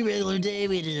 It's a pretty regular day.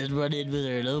 We just run in with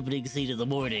her an opening scene in the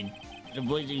morning. And I'm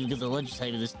waiting to get the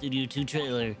lunchtime in the Studio 2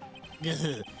 trailer.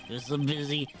 It was so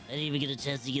busy, I didn't even get a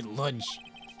chance to get lunch.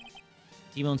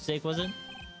 T-bone steak, was it?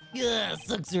 Yeah,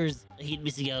 sucksers. I hate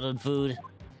missing out on food.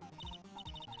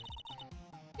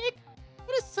 Nick,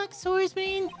 what does sucksores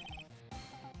mean?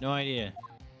 No idea.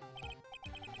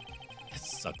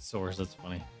 Sucksores, that's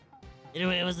funny.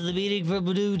 Anyway, I was in the meeting from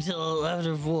noon till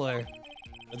after 4.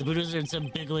 But the producer and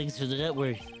some bigwigs for the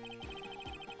network.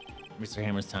 Mr.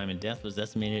 Hammer's time in death was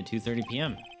estimated at 2:30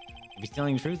 p.m. If he's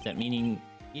telling the truth, that meeting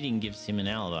gives him an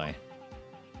alibi.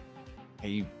 Hey,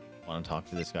 you want to talk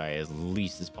to this guy as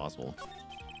least as possible.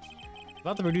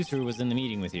 About the producer who was in the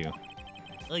meeting with you.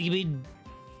 Oh, you mean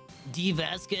D.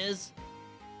 Vasquez?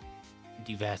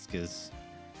 D. Vasquez.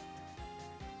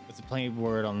 What's the plain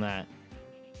word on that?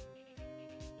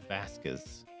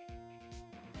 Vasquez.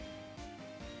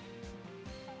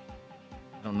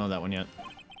 I don't know that one yet.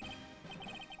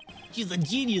 She's a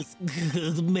genius.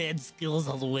 Mad skills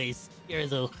all the way. Scare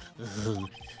though.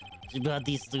 She brought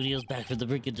these studios back from the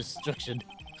brink of destruction.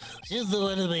 She's the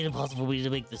one who made it possible for me to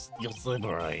make this Steel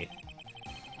Samurai.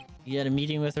 You had a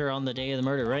meeting with her on the day of the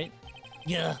murder, right?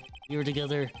 Yeah, we were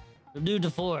together from noon to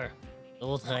 4 the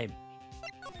whole time.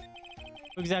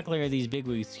 Who exactly are these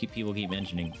bigwigs people keep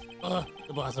mentioning?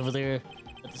 The boss over there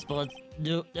at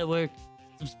the network,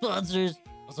 some sponsors,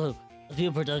 also a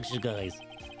few production guys.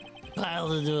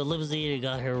 Piled into a limousine and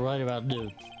got here right around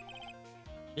noon.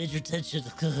 Major tension.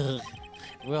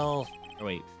 We're all... Oh,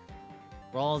 wait.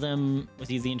 Were all of them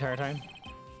with you the entire time?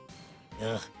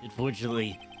 Yeah,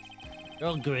 unfortunately. They're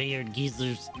all gray-haired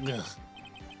geezers. Ugh.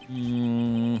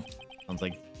 Sounds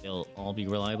like they'll all be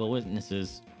reliable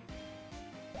witnesses.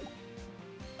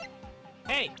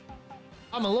 Hey!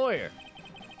 I'm a lawyer!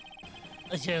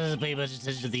 I try not to pay much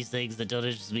attention to these things that don't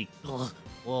interest me. Ugh.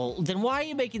 Well, then why are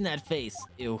you making that face?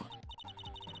 Ew.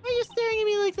 Why are you staring at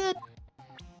me like that?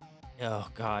 Oh,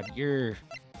 God, you're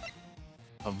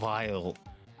a vile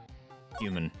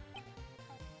human.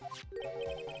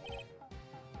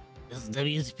 This is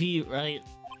WSP, right?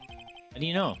 How do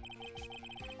you know?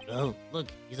 Oh, look,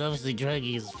 he's obviously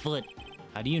dragging his foot.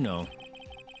 How do you know?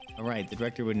 All right, the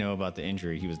director would know about the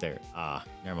injury. He was there. Ah,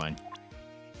 never mind.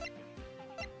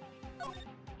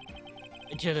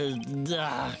 I try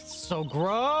to... So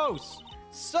gross!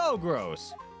 So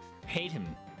gross! I hate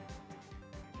him.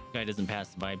 Guy doesn't pass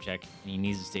the vibe check, and he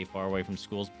needs to stay far away from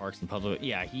schools, parks, and public.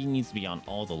 Yeah, he needs to be on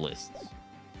all the lists.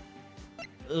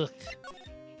 Ugh.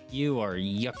 You are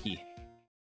yucky.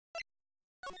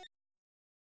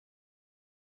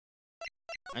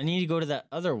 I need to go to that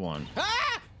other one.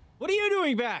 Ah! What are you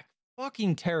doing back?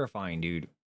 Fucking terrifying, dude.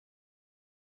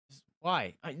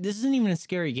 Why? This isn't even a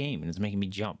scary game, and it's making me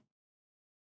jump.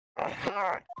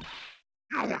 Aha!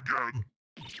 You again!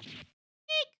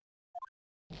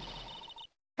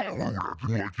 How old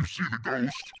acting like you see the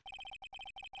ghost?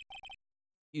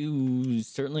 You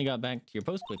certainly got back to your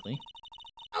post quickly.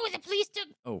 Oh, the police took...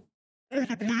 Oh, Oh,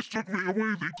 the police took me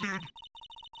away, they did.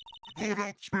 They pulled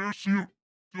out the spare suit,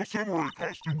 Steel Samurai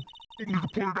costume, told me to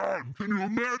put it on. Can you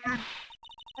imagine?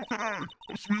 How can I,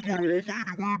 a sweet little old lady,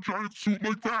 wear a giant suit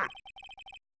like that?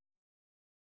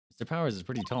 Mr. Powers is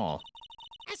pretty tall.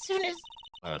 As soon as...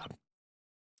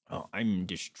 Oh, I'm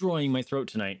destroying my throat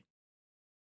tonight.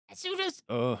 As soon as...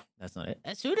 Oh, that's not it.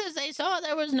 As soon as they saw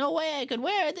there was no way I could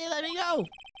wear it, they let me go.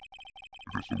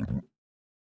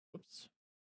 Whoops.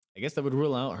 I guess that would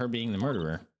rule out her being the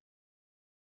murderer.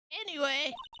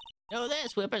 Anyway, know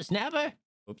this, whippersnapper?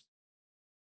 Oops.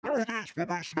 Know this,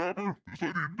 whippersnapper. This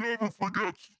lady never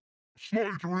forgets a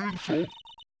slight or insult.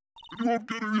 And you won't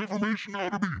get any information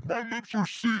out of me. My lips are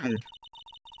sealed.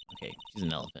 Okay, she's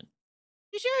an elephant.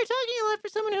 You sure are talking a lot for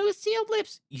someone who has sealed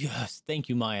lips. Yes, thank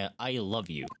you, Maya. I love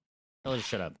you. Tell her to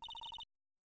shut up.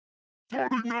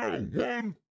 Starting now.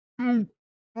 1, 2,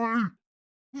 3.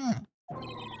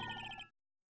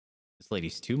 This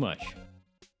lady's too much.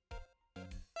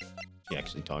 She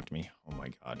actually talked to me. Oh my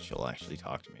god, she'll actually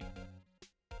talk to me.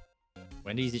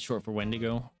 Wendy, is it short for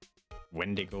Wendigo?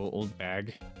 Wendigo, old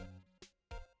bag?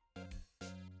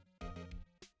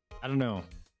 I don't know.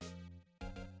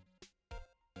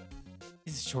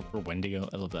 Is it short for Wendigo?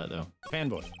 I love that though.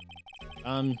 Fanboy.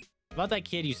 About that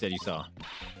kid you said you saw.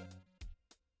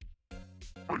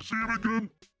 I see him again.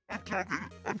 I'm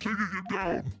taking him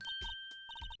down.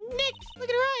 Nick, look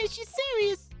at her eyes. She's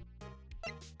serious.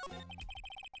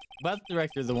 Bus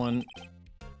director, the one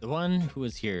who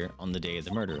was here on the day of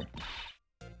the murder.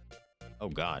 Oh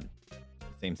God,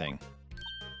 same thing.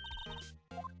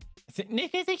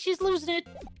 Nick, I think she's losing it.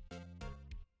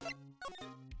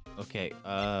 Okay,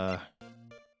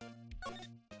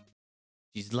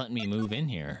 she's letting me move in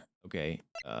here. Okay,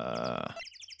 is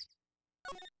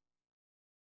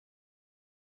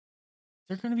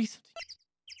there gonna be something?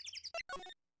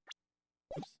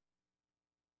 Oops.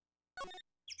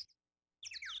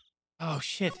 Oh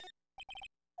shit.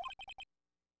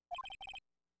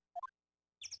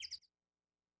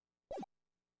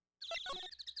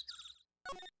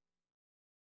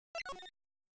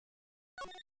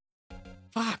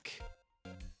 Fuck.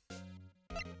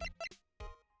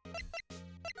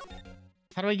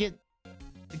 How do I get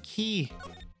the key?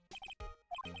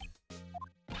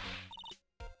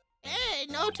 Hey,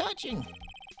 no touching.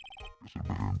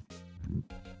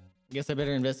 Guess I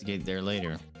better investigate there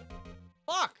later.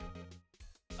 Fuck!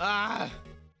 Ah!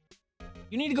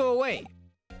 You need to go away.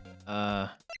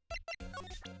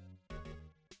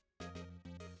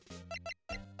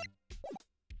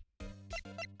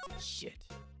 Shit.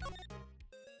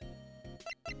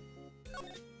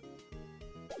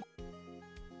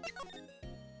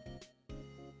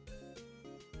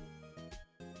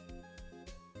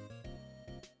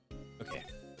 Okay.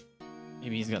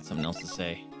 Maybe he's got something else to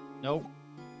say. Nope.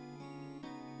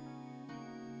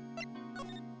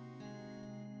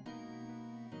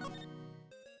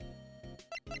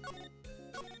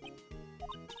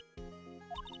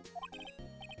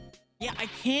 Yeah, I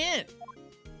can't.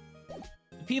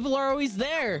 The people are always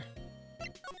there.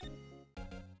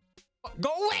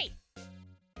 Go away.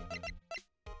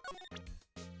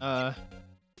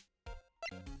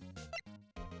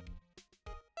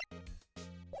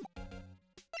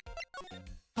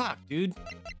 Fuck, dude.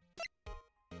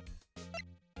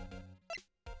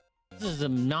 This is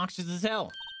obnoxious as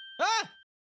hell. Ah!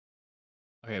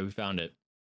 Okay, we found it.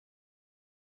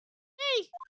 Hey.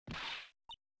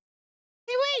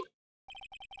 Hey, wait.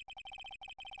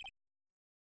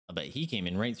 I bet he came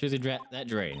in right through that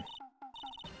drain.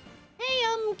 Hey,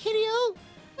 Kitty-O.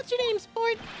 What's your name,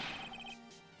 sport?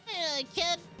 Hey,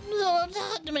 kid. Don't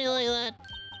talk to me like that.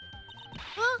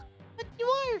 Huh? But you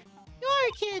are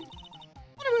a kid.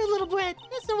 What a rude little brat.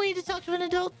 That's no way to talk to an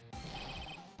adult.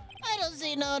 I don't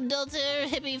see no adults here,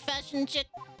 hippie fashion chick.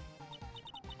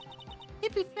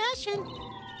 Hippie fashion?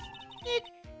 Nick,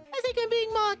 I think I'm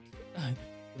being mocked.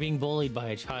 Being bullied by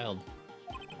a child.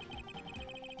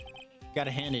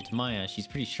 Gotta hand it to Maya. She's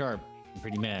pretty sharp and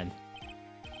pretty mad.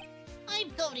 I'm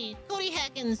Cody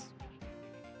Hackins.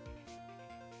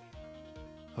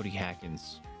 Cody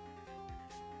Hackins.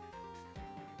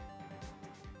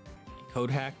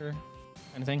 Code hacker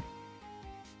kind of thing.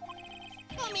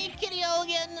 Call me Kitty-O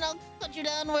again, and I'll cut you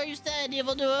down where you stand,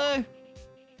 evildoer.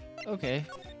 Okay.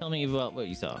 Tell me about what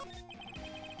you saw.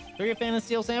 Are you a fan of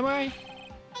Steel Samurai?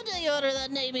 How dare you utter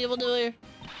that name, evildoer?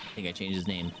 I think I changed his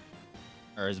name.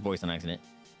 Or his voice on accident.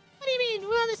 What do you mean?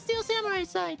 We're on the Steel Samurai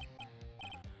side.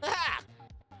 Aha!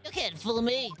 You can't fool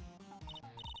me.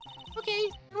 Okay,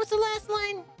 and what's the last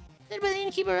line said by the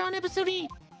innkeeper on episode 8?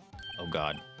 Oh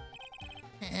God.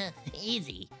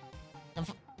 Easy.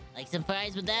 Some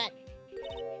fries with that?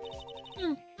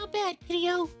 Not bad,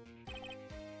 Kitty-O.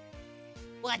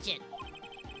 Watch it.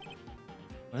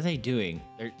 What are they doing?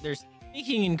 They're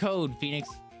speaking in code, Phoenix.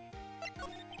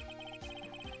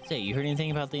 Say, you heard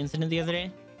anything about the incident the other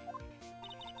day?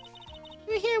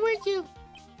 You were here, weren't you?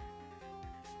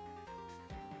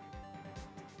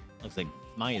 Looks like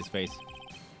Maya's face.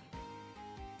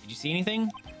 Did you see anything?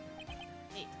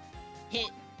 Hit.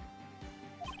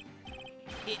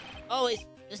 Always.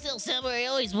 The Steel Samurai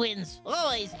always wins.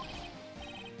 Always.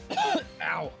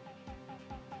 Ow.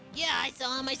 Yeah, I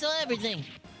saw him. I saw everything.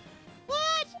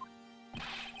 What?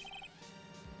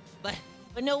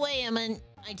 But no way am I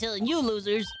telling you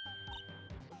losers.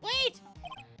 Wait!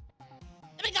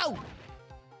 Let me go!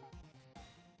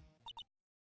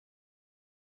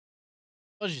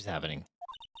 What's just happening?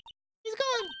 He's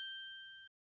gone.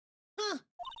 Huh.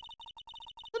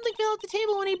 Something fell off the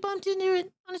table when he bumped into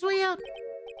it on his way out.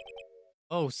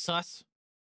 Oh, sus.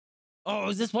 Oh,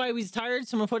 is this why he was tired?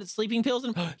 Someone put sleeping pills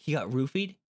in him? He got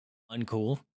roofied?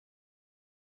 Uncool.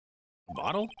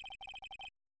 Bottle?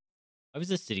 Why was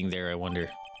this sitting there, I wonder?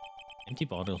 Empty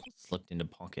bottle slipped into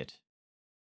pocket.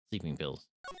 Sleeping pills.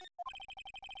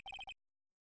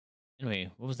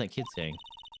 Anyway, what was that kid saying?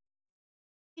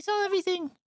 He saw everything.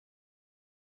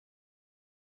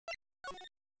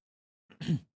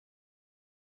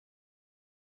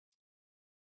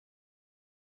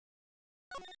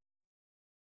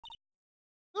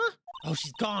 Huh? Oh,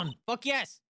 she's gone. Fuck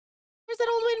yes. Where's that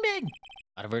old windbag?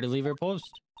 Out of her to leave her post.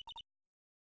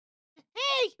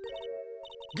 Hey!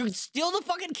 Steal the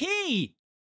fucking key!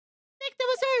 Nick, that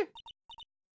was her!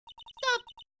 Stop!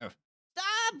 Oh.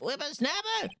 Stop,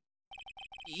 whippersnapper!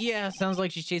 Yeah, sounds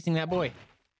like she's chasing that boy.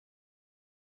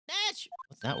 Dash!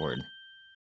 What's that word?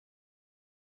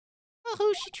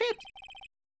 Oh, she tripped.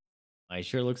 I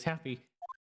sure looks happy.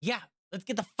 Yeah, let's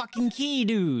get the fucking key,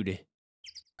 dude.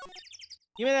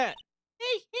 Give me that.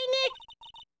 Hey, Nick!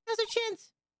 Now's our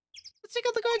chance. Let's check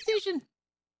out the guard station.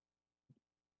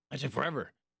 That took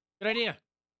forever. Good idea.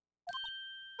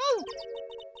 Oh!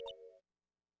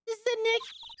 This is it, Nick.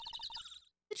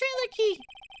 The trailer key.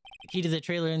 The key to the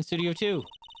trailer in Studio 2.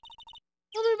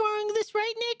 You'll be borrowing this,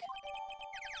 right, Nick?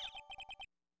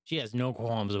 She has no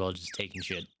qualms about just taking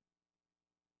shit.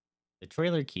 The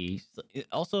trailer key.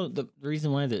 Also, the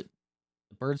reason why the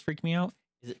birds freak me out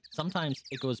is that sometimes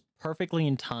it goes perfectly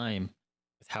in time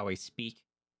with how I speak,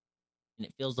 and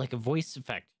it feels like a voice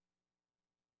effect.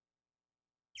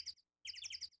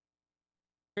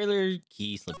 Trailer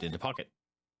key slipped into pocket.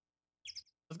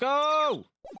 Let's go!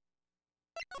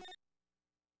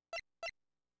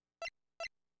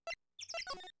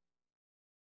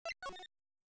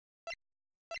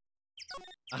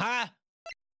 Aha!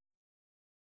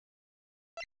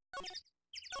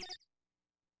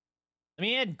 Let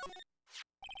me in.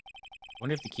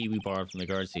 Wonder if the key we borrowed from the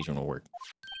guard station will work.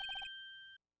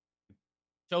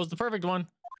 Chose the perfect one.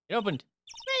 It opened.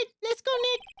 Right, let's go,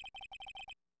 Nick.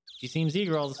 She seems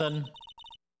eager all of a sudden.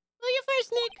 Go you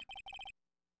first, Nick.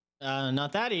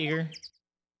 Not that eager.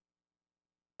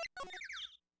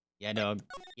 Yeah, dog.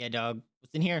 Yeah, dog.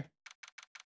 What's in here?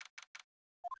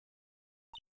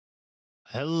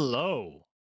 Hello.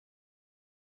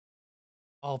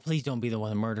 Oh, please don't be the one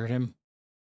that murdered him.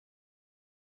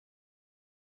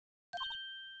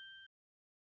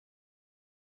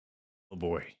 Oh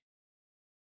boy.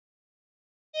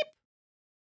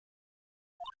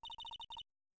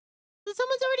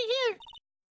 Someone's already here.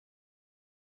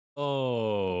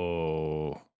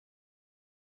 Oh.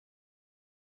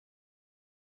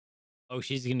 Oh,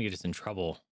 she's gonna get us in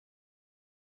trouble.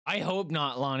 I hope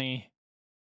not, Lonnie.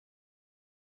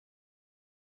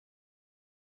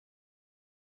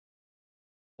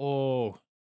 Oh.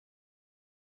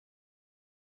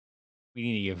 We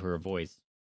need to give her a voice.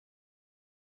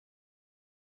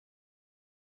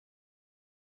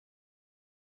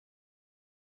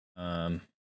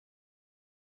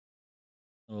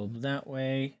 So that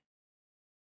way.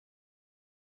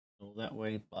 So that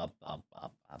way. Bop, bop,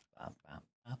 bop, bop, bop, bop,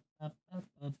 bop, bop, bop,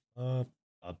 bop, bop,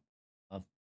 bop,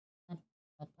 bop,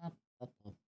 bop, bop, bop, bop,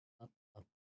 bop, bop.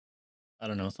 I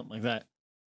don't know, something like that.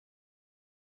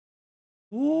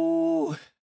 Ooh.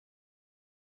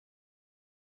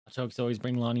 Chokes always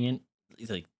bring Lonnie in.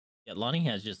 He's like, yeah, Lonnie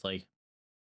has just like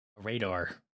a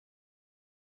radar.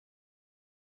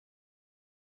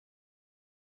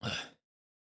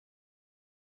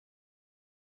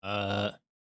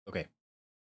 Okay.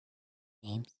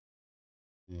 James?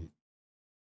 I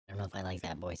don't know if I like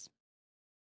that voice.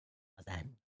 Was that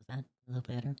a little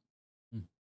better?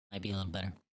 Might be a little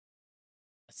better.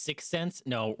 A sixth sense?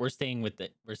 No, we're staying with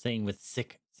it. We're staying with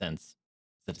sick sense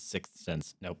instead of sixth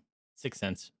sense. Nope. Sixth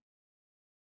sense.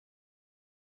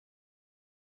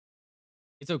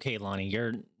 It's okay, Lonnie.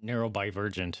 You're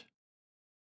neurodivergent.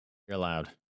 You're allowed.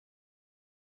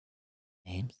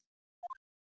 Names?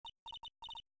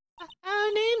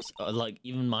 Names? Oh, like,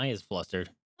 even Maya's flustered.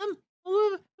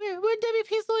 We're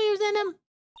WP's lawyers and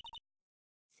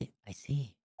I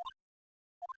see.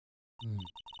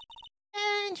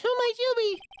 And who might you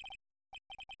be?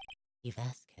 Eve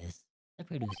Vasquez, the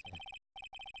producer.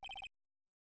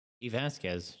 Eve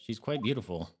Vasquez. She's quite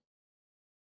beautiful.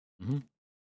 Mm-hmm.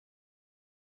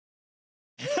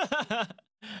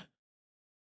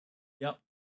 Yep.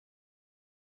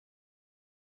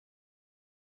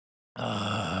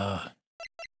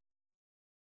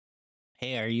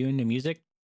 Hey, are you into music?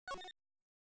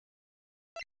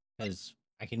 Because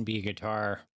I can be a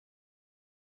guitar.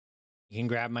 You can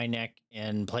grab my neck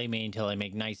and play me until I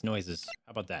make nice noises.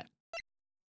 How about that?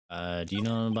 Do you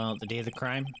know about the day of the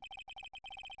crime?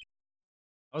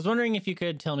 I was wondering if you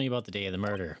could tell me about the day of the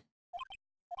murder.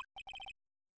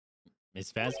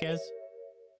 Miss Vasquez?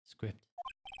 Script.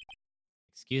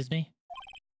 Excuse me?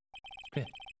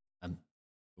 Script.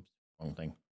 Oops, wrong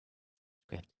thing.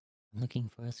 Script. I'm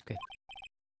looking for a script.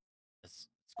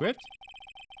 Script?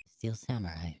 Steel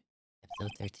Samurai,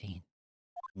 episode 13.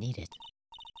 Need it.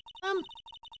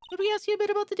 Could we ask you a bit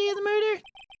about the day of the murder?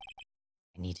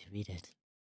 I need to read it.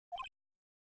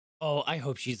 Oh, I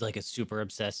hope she's like a super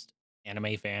obsessed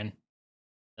anime fan.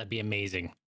 That'd be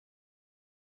amazing.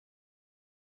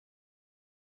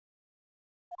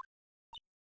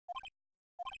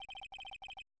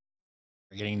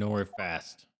 We're getting nowhere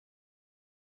fast.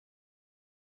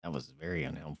 That was very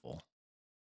unhelpful.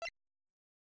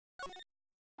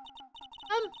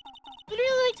 I'd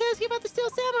really like to ask you about the Steel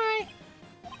Samurai.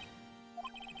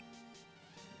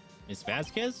 Miss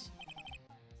Vasquez?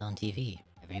 It's on TV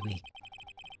every week.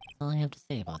 That's all I have to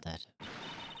say about that.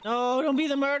 No, don't be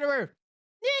the murderer!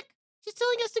 Nick! She's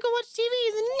telling us to go watch TV.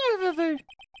 The nerve of her.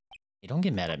 Hey, don't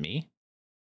get mad at me.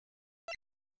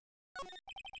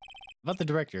 About the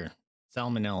director,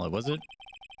 Salmonella, was it?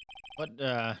 What,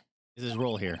 is his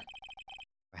role here?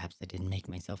 Perhaps I didn't make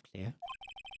myself clear.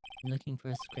 I'm looking for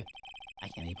a script. I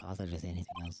can't be bothered with anything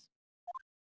else.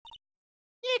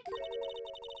 Nick!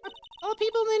 Are all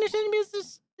people in the entertainment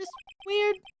business this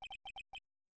weird?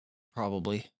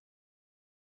 Probably.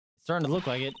 It's starting to look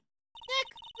like it. Nick!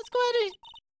 Let's go out of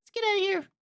Let's get out of here.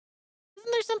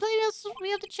 Isn't there someplace else we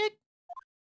have to check?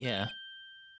 Yeah.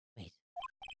 Wait.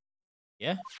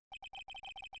 Yeah?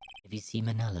 If you see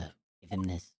Manila, give him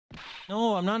this.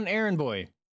 No, I'm not an errand boy.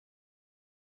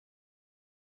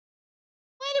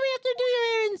 Why do we have to do your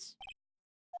errands?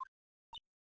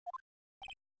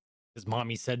 Because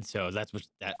mommy said so. That's what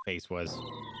that face was.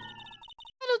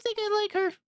 I don't think I like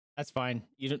her. That's fine.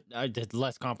 You don't. I did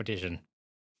less competition.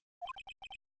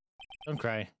 Don't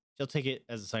cry. She'll take it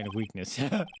as a sign of weakness.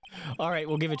 All right,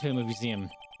 we'll give it to him if we see him.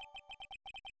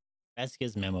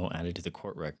 Vasquez memo added to the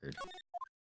court record.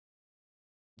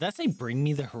 Did that say bring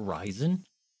me the horizon?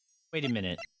 Wait a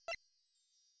minute.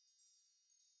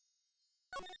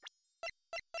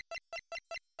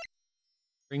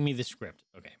 Bring me the script.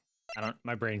 Okay.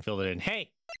 My brain filled it in. Hey!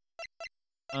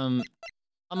 I'm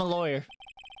a lawyer.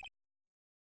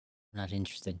 I'm not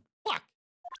interested. Fuck!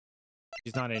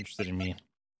 She's not interested in me.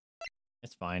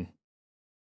 It's fine.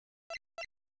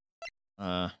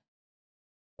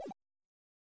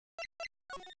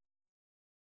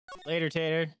 Later,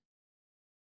 Tater.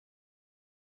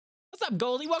 What's up,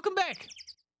 Goldie? Welcome back!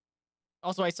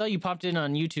 Also, I saw you popped in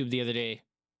on YouTube the other day.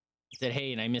 You said,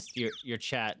 hey, and I missed your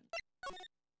chat.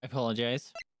 I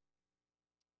apologize.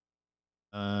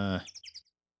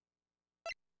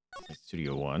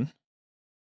 Studio One.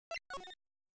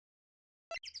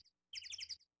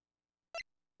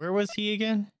 Where was he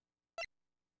again?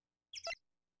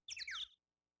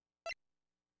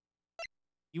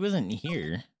 He wasn't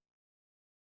here.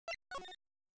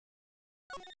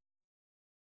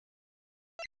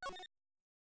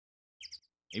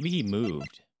 Maybe he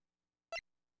moved.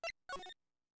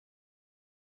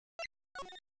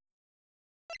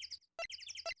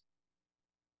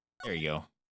 There you go.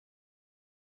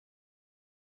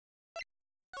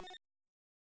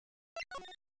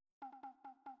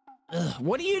 Ugh,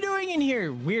 what are you doing in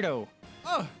here, weirdo?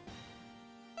 Oh,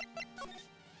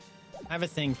 I have a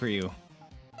thing for you.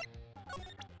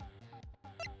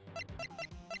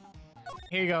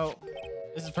 Here you go.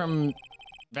 This is from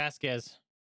Vasquez.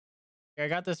 Here, I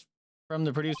got this from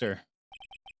the producer.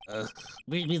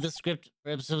 Read me the script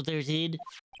for episode 13.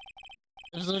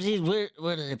 Episode 13,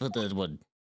 where did I put that one?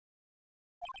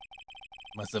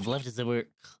 Must have left it somewhere.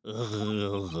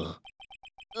 My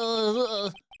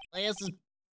ass is...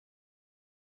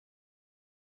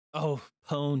 Oh,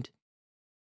 pwned.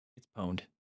 It's pwned.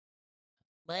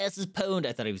 My ass is pwned.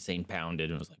 I thought he was saying pounded,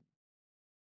 and I was like,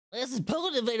 My ass is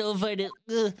pwned if I don't find it.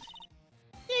 Nick,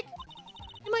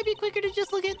 it might be quicker to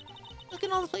just look at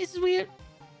all the places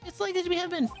it's like that we have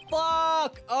been.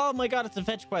 fuck! Oh my god, it's a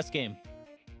fetch quest game.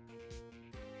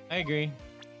 I agree.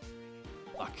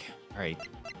 Fuck. Alright.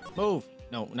 Move!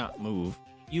 No, not move.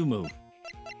 You move.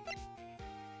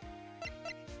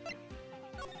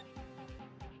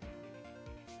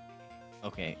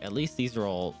 Okay, at least these are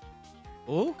all...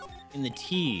 Oh, in the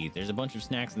tea. There's a bunch of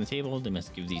snacks on the table. They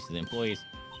must give these to the employees.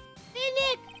 Hey,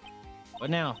 Nick! What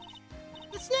now?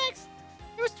 The snacks!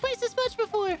 There was twice as much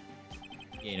before! You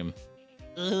ate them.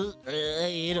 I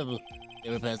ate them.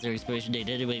 They were past their expiration date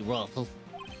anyway, Waffle.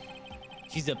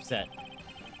 She's upset.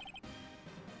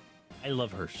 I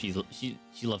love her. She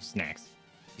loves snacks.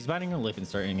 She's biting her lip and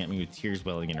starting at me with tears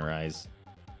welling in her eyes.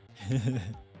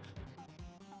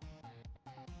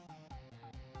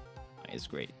 Maya's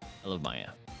great. I love Maya.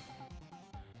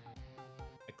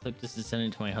 I clipped this to send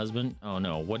it to my husband. Oh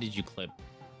no, what did you clip?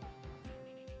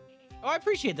 Oh, I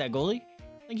appreciate that, Goalie.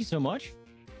 Thank you so much.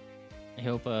 I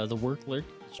hope the work clerk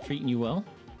is treating you well.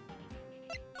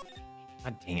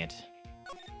 God dang it.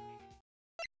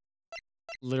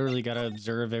 Literally gotta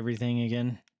observe everything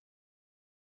again.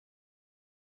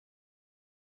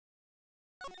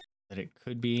 That it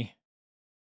could be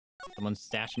someone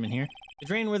stashed him in here. The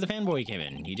drain where the fanboy came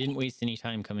in. He didn't waste any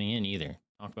time coming in either.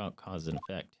 Talk about cause and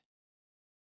effect.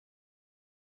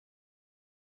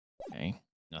 Okay,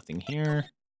 nothing here.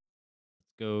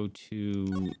 go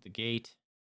to the gate.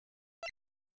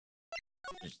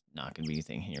 There's not going to be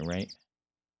anything here, right?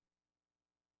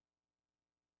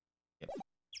 Yep. All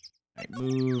right,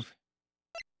 move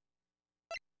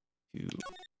to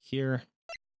here.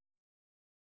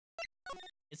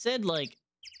 It said, like,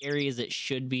 areas it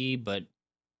should be, but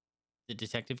the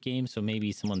detective game, so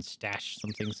maybe someone stashed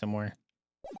something somewhere.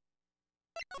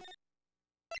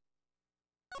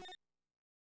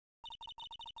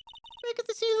 Back at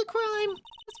the scene of the crime.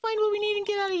 Let's find what we need and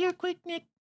get out of here quick, Nick.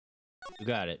 You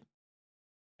got it.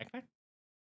 Backpack?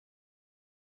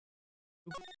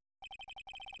 Oop.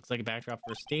 Looks like a backdrop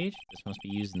for a stage. This must be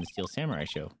used in the Steel Samurai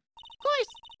show. Of course,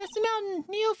 that's the mountain,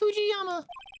 Neo Fujiyama.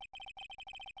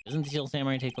 Doesn't the Steel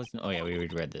Samurai take place in... Oh yeah, we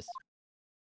already read this.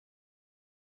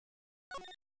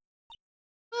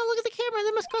 Oh, look at the camera.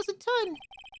 That must cost a ton.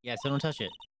 Yeah, so don't touch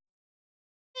it.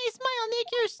 Hey, smile, Nick.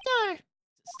 You're a star.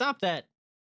 Stop that.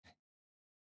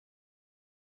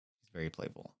 He's very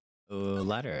playful. Oh,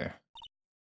 ladder.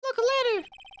 Look, a ladder.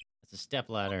 That's a step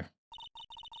ladder.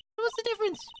 What's the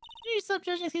difference? You need to stop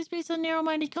judging things based on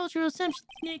narrow-minded cultural assumptions,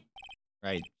 Nick.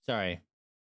 Right, sorry.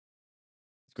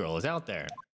 This girl is out there.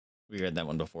 We read that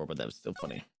one before, but that was still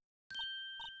funny.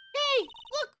 Hey,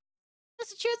 look. That's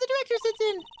the chair the director sits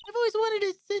in. I've always wanted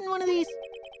to sit in one of these.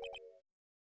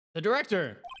 The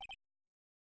director!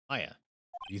 Maya,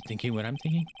 are you thinking what I'm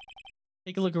thinking?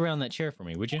 Take a look around that chair for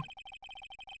me, would you?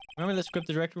 Remember the script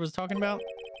the director was talking about?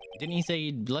 Didn't he say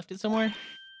he'd left it somewhere?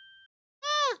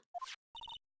 Ah!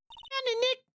 Found it,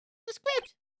 Nick. The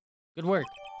script. Good work.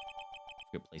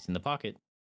 Script placed in the pocket.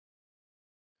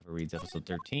 Cover reads episode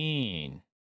 13.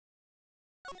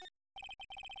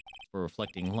 For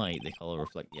reflecting light, they call it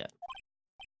reflect. Yeah.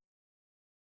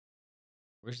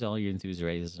 Where's all your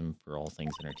enthusiasm for all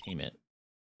things entertainment?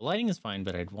 The lighting is fine,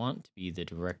 but I'd want to be the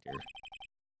director.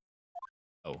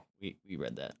 Oh, we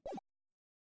read that.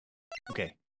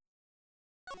 Okay.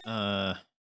 Do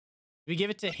we give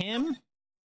it to him?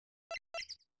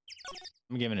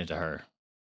 I'm giving it to her.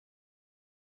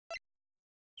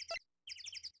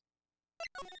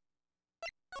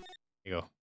 Here you go.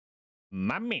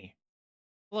 Mommy!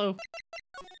 Hello.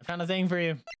 I found a thing for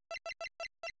you.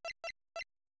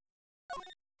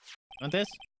 Want this?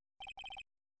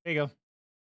 There you go.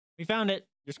 We found it.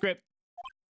 Your script.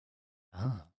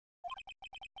 Oh.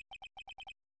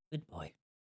 Good boy.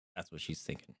 That's what she's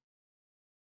thinking.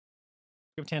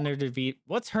 Script tender defeat.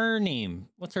 What's her name?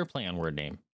 What's her play on word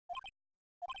name?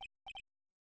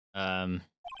 Not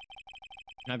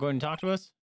going to talk to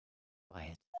us?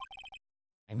 Quiet.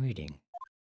 I'm reading.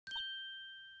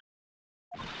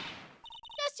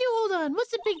 Just you hold on.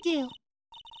 What's the big deal?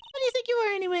 What do you think you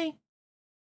are anyway?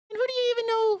 And who do you even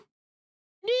know?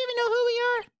 Do you even know who we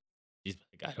are? She's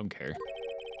like, I don't care.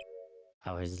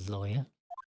 Howard's lawyer.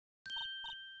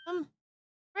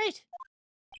 Right.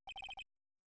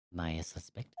 Am I a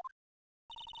suspect?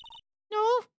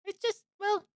 No, it's just,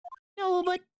 well, no,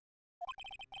 but...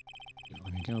 You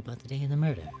want to know about the day of the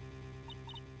murder?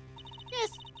 Yes,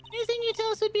 anything you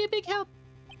tell us would be a big help.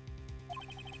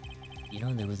 You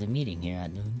know, there was a meeting here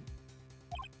at noon.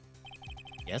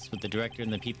 Yes, with the director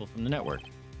and the people from the network.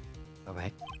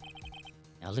 Correct.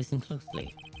 Now listen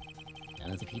closely.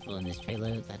 None of the people in this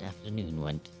trailer that afternoon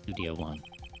went to Studio One.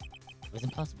 It was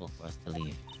impossible for us to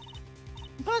leave.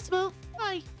 Impossible?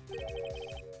 Why?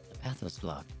 The path was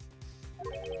blocked.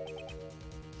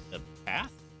 The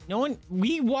path? No one...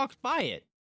 We walked by it.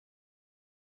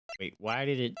 Wait, why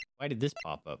did this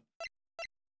pop up?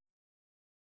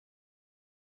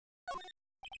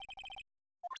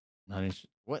 Not interested.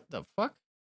 What the fuck?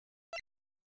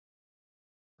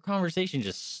 Our conversation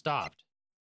just stopped.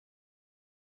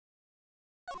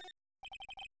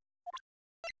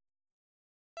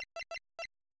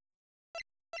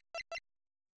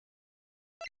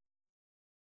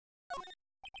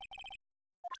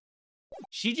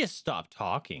 She just stopped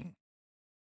talking.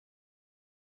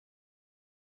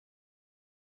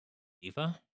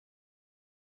 Diva?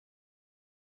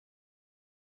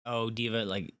 Oh, Diva,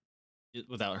 like,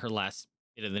 without her last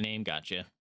bit of the name, gotcha.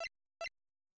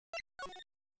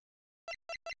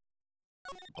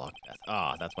 Block path.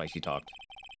 Ah, that's why she talked.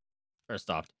 Or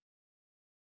stopped.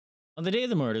 On the day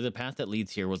of the murder, the path that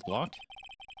leads here was blocked.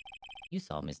 You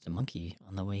saw Mr. Monkey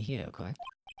on the way here, correct?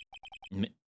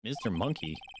 Mr.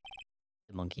 Monkey?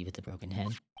 The monkey with the broken head.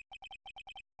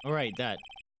 All right, that.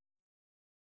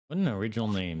 What an original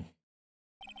name.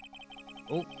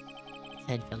 Oh. Its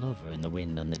head fell over in the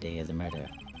wind on the day of the murder.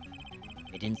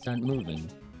 It didn't start moving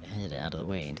the head out of the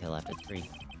way until after 3. It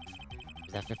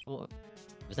was after 4.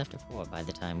 It was after 4 by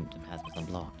the time the path was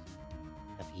unblocked.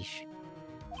 Capiche?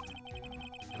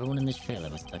 Everyone in this trailer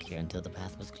was stuck here until the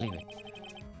path was cleared.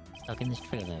 Stuck in this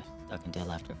trailer, stuck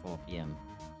until after 4 p.m.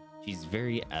 She's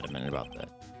very adamant about that.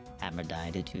 Hammer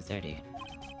died at 2:30.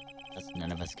 Thus,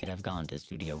 none of us could have gone to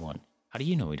Studio One. How do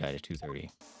you know he died at 2:30?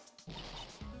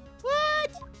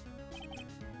 What?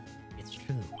 It's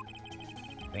true.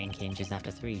 Rain came just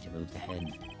after 3 to move the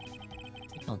head.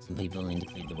 I called some people in to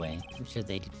clear the way. I'm sure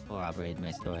they did corroborate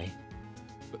my story.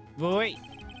 But wait!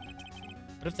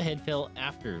 What if the head fell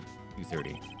after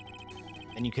 2:30?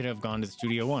 Then you could have gone to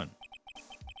Studio One.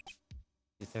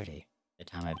 2:30, the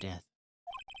time of death.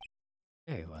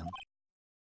 Very well.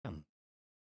 Come.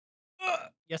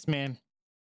 Yes, ma'am.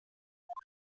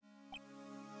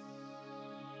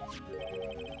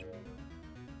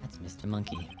 That's Mr.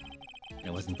 Monkey. And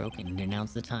it wasn't broken to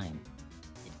announce the time.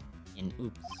 In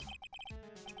oops.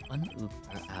 1 ook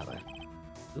per hour.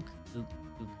 Ook, ook,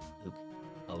 ook, ook.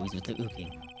 Always with the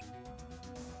ooking.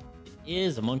 It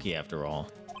is a monkey after all.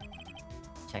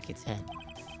 Check its head.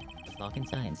 The clock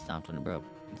inside and stopped when it broke.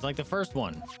 It's like the first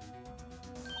one.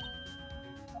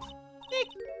 Nick,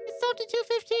 it stopped at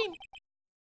 2:15.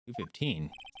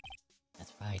 2:15.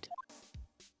 That's right.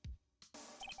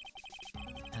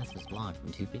 The path was blocked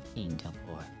from 2:15 till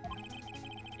 4.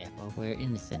 Therefore, we're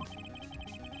innocent.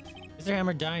 Mr.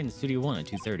 Hammer died in Studio One at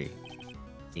 2:30.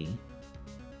 See?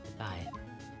 Goodbye.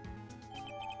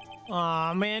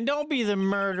 Aw, man, don't be the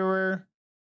murderer.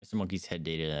 Mr. Monkey's head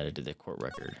data added to the court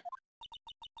record.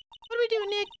 What do we do,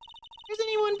 Nick? There's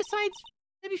anyone besides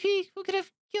WP who could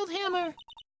have killed Hammer.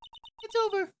 It's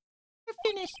over. We're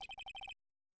finished.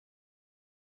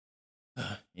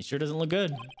 It sure doesn't look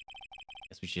good.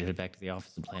 Guess we should head back to the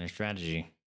office and plan a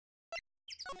strategy.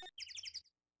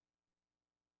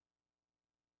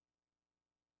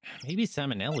 Maybe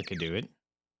Salmonella could do it.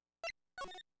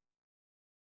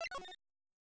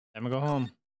 Time to go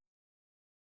home.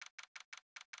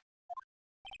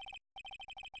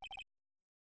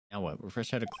 Now what? We're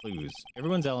fresh out of clues.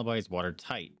 Everyone's alibi is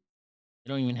watertight. They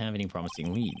don't even have any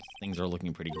promising leads. Things are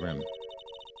looking pretty grim.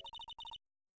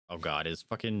 Oh god, is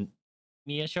fucking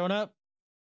Mia showing up?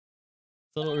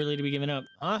 It's a little early to be giving up,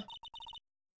 huh?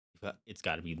 It's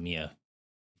gotta be Mia.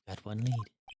 We've got 1 lead.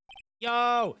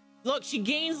 Yo! Look, she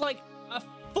gains like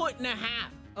 1.5 feet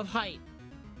of height.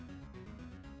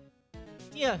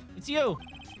 Yeah, it's you.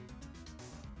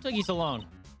 What took you so long?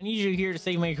 I need you here to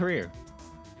save my career.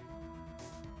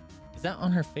 Is that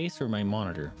on her face or my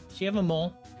monitor? Does she have a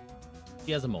mole?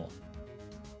 She has a mole.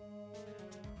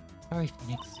 Sorry,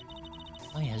 Phoenix.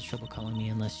 Molly has trouble calling me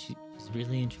unless she's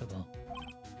really in trouble.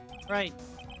 Right.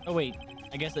 Oh wait,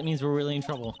 I guess that means we're really in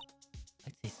trouble.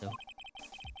 I'd say so.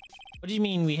 What do you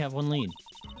mean we have 1 lead?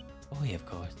 Boy, of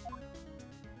course.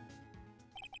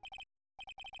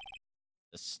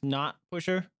 The snot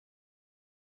pusher?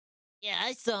 Yeah,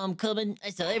 I saw him coming. I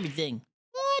saw everything.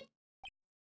 What?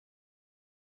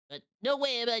 But no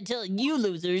way am I telling you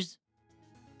losers.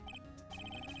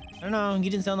 I don't know, he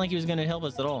didn't sound like he was gonna help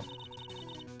us at all.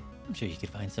 I'm sure you could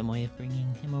find some way of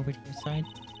bringing him over to your side.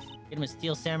 Get him a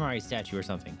steel samurai statue or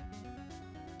something.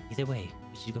 Either way,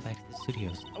 we should go back to the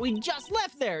studios. We just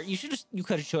left there! You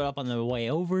could have showed up on the way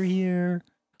over here,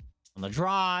 on the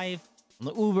drive, on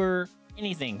the Uber,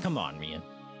 anything. Come on, Mia.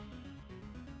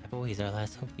 That boy is our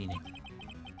last hope, Phoenix.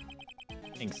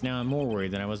 Thanks, now I'm more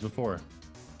worried than I was before.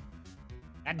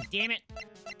 God damn it!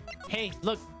 Hey,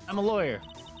 look, I'm a lawyer.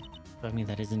 So, I mean,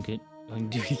 that isn't good. Going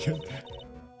to be good.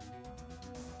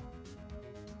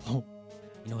 Oh,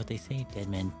 you know what they say? Dead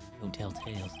men don't tell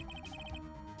tales.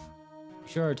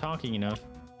 Sure are talking enough.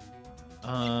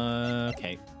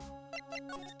 Okay.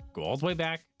 Go all the way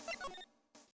back.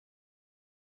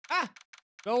 Ah!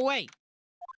 Go away!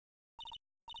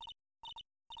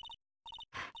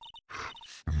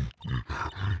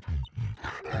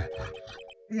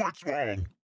 What's wrong?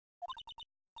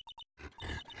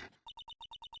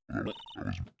 What?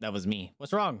 That was me.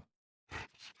 What's wrong?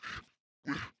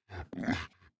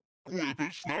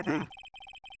 Whippersnapper.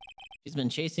 She's been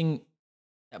chasing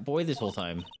that boy this whole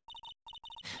time.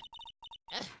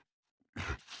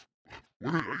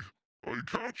 When I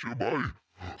catch him,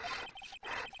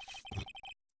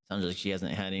 Sounds like she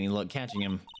hasn't had any luck catching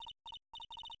him.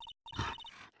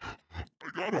 I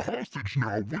got a hostage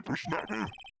now, whippersnapper.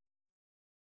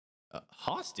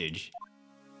 Hostage?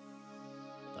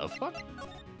 The fuck?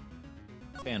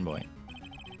 Fanboy.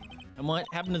 And what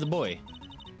happened to the boy?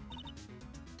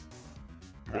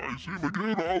 If I see him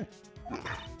again,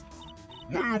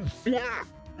 I'll lay him flat.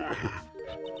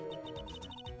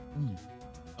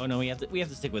 Oh no, we have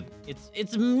to stick with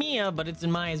it's Mia, but it's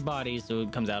in Maya's body, so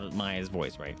it comes out of Maya's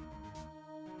voice, right?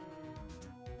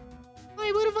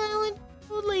 Why, what a violent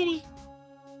old lady.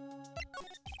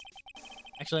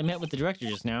 Actually, I met with the director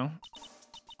just now.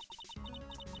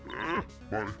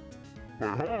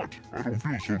 My heart. I don't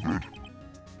feel so good.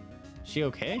 Is she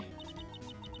okay?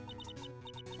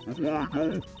 Before I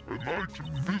go, I'd like to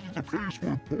visit the place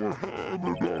where poor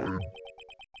Hammer died.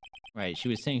 Right, she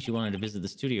was saying she wanted to visit the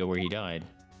studio where he died.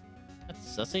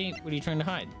 That's sussy. What are you trying to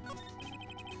hide?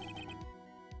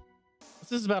 What's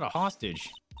this about a hostage?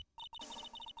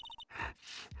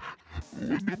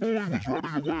 When the boy was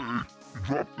running away, he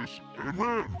dropped this and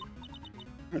ran.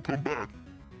 He'll come back.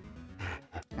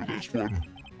 For this one.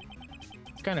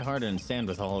 It's kind of hard to understand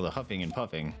with all the huffing and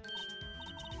puffing.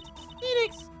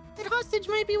 Phoenix, that hostage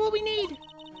might be what we need.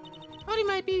 Cody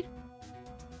might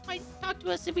talk to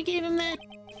us if we gave him that.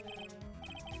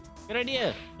 Good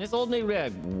idea. This old new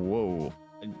rag. Whoa.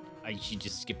 She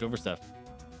just skipped over stuff.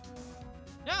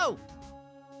 No!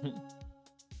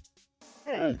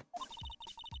 Oh,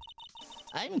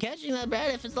 I'm catching that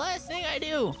brat if it's the last thing I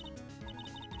do.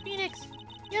 Phoenix,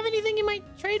 you have anything you might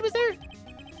trade with her?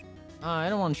 I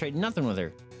don't want to trade nothing with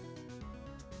her.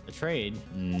 A trade?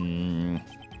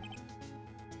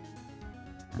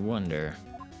 I wonder.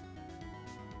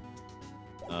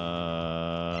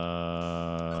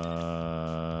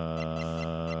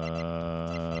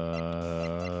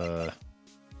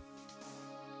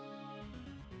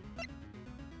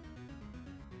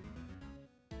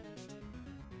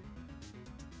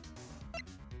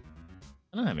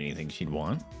 I don't have anything she'd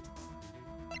want.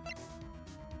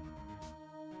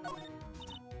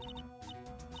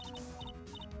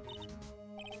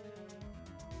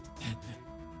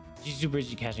 She's too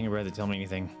busy catching her breath to tell me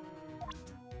anything.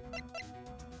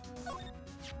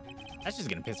 That's just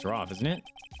gonna piss her off, isn't it?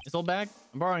 This old bag?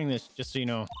 I'm borrowing this, just so you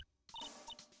know.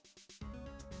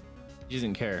 She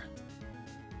doesn't care.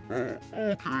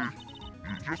 okay.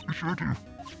 Just be sure to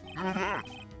do that.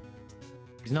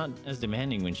 She's not as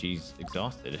demanding when she's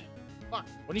exhausted. Fuck,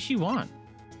 what does she want?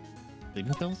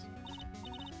 Sleeping pills?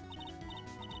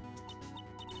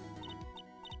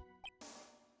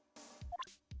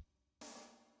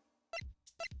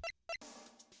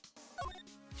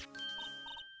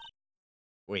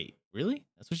 Wait, really?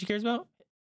 That's what she cares about?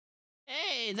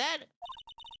 Hey, that.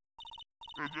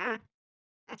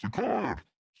 That's a card.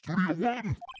 Studio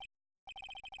One.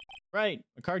 Right,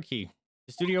 a card key.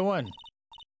 To Studio One.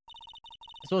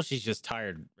 I suppose she's just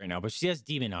tired right now, but she has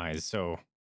demon eyes, so...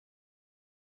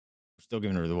 We're still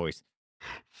giving her the voice.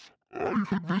 I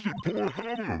could visit poor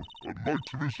Hammer. I'd like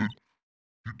to visit.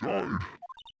 He died.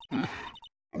 I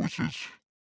was his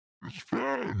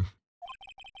fan.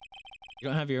 You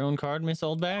don't have your own card, Miss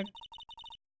Oldbag?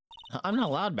 I'm not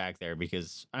allowed back there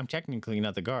because I'm technically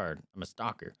not the guard. I'm a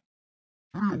stalker.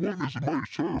 Studio One isn't my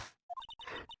turf.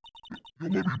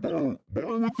 You'll let me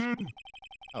borrow it then?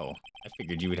 Oh, I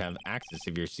figured you would have access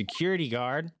of your security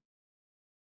guard.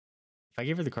 If I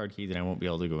give her the card key, then I won't be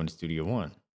able to go into Studio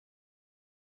One.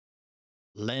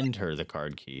 Lend her the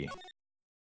card key.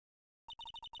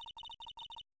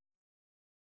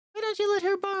 Why don't you let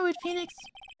her borrow it, Phoenix?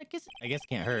 I guess it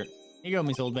can't hurt. Here you go,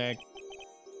 Miss Oldbag.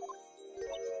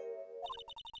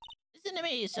 Listen to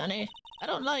me, Sonny. I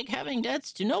don't like having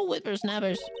debts to no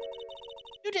whippersnappers.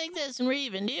 You take this and we're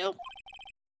even, do you?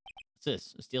 What's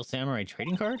this? A Steel Samurai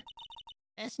trading card?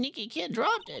 That sneaky kid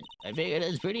dropped it. I figured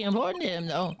it's pretty important to him,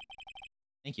 though.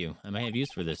 Thank you. I might have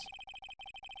use for this.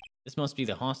 This must be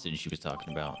the hostage she was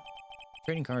talking about.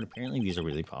 Trading card, apparently these are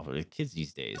really popular with kids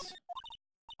these days.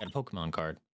 Got a Pokemon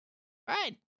card.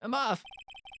 Right, I'm off.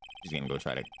 She's gonna go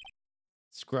try to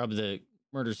scrub the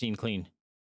murder scene clean.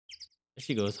 There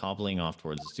she goes, hobbling off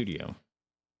towards the studio.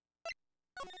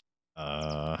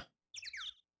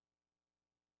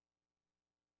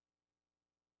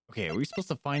 Okay, are we supposed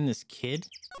to find this kid?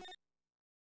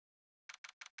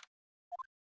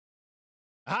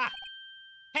 Aha!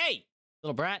 Hey!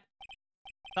 Little brat.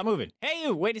 Stop moving. Hey,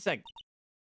 you! Wait a sec.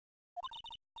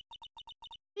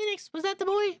 Phoenix, was that the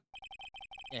boy?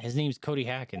 Yeah, his name's Cody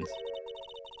Hackins.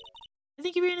 I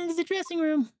think he ran into the dressing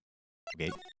room.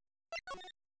 Okay.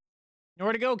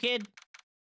 Nowhere to go, kid.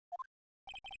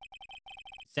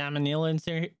 Salmonella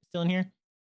still in here?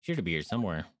 Sure to be here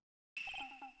somewhere.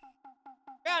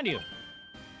 Found you!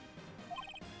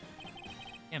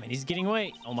 Damn it, he's getting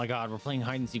away. Oh my god, we're playing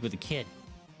hide and seek with a kid.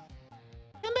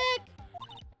 Come back!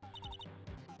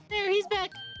 There, he's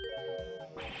back.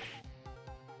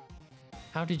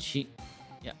 How did she...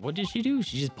 Yeah, what did she do?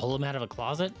 She just pull him out of a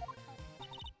closet?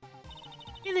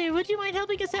 Hey there, would you mind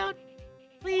helping us out?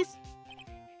 Please?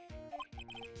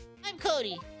 I'm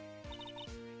Cody.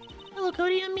 Hello,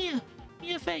 Cody. I'm Mia.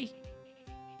 Mia Faye.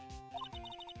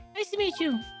 Nice to meet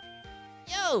you.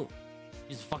 Yo!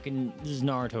 This is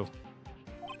Naruto.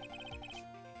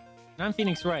 And I'm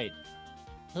Phoenix Wright.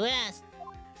 Who asked?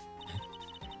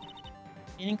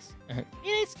 Phoenix?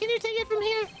 Phoenix, can you take it from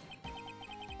here?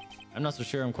 I'm not so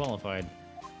sure I'm qualified.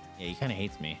 Yeah, he kind of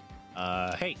hates me.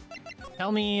 Hey,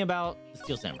 tell me about the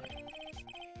Steel Samurai.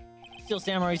 Steel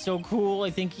Samurai's so cool.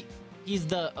 I think he's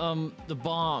the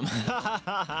bomb.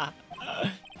 Ha!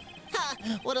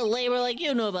 What a labor like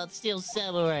you know about Steel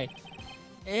Samurai.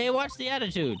 Hey, watch the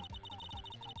attitude.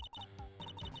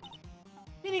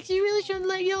 Phoenix, you really shouldn't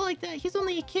let yell like that. He's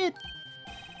only a kid.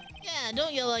 Yeah,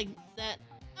 don't yell like that.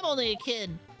 I'm only a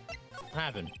kid. What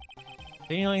happened?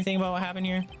 Do you know anything about what happened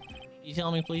here? Can you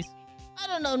tell me, please? I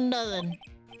don't know nothing.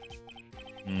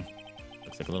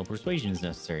 Looks like a little persuasion is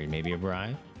necessary. Maybe a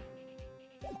bribe?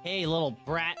 Hey, little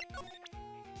brat.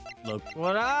 Look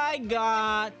what I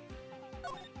got.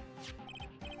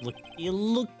 Looky,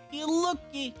 looky,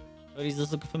 looky. Oh, does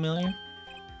this look familiar?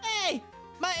 Hey,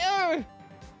 my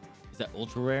Is that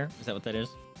ultra rare? Is that what that is?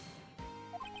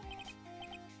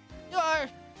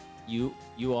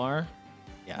 You are?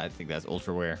 Yeah, I think that's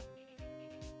ultra rare.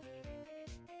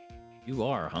 You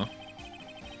are, huh?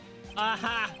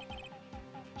 Aha!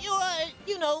 You are,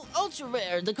 you know, ultra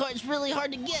rare. The card's really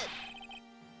hard to get.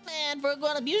 Man, for a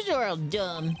grown-up, you sure are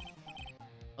dumb.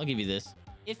 I'll give you this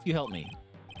if you help me.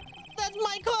 That's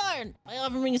my card! By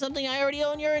offering something I already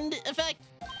own, you're in effect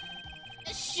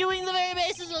eschewing the very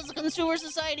basis of the consumer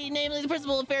society, namely the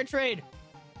principle of fair trade.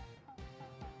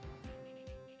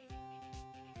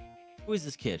 Who is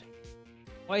this kid?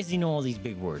 Why does he know all these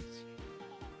big words?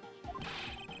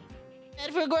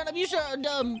 And for a grown-up, you sure are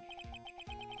dumb.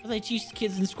 What do they teach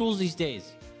kids in schools these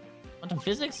days? Quantum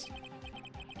physics?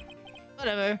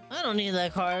 Whatever, I don't need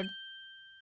that card.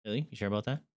 Really? You sure about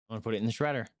that? I want to put it in the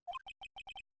shredder.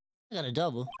 I got a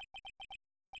double.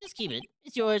 Just keep it.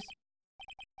 It's yours.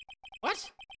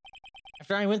 What?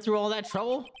 After I went through all that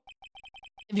trouble?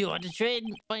 If you want to trade,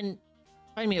 find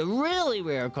me a really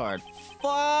rare card.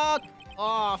 Fuck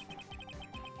off.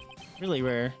 Really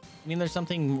rare? You mean there's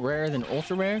something rarer than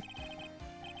ultra rare?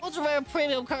 Ultra rare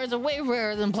premium cards are way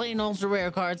rarer than plain ultra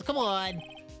rare cards. Come on.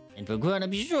 And for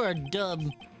grown-up, you sure are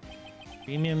dumb.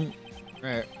 Premium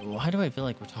rare. Why do I feel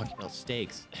like we're talking about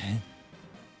steaks?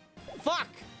 Fuck!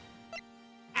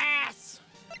 Ass!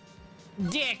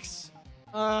 Dicks!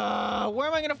 Where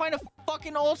am I gonna find a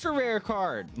fucking ultra rare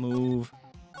card? Move.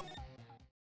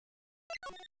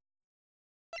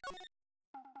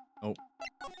 Oh.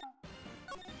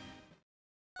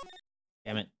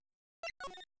 Damn it.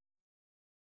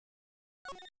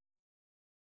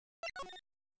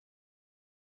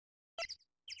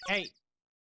 Hey,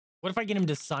 what if I get him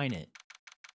to sign it?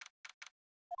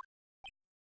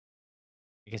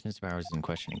 I guess Mr. Powers isn't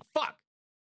questioning. Fuck!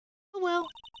 Oh well.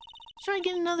 Try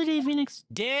again another day, Phoenix.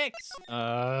 Dicks!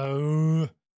 Oh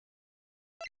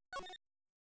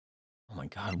my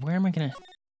god, where am I gonna...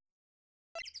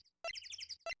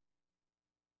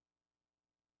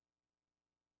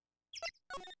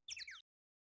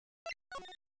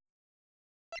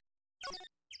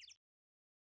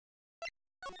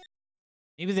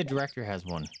 Maybe the director has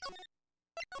one.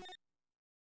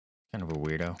 Kind of a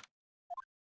weirdo.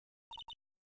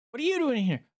 What are you doing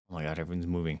here? Oh my god, everyone's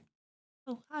moving.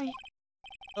 Oh, hi.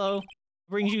 Hello. What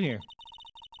brings you here?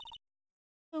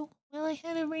 Oh, well, I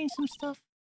had to arrange some stuff.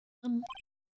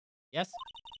 Yes?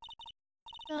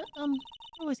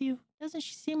 With you. Doesn't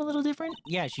she seem a little different?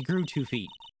 Yeah, she grew 2 feet.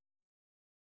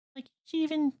 Like, she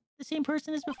even the same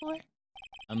person as before?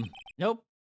 Nope.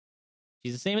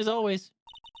 She's the same as always.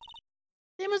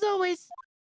 Same as always.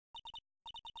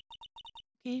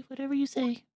 Okay, whatever you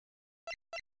say.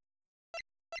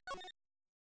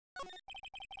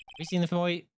 Have you seen the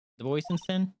boy since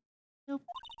then? Nope.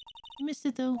 I missed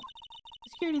it, though. The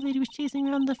security lady was chasing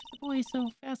around the boy so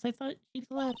fast I thought she'd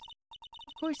collapse.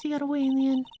 Of course, he got away in the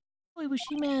end. Boy, was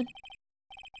she mad.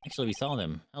 Actually, we saw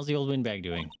them. How's the old windbag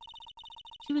doing?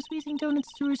 She was squeezing donuts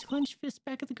through her clenched fist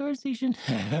back at the guard station.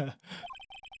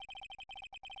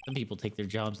 Some people take their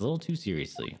jobs a little too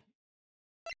seriously.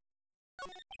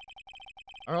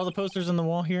 Are all the posters on the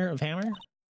wall here of Hammer?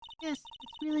 Yes,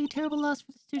 it's really a terrible loss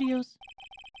for the studios.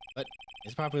 But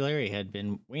his popularity had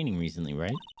been waning recently,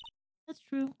 right? That's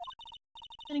true.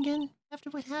 And again, after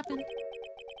what happened.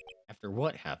 After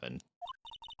what happened?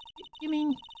 You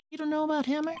mean you don't know about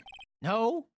Hammer?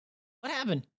 No? What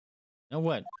happened? No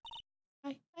what?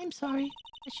 I'm sorry.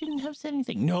 I shouldn't have said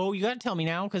anything. No, you gotta tell me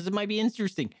now, because it might be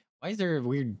interesting. Why is there a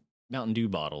weird Mountain Dew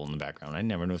bottle in the background? I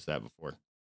never noticed that before.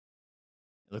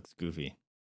 It looks goofy.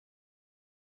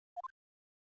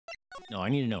 No, I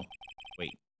need to know.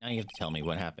 Wait, now you have to tell me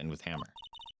what happened with Hammer.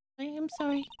 I am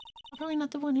sorry. I'm probably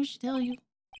not the one who should tell you.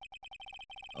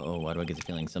 Oh, why do I get the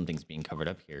feeling something's being covered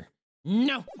up here?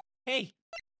 No! Hey!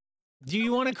 Do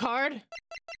you want a card?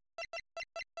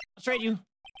 I'll trade you.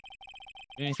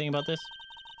 Anything about this?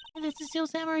 And it's a Steel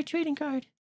Samurai trading card.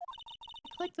 I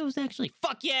collect those actually.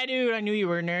 Fuck yeah, dude! I knew you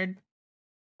were a nerd.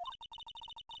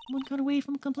 One card away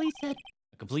from a complete set.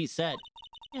 A complete set.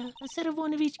 Yeah, a set of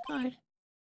one of each card.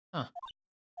 Huh.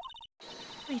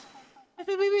 Wait.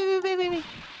 Wait.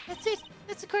 That's it.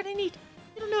 That's the card I need.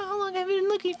 I don't know how long I've been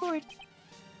looking for it.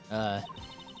 I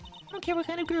don't care what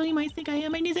kind of girl you might think I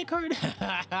am. I need that card.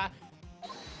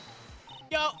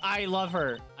 Yo, I love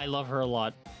her. I love her a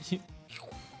lot. She's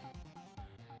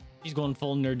going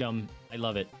full nerddom. I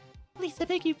love it. Please, I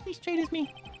beg you, please trade with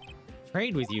me.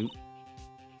 Trade with you?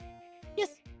 Yes,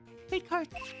 trade card.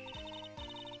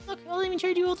 Look, I'll even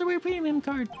trade you Ultra Rare Premium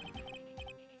card.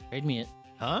 Trade me it.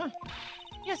 Huh?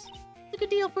 Yes, it's a good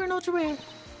deal for an Ultra Rare.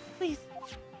 Please.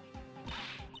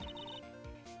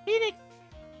 Phoenix,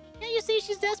 can't you see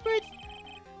she's desperate?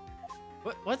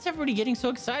 What's everybody getting so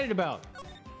excited about?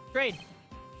 Trade.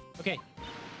 Okay.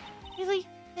 Really?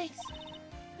 Thanks.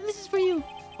 And this is for you.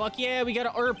 Fuck yeah, we got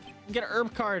an herb. We got an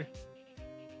herb card.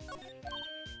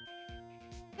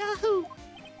 Yahoo!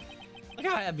 Look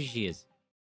how happy she is.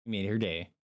 We made her day.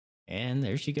 And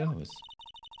there she goes.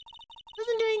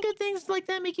 Doesn't doing good things like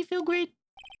that make you feel great?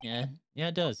 Yeah,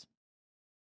 it does.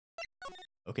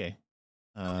 Okay.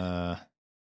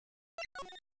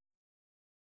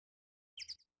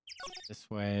 This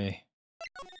way.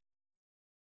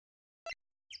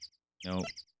 Nope.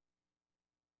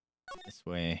 This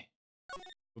way.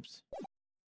 Oops.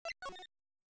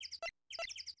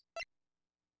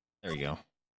 There we go.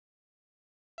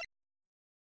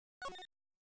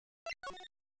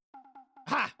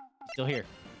 Ha! Still here.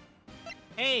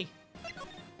 Hey!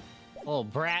 Oh,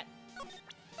 brat.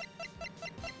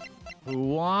 Who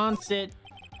wants it?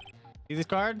 See this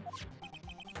card?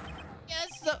 Yes,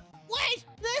 wait!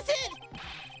 That's it!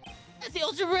 That's the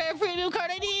Ultra Rare Premium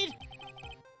card I need!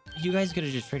 You guys could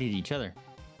have just traded each other.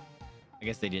 I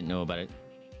guess they didn't know about it.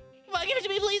 Come on, give it to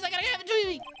me, please! I gotta have it to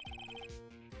me!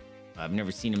 I've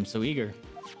never seen him so eager.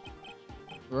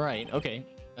 Right, okay.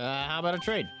 How about a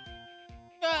trade?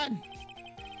 God!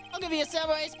 I'll give you a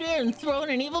samurai spear and throw in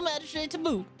an evil magistrate to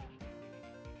boot.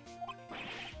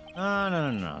 No,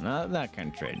 not that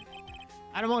kind of trade.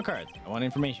 I don't want cards. I want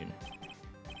information.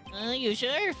 You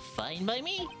sure? Fine by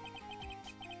me.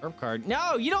 Herb card.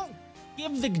 No, you don't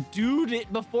give the dude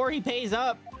it before he pays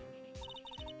up.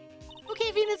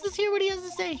 Okay, Venus, let's hear what he has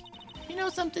to say. You know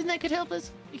something that could help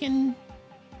us? We can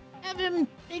have him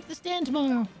take the stand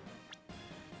tomorrow.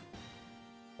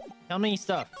 Tell me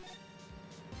stuff.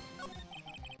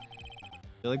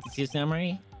 You like to see a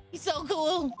samurai? He's so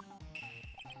cool.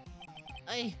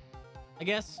 I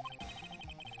guess.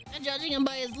 Not judging him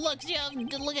by his looks, you have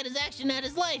to look at his action at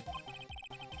his life.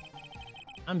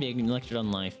 I'm being lectured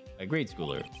on life by a grade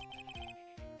schooler.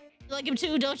 You like him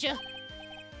too, don't you?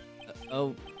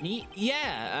 Oh, me?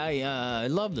 Yeah, I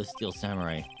love the Steel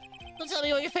Samurai. Don't tell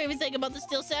me what your favorite thing about the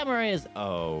Steel Samurai is.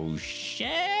 Oh,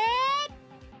 shit!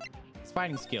 It's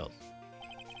fighting skills.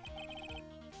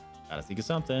 Gotta think of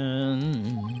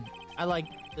something. I like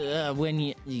when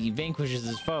he vanquishes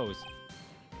his foes.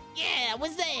 Yeah,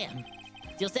 Wazam!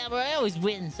 Steel Samurai always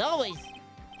wins, always.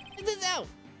 Check this out.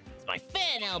 It's my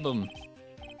fan album.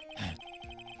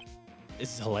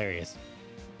 This is hilarious.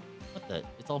 What the?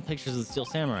 It's all pictures of the Steel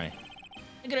Samurai.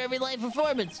 Look at every live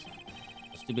performance.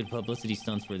 Stupid publicity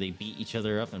stunts where they beat each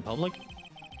other up in public.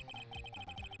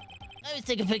 I always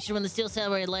take a picture when the Steel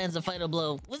Samurai lands the final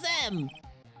blow. Wazam!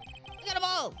 I got them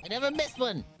all. I never missed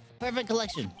one. Perfect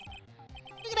collection.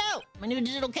 Check it out. My new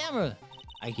digital camera.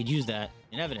 I could use that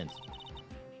in evidence.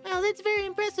 Wow, that's very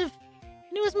impressive.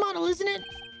 Newest model, isn't it?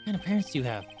 What kind of parents do you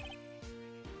have?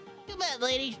 Too bad,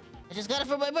 lady. I just got it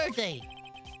for my birthday.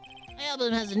 My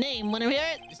album has a name. Want to hear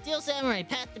it? The Steel Samurai,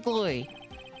 Path to Glory.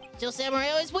 Steel Samurai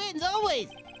always wins, always.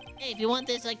 Hey, if you want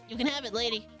this, you can have it,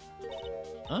 lady.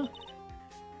 Huh?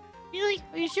 Really?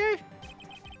 Are you sure?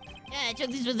 Yeah, I took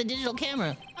these with the digital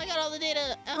camera. I got all the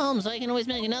data at home, so I can always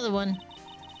make another one.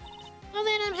 Well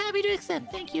then, I'm happy to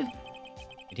accept. Thank you.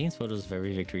 Contains photos of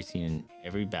every victory seen in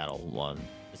every battle one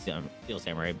the Steel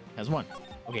Samurai has won.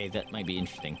 Okay, that might be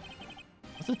interesting.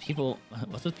 What's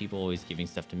with people always giving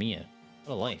stuff to Mia?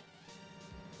 What a life.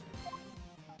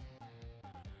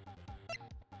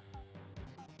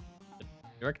 The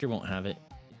director won't have it.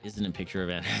 It isn't a picture of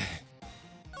Anna.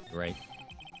 Right.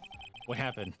 What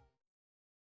happened?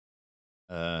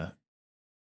 You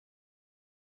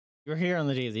were here on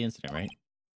the day of the incident, right?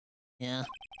 Yeah.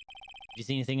 Did you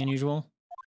see anything unusual?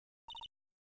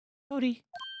 Cody,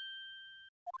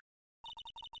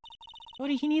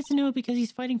 he needs to know it because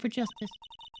he's fighting for justice.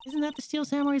 Isn't that the Steel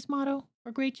Samurai's motto?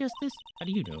 For great justice? How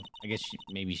do you know? I guess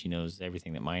maybe she knows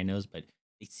everything that Maya knows, but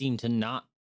they seem to not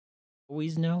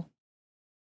always know?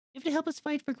 You have to help us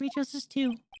fight for great justice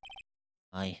too.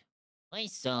 I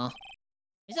saw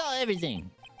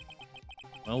everything.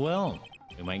 Well,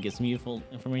 we might get some useful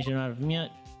information out of him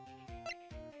yet.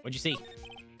 What'd you see?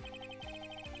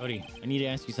 Cody, I need to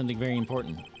ask you something very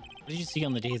important. What did you see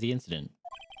on the day of the incident?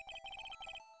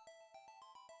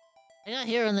 I got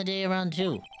here on the day around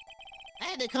 2. I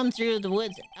had to come through the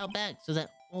woods out back so that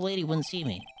old lady wouldn't see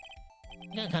me.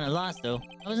 I got kind of lost though.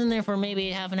 I was in there for maybe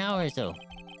half an hour or so.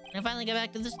 And I finally got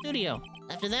back to the studio.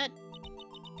 After that...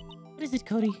 What is it,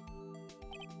 Cody?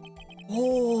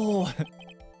 Oh!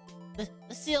 The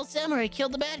Seal Samurai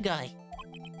killed the bad guy.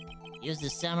 He used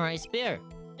his samurai spear.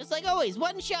 Just like always,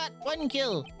 1 shot, 1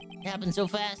 kill. It happened so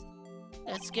fast.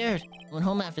 I got scared. Went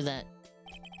home after that.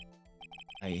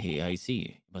 I see.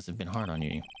 It must have been hard on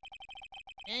you.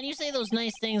 Man, you say those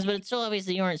nice things, but it's so obvious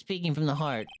that you aren't speaking from the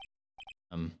heart.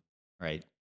 Right.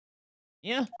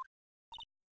 Yeah.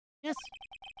 Yes.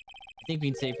 I think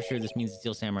we can say for sure this means the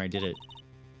Steel Samurai did it.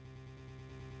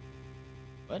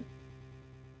 What?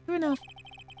 True enough.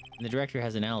 And the director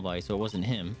has an alibi, so it wasn't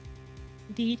him.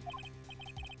 Indeed.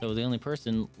 So the only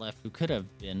person left who it could have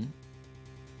been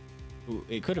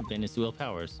is Will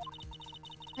Powers.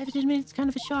 I have to admit it's kind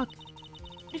of a shock.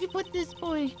 But if you put this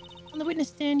boy on the witness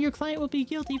stand, your client will be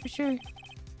guilty for sure. Let's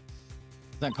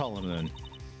not call him then.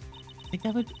 I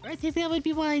think that would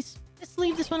be wise. Let's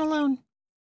leave this one alone.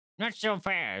 Not so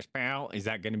fast, pal. Is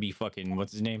that gonna be fucking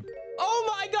what's his name?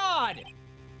 Oh my god!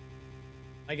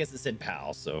 I guess it said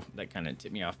pal, so that kind of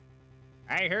tipped me off.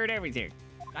 I heard everything.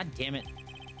 God damn it.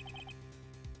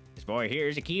 This boy here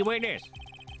is a key witness.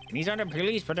 And he's under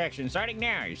police protection starting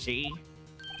now, you see.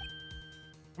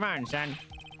 Come on, son.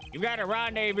 You've got a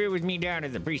rendezvous with me down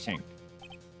at the precinct.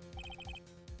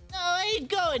 No, I ain't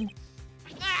going.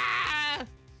 Ah!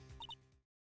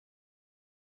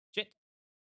 Shit.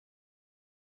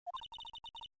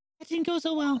 That didn't go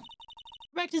so well.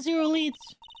 We're back to 0 leads.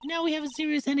 Now we have a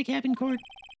serious handicap in court.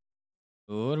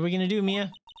 What are we gonna do,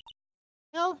 Mia?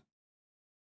 Well,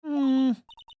 I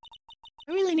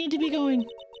really need to be going.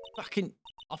 Fucking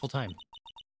awful time.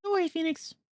 Don't worry,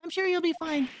 Phoenix. I'm sure you'll be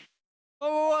fine.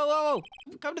 Whoa.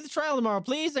 Come to the trial tomorrow,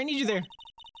 please. I need you there.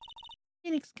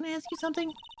 Phoenix, can I ask you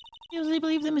something? You really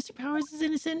believe that Mr. Powers is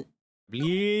innocent?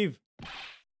 Believe. Of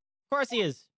course he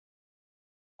is.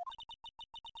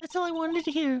 That's all I wanted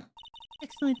to hear.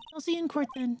 Excellent. I'll see you in court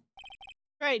then.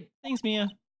 Great. Thanks, Mia.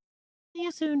 See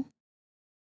you soon.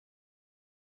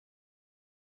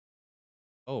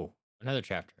 Oh, another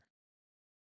chapter.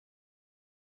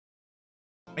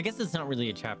 I guess it's not really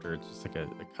a chapter. It's just like a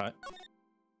cut.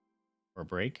 Or a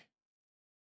break.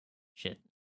 Shit.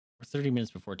 We're 30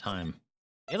 minutes before time.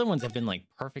 The other ones have been like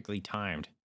perfectly timed.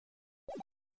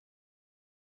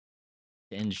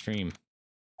 To end stream.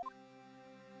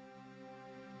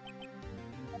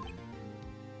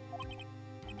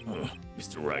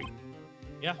 Mr. Wright.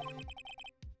 Yeah.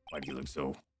 Why do you look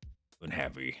so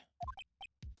unhappy?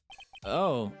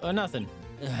 Oh, nothing.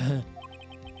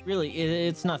 Really,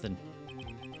 it's nothing.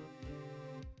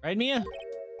 Right, Mia?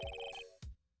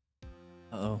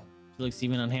 Uh-oh. She looks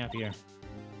even unhappier.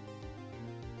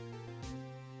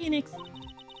 Phoenix,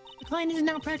 the client is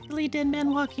now practically a dead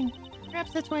man walking.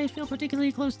 Perhaps that's why I feel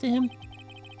particularly close to him.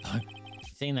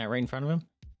 Saying that right in front of him?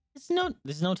 This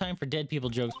is no time for dead people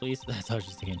jokes, please. That's what I was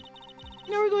just thinking.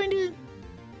 Now we're going to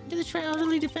the trial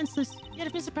utterly defenseless. Yet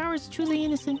if Mr. Powers is truly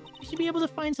innocent, we should be able to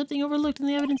find something overlooked in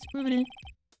the evidence proving it.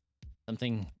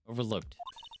 Something overlooked.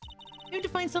 We have to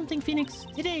find something, Phoenix,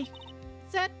 today.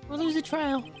 It's that or lose the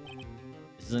trial.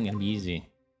 This isn't gonna be easy.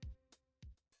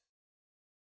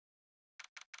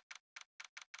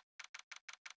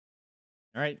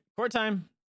 All right, court time.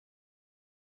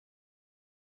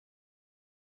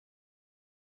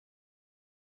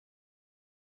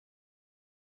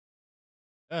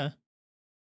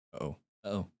 Uh-oh.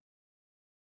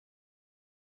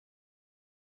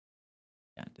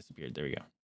 Yeah, it disappeared. There we go.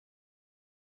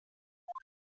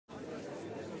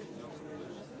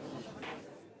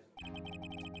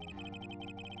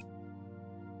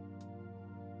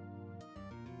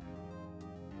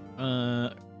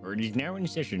 Court is now in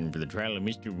session for the trial of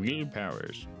Mr. Will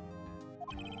Powers.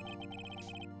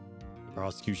 The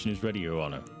prosecution is ready, Your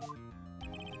Honor.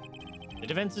 The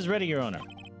defense is ready, Your Honor.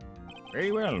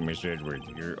 Very well, Mr. Edwards.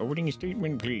 Your opening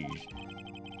statement, please.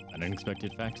 An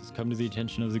unexpected fact has come to the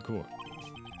attention of the court.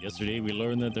 Yesterday, we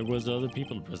learned that there was other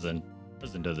people present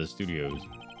at the studios.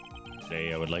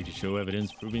 Today, I would like to show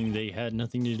evidence proving they had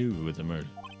nothing to do with the murder.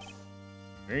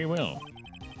 Very well.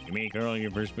 You may call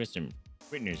your first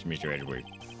witness, Mr. Edwards.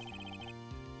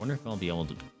 I wonder if I'll be able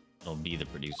to be the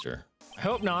producer. I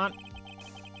hope not.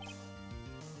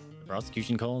 The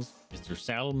prosecution calls Mr.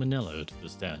 Salmonella to the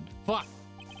stand. Fuck!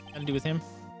 Nothing to do with him?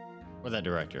 Or that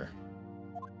director?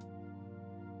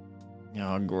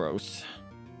 Oh, gross.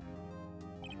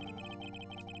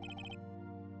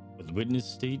 Will the witness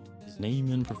state his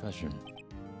name and profession?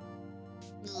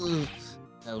 Ugh,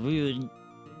 how rude.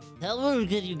 How rude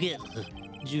can you get?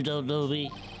 You don't know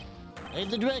me. I'm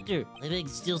the director. I make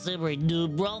Steel Samurai new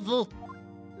brothel.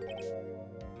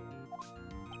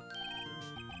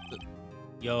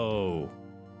 Yo,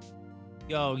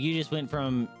 you just went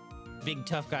from big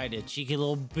tough guy to cheeky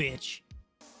little bitch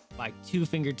by 2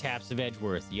 finger taps of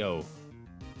Edgeworth. Yo,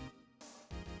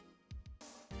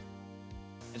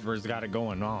 Edgeworth's got it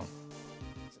going on.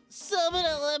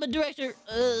 Salmonella, I'm a director.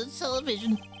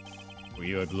 Television. Were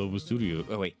you at Global Studio?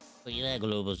 oh wait, Were you at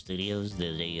Global Studios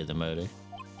the day of the murder?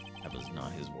 that was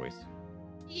not his voice.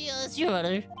 Yes, Your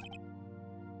Honor.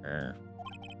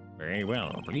 Very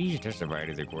well. Please testify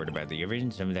to the court about the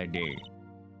events of that day.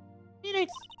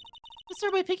 Phoenix, let's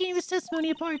start by picking this testimony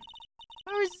apart.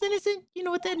 Powers is innocent. You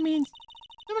know what that means.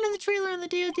 Someone in the trailer on the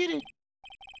day I did it.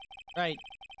 Right.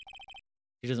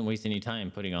 She doesn't waste any time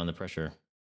putting on the pressure.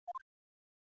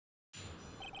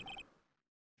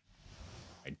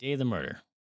 Right, day of the murder.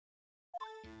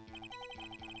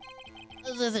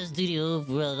 I was at the studio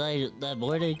for that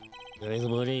morning. During the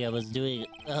morning, I was doing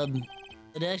an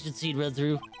action scene run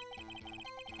through.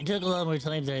 It took a lot more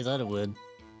time than I thought it would.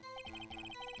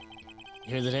 I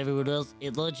heard that everyone else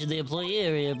ate lunch in the employee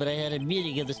area, but I had a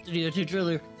meeting at the Studio 2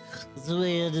 trailer, so I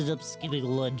ended up skipping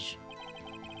lunch.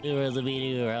 We were at the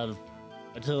meeting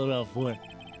until around 4.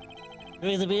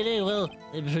 During the meeting, well,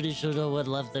 I'm pretty sure no one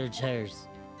left their chairs.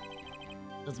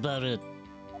 That's about it.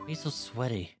 Why are you so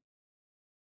sweaty?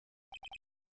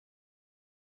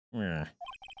 The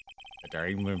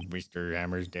time of Mr.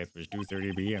 Hammer's death was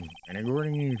 2:30 p.m. And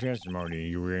according to your testimony,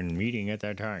 you were in a meeting at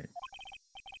that time.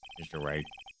 Mr. Wright,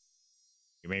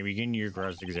 you may begin your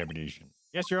cross-examination.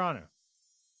 Yes, Your Honor.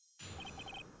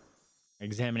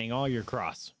 Examining all your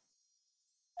cross.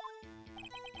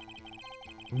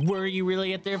 Were you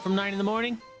really at there from 9 in the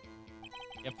morning?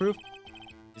 You have proof?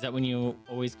 Is that when you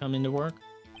always come into work?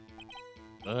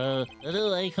 I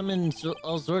know I come in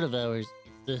all sort of hours.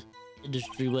 It's the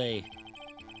industry way.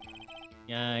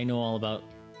 Yeah, I know all about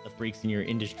the freaks in your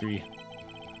industry.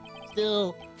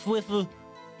 Still, I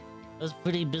was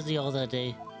pretty busy all that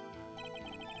day.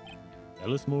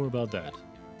 Tell us more about that.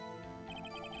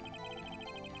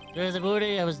 During the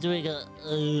morning, I was doing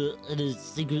a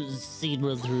secret scene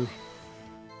run through.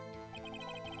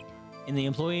 In the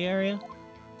employee area?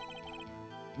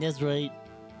 That's right.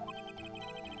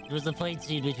 There was a fight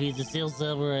scene between the Steel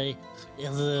Samurai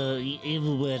and the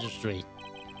evil magistrate.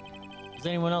 Was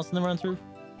anyone else in the run-through?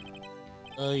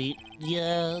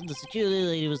 Yeah, the security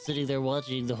lady was sitting there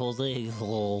watching the whole thing.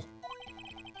 Lol.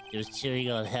 She was cheering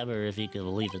on Hammer, if you could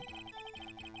believe it.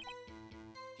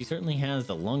 She certainly has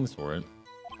the lungs for it.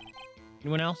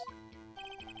 Anyone else?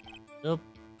 Nope,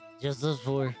 just us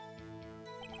 4.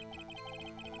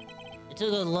 It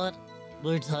took a lot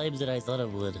more time than I thought it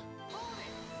would.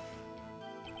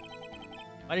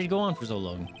 Why did it go on for so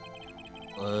long?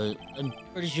 I'm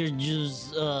pretty sure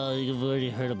Jews, you've already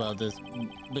heard about this,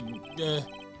 but,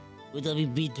 with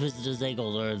WB twisted his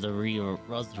ankle or the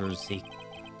run-through seat.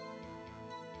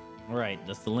 Alright,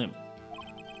 that's the limp.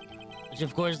 Which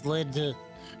of course led to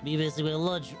me missing my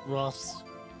lunch, Ross.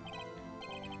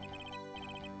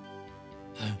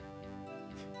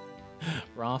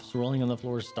 Roth's rolling on the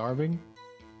floor starving?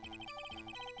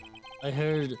 I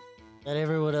heard that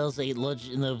everyone else ate lunch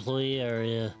in the employee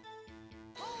area.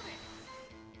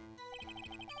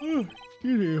 Excuse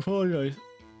me, I apologize.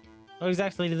 What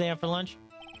exactly did they have for lunch?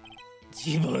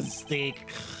 T-bone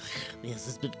steak. The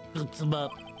assistant cooked them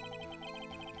up.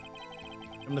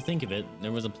 Come to think of it,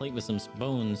 there was a plate with some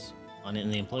bones on it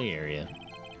in the employee area.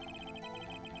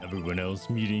 Everyone else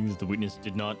meetings, the witness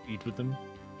did not eat with them.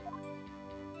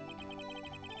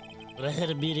 But I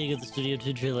had a meeting at the Studio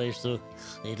 2 trailer, so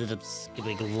I ended up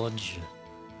skipping lunch.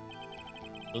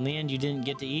 So in the end, you didn't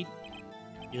get to eat?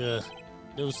 Yeah,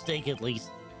 no steak at least.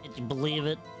 Can you believe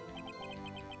it?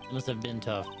 It must have been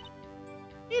tough.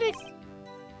 Phoenix!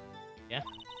 Yeah?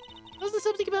 Was there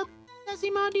something about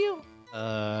Quasimodo?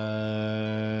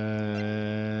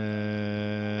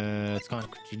 It's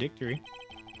contradictory.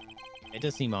 It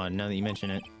does seem odd now that you mention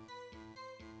it.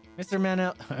 Mr.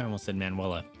 Manella. I almost said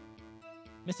Manuela.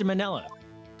 Mr. Manella.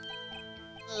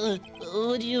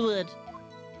 What do you want?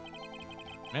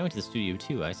 When I went to the studio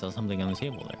too, I saw something on the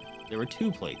table there. There were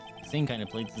 2 plates, the same kind of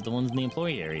plates as the ones in the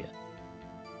employee area.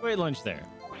 Who ate lunch there?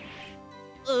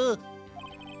 Good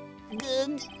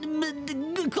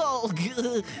call.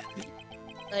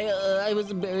 I was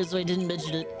embarrassed, so I didn't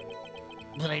mention it.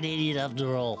 but I need it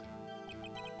after all.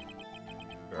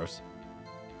 Gross.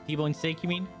 T-bone steak, you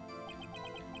mean?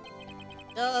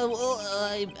 Well,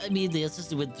 I mean, the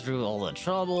assistant went through all the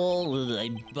trouble, and I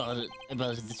bought it at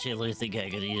the chiller thinking I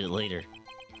could eat it later.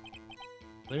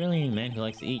 Clearly a man who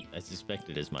likes to eat. I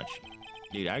suspected as much.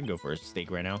 Dude, I'd go for a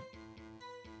steak right now.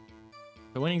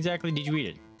 So when exactly did you eat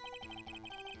it?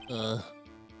 I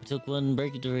took one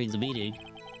break during the meeting.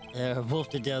 I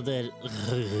wolfed it down then.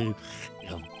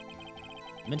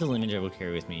 Mental image I will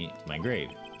carry with me to my grave.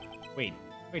 Wait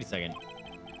a second.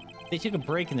 They took a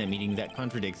break in that meeting that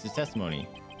contradicts his testimony.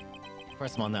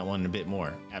 Press him on that one a bit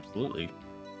more. Absolutely.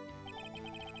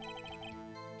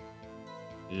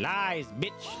 Lies,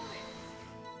 bitch!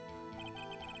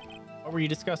 What were you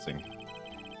discussing?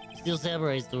 Steel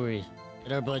Samurai story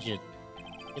in our budget.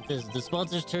 Get this, the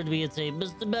sponsors turn to me and say,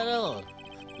 Mr. Manella,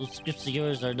 those scripts of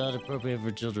yours are not appropriate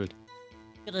for children.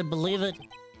 Can I believe it?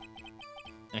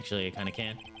 Actually, I kind of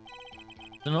can.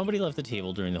 So nobody left the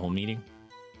table during the whole meeting?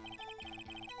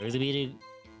 During the meeting,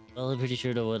 well, I'm pretty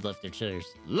sure no one left their chairs.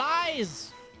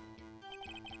 Lies!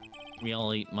 We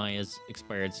all ate Maya's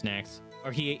expired snacks.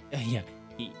 Or he ate,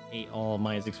 he ate all of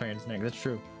Maya's expired snacks. That's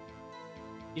true.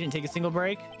 You didn't take a single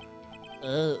break?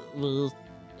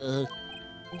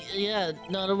 Yeah,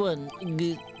 not a one.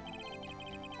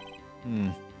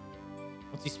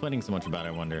 What's he sweating so much about,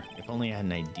 I wonder? If only I had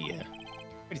an idea.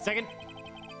 Wait a second.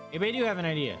 Maybe I do have an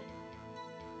idea.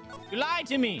 You lied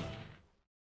to me!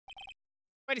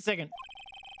 Wait a second.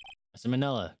 Mr.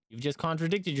 Manila, you've just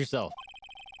contradicted yourself.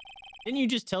 Didn't you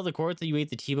just tell the court that you ate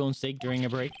the T-bone steak during a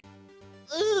break?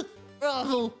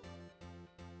 Bravo!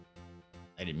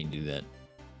 I didn't mean to do that.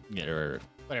 Yeah, or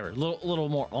whatever. A little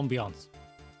more ambiance.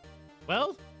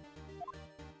 Well?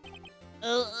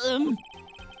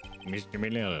 Mr.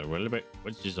 Manila,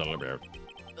 what's this all about?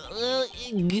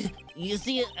 You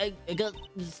see, I got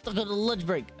stuck on a lunch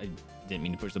break. I didn't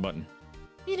mean to push the button.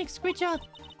 Phoenix, great job.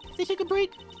 If they took a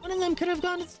break, one of them could have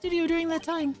gone to the studio during that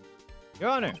time. Your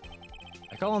Honor,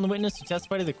 I call on the witness to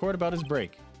testify to the court about his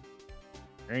break.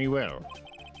 Very well.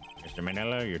 Mr.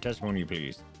 Manila, your testimony,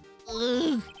 please.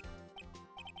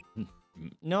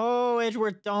 No,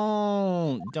 Edgeworth,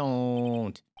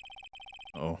 don't.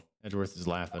 Oh, Edgeworth is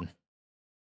laughing.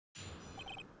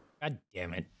 God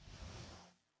damn it.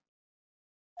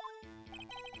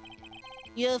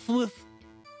 Yeah, woof.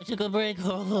 I took a break.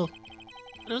 Oh,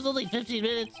 but it was only 15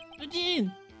 minutes. 15.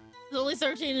 It was only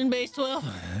 13 in base 12.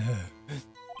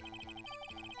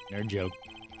 Nerd joke.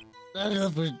 Not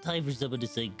enough time for someone to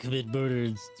say commit murder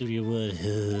in Studio One.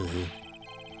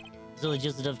 It's only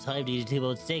just enough time to eat a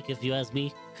T-bone steak, if you ask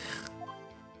me.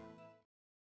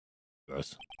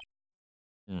 Gross.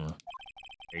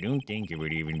 I don't think it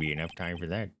would even be enough time for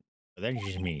that. But that's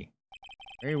just me.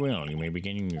 Very well, you may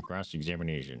begin your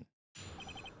cross-examination.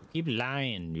 Keep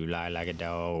lying, you lie like a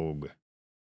dog.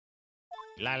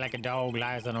 You lie like a dog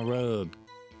lies on a rug.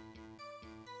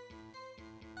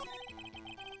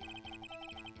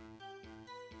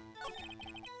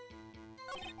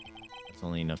 That's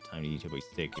only enough time to eat a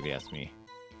steak, if you ask me.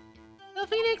 No,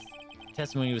 Phoenix!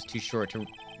 Testimony was too short to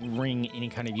wring any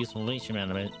kind of useful information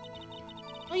out of it.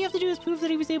 All you have to do is prove that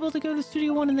he was able to go to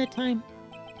Studio One in that time.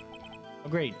 Oh,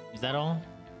 great. Is that all?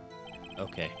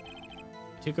 Okay.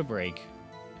 Took a break.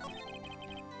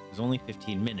 It was only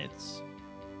 15 minutes.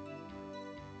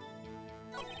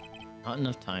 Not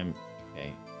enough time.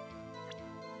 Okay.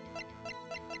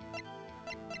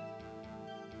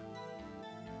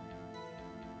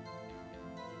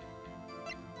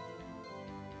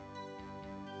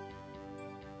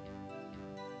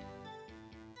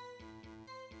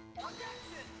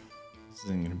 This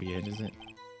isn't gonna be it, is it?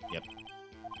 Yep.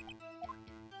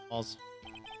 Balls.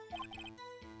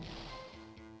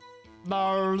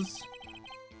 Balls.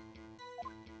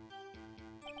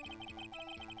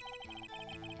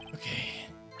 Okay.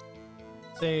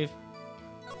 Save.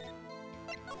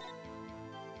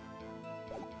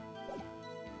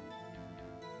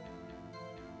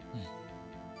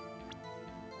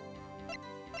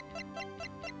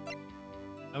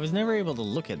 I was never able to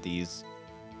look at these.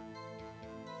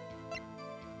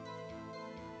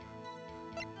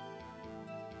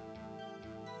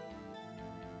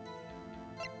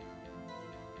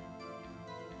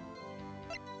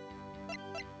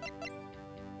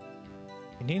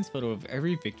 Contains photo of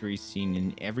every victory seen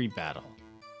in every battle.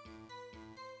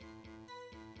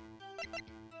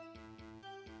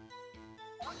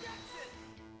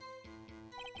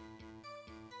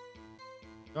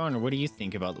 Your Honor, what do you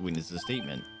think about the witness's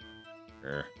statement?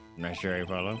 I'm not sure I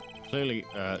follow. Clearly,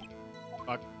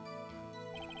 fuck.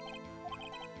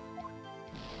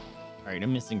 Alright,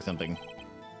 I'm missing something.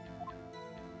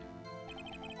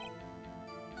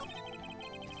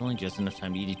 only just enough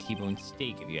time to eat a T-bone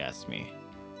steak, if you ask me.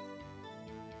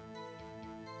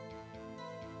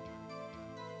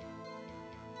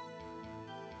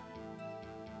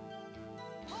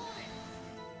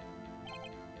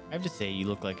 I have to say, you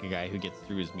look like a guy who gets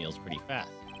through his meals pretty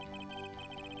fast.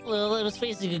 Well, I was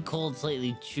facing a cold,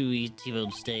 slightly chewy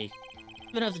T-bone steak.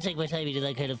 I'm gonna have to take my time eating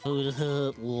that kind of food.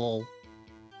 Lol.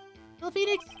 Well,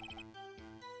 Phoenix?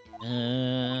 What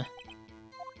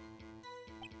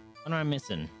am I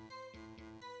missing?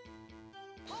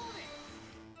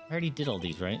 I already did all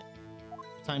these, right?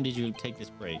 What time did you take this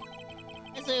break?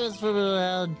 I'd say it was from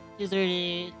around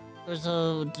 2:30 or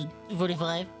so to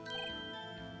 2:45.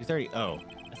 2:30. Oh,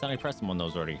 I thought I pressed them on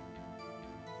those already.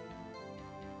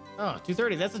 Oh,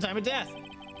 2:30. That's the time of death.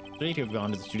 So you have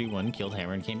gone to the Studio 1, killed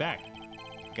Hammer, and came back.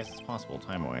 I guess it's possible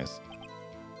time-wise.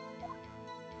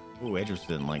 Ooh, Edgeworth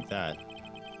didn't like that.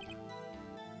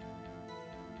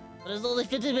 But it's only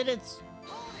 15 minutes.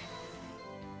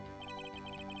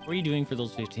 What were you doing for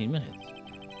those 15 minutes?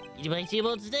 Eating my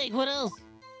T-bone steak. What else?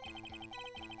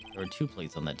 There were 2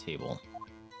 plates on that table.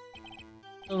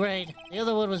 Oh, right. The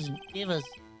other one was Diva's.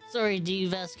 Sorry, D.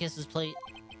 Vasquez's plate.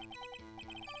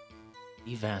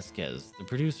 E. Vasquez, the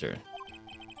producer.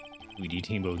 We'd eat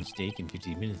T-bone steak in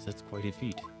 15 minutes. That's quite a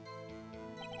feat.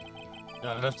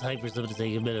 Not enough time for someone to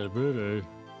take a minute of murder.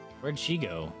 Where'd she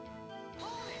go?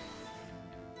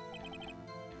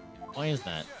 Why is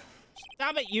that?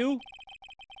 Stop it, you!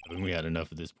 Haven't we had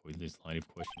enough of this pointless line of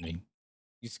questioning?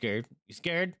 You scared? You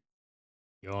scared?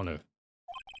 Your Honor,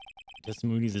 the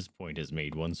testimony at this point has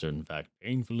made one certain fact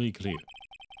painfully clear.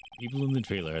 People in the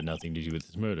trailer had nothing to do with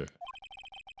this murder.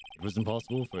 It was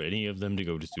impossible for any of them to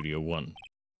go to Studio 1.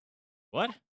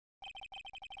 What?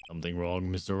 Something wrong,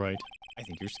 Mr. Wright? I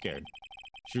think you're scared.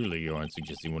 Surely you aren't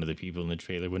suggesting one of the people in the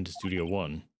trailer went to Studio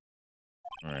 1.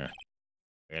 Well,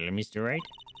 Mr. Wright?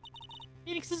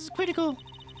 Phoenix, this is critical.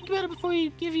 Think about it before you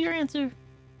give your answer.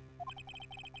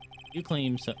 You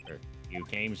claim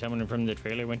someone from the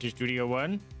trailer went to Studio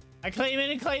 1? I claim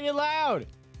it and claim it loud!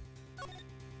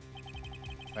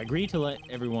 If I agree to let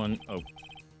everyone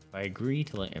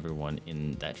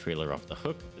in that trailer off the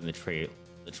hook, then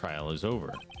the trial is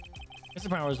over. Mr.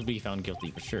 Powers will be found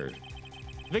guilty for sure.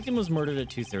 The victim was murdered at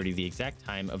 2:30, the exact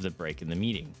time of the break in the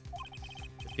meeting.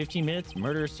 With 15 minutes,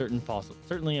 murder is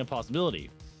certainly a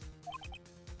possibility.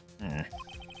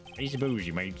 I suppose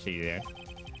you might say that.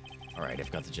 Alright,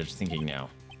 I've got the judge thinking now.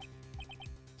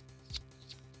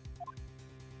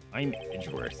 I'm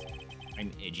Edgeworth.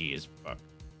 I'm edgy as fuck.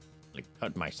 Like,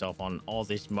 cut myself on all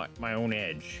this my own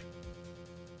edge.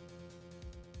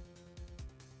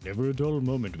 Never a dull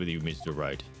moment with you, Mr.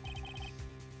 Wright.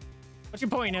 What's your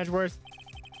point, Edgeworth?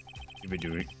 You've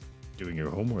been doing your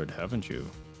homework, haven't you?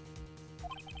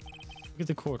 Look at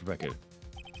the court record.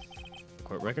 The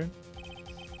court record?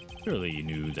 Surely you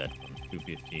knew that from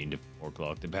 2:15 to 4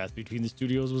 o'clock the path between the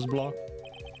studios was blocked.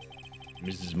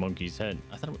 Mrs. Monkey's head.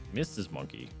 I thought it was Mrs.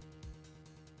 Monkey.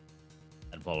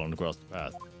 Had fallen across the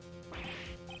path.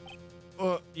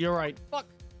 You're right. Fuck.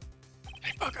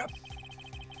 I fuck up.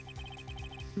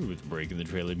 True, the break in the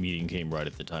trailer meeting came right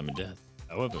at the time of death.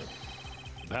 However,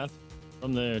 the path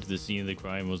from there to the scene of the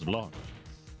crime was blocked.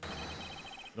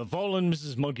 The fallen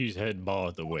Mrs. Monkey's head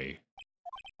barred the way.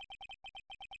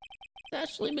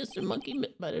 Actually, Mr. Monkey,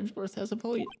 but Edgeworth has a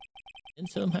point. And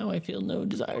somehow I feel no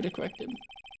desire to correct him.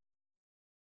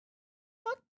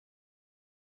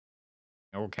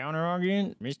 No counter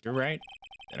argument, Mr. Wright?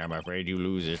 Then I'm afraid you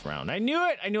lose this round. I knew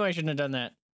it! I knew I shouldn't have done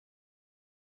that.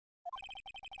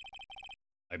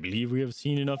 I believe we have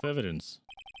seen enough evidence.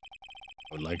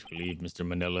 I would like to relieve Mr.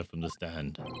 Manella from the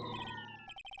stand.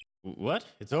 What?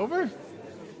 It's over?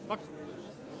 Fuck.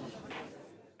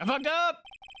 I fucked up!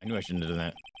 I knew I shouldn't have done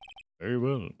that. Very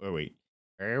well. Oh, wait.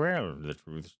 Very well.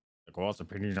 The court's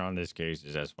opinion on this case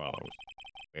is as follows.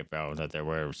 We have found that there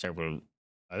were several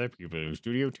other people in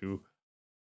Studio 2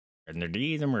 and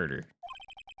indeed the murder.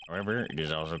 However, it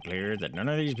is also clear that none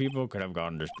of these people could have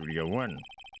gone to Studio 1.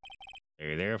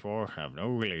 They therefore have no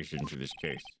relation to this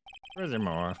case.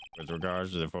 Furthermore, with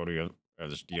regards to the photo of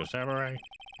the Steel Samurai,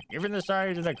 given the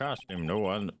size of the costume, no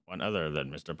one other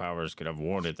than Mr. Powers could have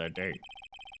worn it that day.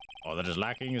 All that is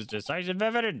lacking is decisive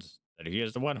evidence that he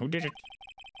is the one who did it.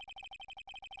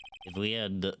 If we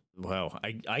had... Wow,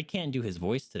 I can't do his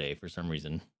voice today for some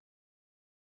reason.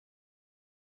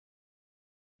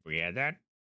 If we had that,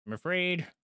 I'm afraid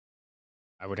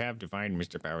I would have to find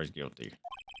Mr. Powers guilty.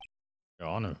 Your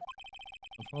Honor,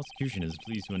 the prosecution is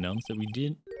pleased to announce that we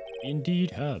did indeed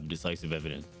have decisive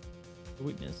evidence. The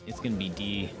witness, it's going to be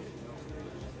D.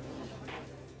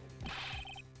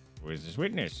 Who is this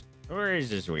witness? Who is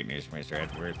this witness, Mr.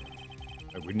 Edgeworth?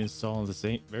 A witness saw the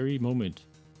same very moment.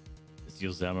 The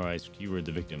Steel Samurai skewered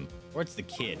the victim. Or it's the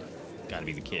kid. It's gotta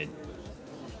be the kid.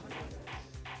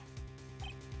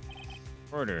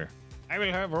 Order. I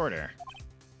will have order.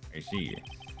 I see.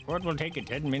 Court will take a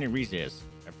 10-minute recess,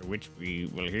 after which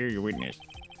we will hear your witness.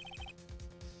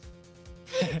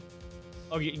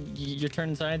 Oh, you're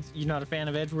turning sides? You're not a fan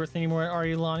of Edgeworth anymore, are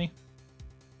you, Lonnie?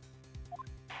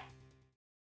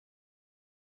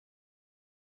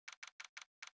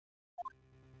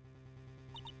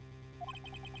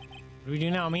 What do we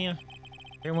do now, Mia?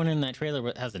 Everyone in that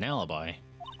trailer has an alibi.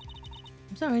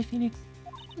 I'm sorry, Phoenix.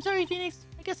 I'm sorry, Phoenix.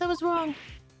 I guess I was wrong.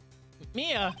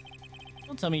 Mia!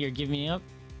 Don't tell me you're giving me up.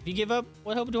 If you give up,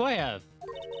 what hope do I have?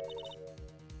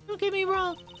 Don't get me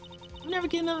wrong. I've never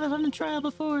given up on a trial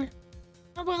before.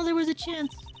 Not while there was a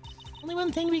chance. Only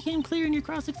one thing became clear in your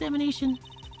cross-examination.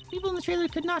 People in the trailer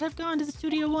could not have gone to the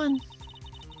Studio One.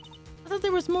 I thought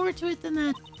there was more to it than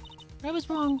that. But I was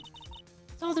wrong.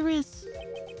 That's all there is.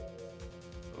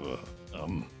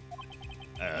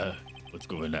 What's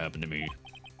going to happen to me?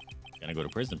 Gonna go to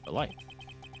prison for life.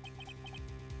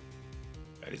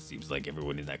 It seems like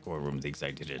everyone in that courtroom thinks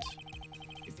I did it.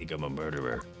 They think I'm a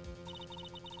murderer.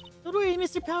 Don't worry,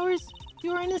 Mr. Powers. If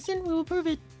you are innocent, we will prove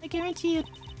it. I guarantee it.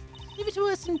 Leave it to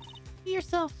us and be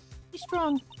yourself. Be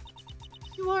strong.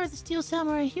 You are the Steel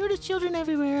Samurai. Hero to children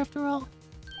everywhere, after all.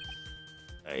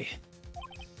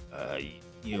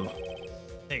 You.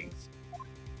 Thanks.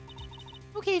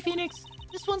 Okay, Phoenix.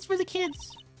 This one's for the kids.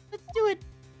 Let's do it.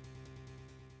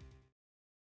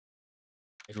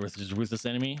 Edgeworth is ruthless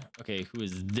enemy. Okay, who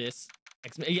is this?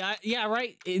 Yeah,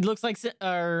 right. It looks like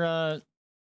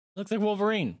looks like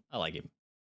Wolverine. I like him.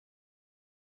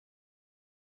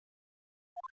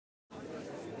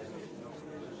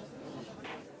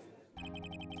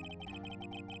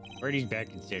 Party's back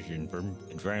in session for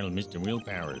the trial of Mr. Will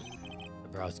Powers. The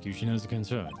prosecution has a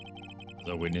concern.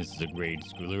 The witness is a grade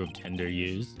schooler of tender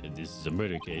years, and this is a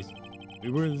murder case. We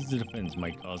worry that the defense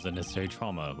might cause unnecessary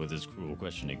trauma with his cruel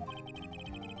questioning.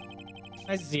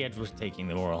 Nice to see Edgeworth taking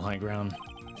the moral high ground.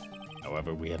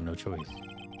 However, we have no choice.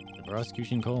 The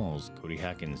prosecution calls Cody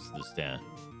Hackins to the stand.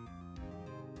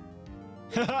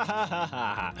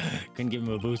 Couldn't give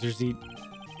him a booster seat.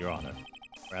 Your Honor,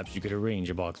 perhaps you could arrange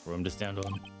a box for him to stand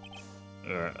on.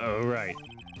 All right.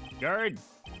 Guard,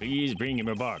 please bring him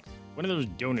a box. One of those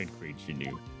donut crates should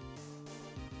do.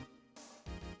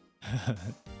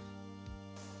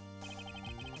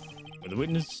 Will the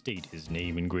witness state his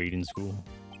name and grade in school?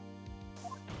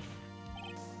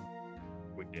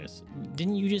 Witness.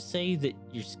 Didn't you just say that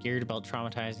you're scared about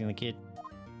traumatizing the kid?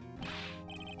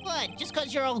 What? Just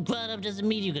because you're all grown up doesn't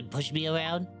mean you can push me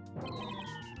around.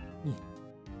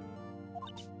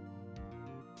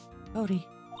 Cody,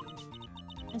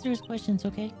 answer his questions,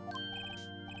 okay?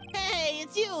 Hey,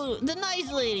 it's you, the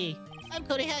nice lady. I'm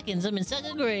Cody Hackins. I'm in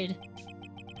 2nd grade.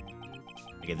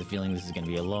 I get the feeling this is going to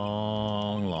be a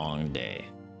long, long day.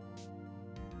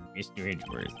 Mr.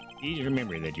 Edgeworth, please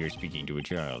remember that you're speaking to a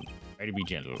child. Try to be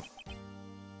gentle.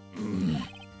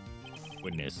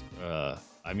 Witness,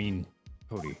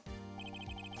 Cody.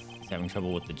 He's having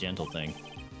trouble with the gentle thing.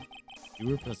 You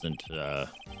were present at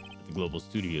the Global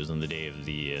Studios on the day of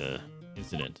the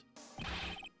incident.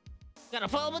 Got a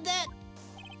problem with that?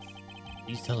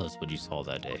 Please tell us what you saw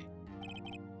that day.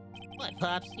 What,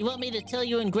 Pops? You want me to tell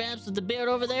you and Gramps with the beard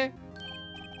over there?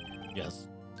 Yes,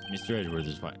 Mr. Edgeworth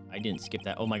is fine. I didn't skip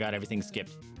that. Oh my god, everything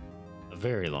skipped. A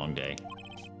very long day.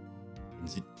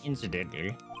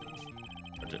 Incidentally,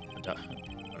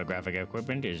 photographic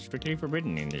equipment is strictly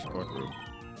forbidden in this courtroom.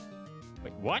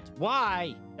 Wait, what?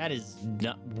 Why? That is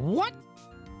not... What?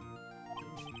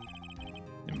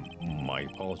 My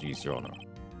apologies, Your Honor.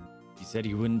 He said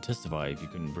he wouldn't testify if you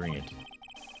couldn't bring it.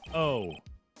 Oh.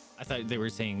 I thought they were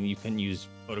saying you couldn't use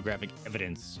photographic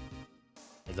evidence.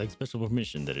 I'd like special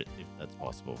permission if that's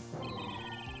possible.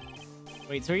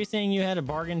 Wait, so are you saying you had a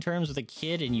bargain terms with a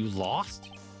kid and you lost?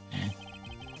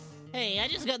 Hey, I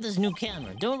just got this new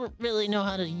camera. Don't really know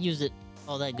how to use it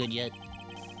all that good yet.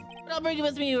 But I'll bring it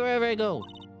with me wherever I go.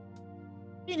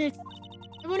 Phoenix,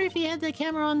 I wonder if he had that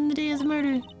camera on the day of the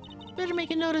murder. Better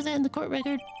make a note of that in the court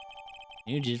record.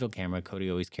 New digital camera. Cody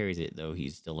always carries it, though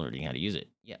he's still learning how to use it.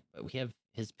 Yeah, but we have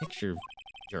his picture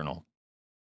journal.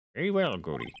 Very well,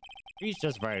 Cody. Please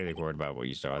testify to the court about what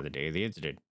you saw the day of the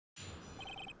incident.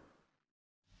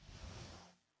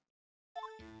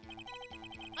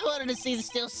 I wanted to see the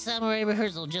Steel Samurai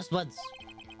rehearsal just once.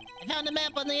 I found a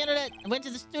map on the internet and went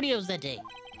to the studios that day.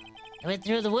 I went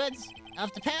through the woods,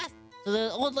 off the path, so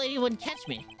the old lady wouldn't catch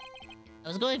me. I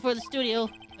was going for the studio.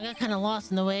 I got kind of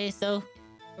lost in the way, so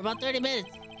for about 30 minutes.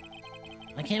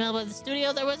 When I came out of the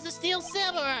studio, there was the Steel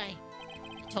Samurai.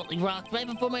 totally rocked. Right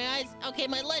before my eyes, out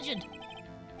came my legend.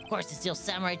 Of course, the Steel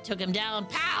Samurai took him down.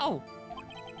 Pow!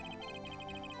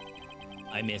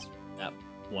 I missed that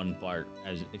one part,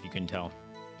 as if you can tell.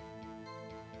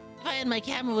 If I had my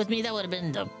camera with me, that would have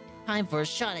been the time for a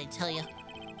shot, I tell you.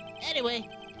 Anyway,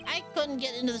 I couldn't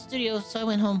get into the studio, so I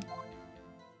went home.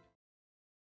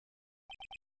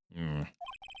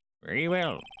 Very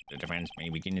well. The defense may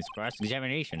begin its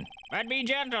cross-examination. But be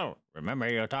gentle.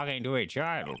 Remember, you're talking to a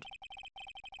child.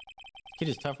 This kid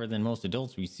is tougher than most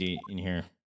adults we see in here.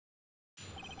 Is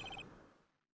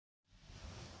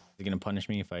he gonna punish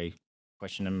me if I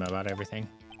question him about everything?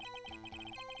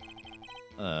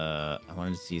 I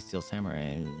wanted to see a Steel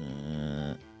Samurai.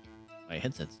 My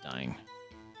headset's dying.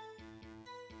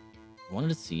 I wanted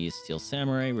to see a Steel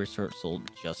Samurai rehearsal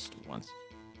just once.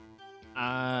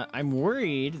 I'm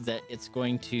worried that it's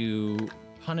going to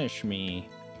punish me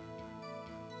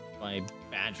if I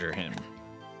badger him.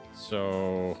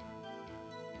 So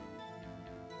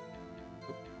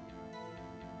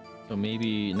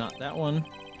maybe not that one.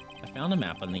 I found a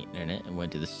map on the internet and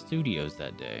went to the studios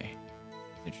that day.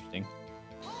 Interesting.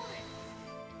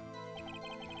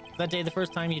 That day, the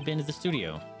first time you'd been to the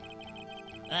studio.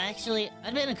 Actually,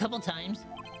 I've been a couple times.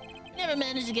 Never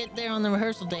managed to get there on the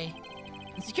rehearsal day.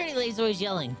 The security lady's always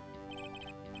yelling.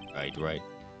 Right.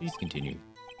 Please continue.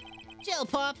 Chill,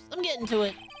 Pops. I'm getting to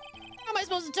it. How am I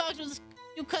supposed to talk to this?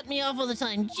 You cut me off all the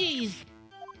time. Jeez.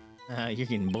 You're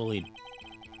getting bullied.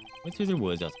 Went through the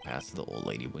woods out the path so the old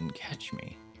lady wouldn't catch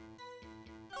me.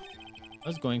 I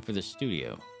was going for the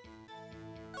studio.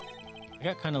 I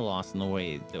got kind of lost in the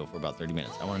way, though, for about 30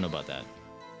 minutes. I want to know about that.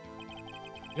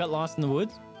 You got lost in the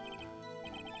woods?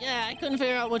 Yeah, I couldn't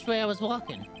figure out which way I was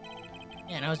walking.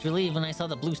 Man, I was relieved when I saw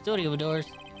the blue studio doors.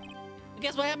 But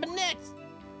guess what happened next?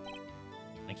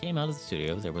 When I came out of the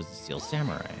studio, there was the Steel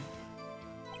Samurai.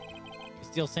 The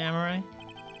Steel Samurai?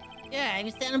 Yeah, he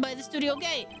was standing by the studio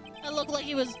gate. It looked like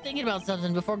he was thinking about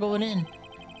something before going in.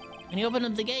 And he opened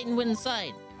up the gate and went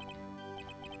inside.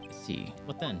 I see.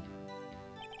 What then?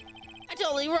 I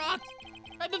totally rocked!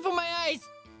 Right before my eyes!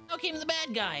 Out came the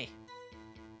bad guy.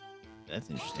 That's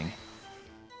interesting.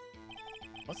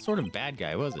 What sort of bad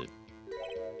guy was it?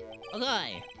 A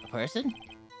guy. A person.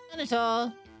 Kinda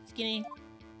tall. Skinny.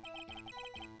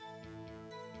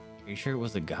 Are you sure it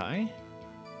was a guy?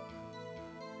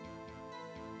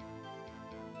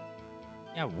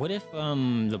 Yeah, what if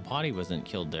the body wasn't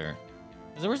killed there?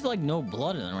 'Cause there was like no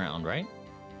blood around, right?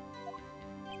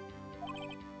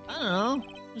 I don't know.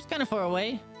 It was kinda far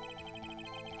away.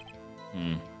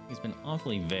 He's been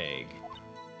awfully vague.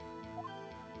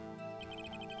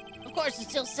 Of course, the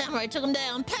Steel Samurai took him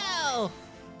down. Pow!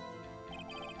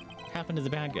 What happened to the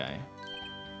bad guy?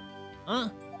 Huh?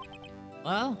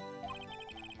 Well,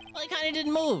 he kinda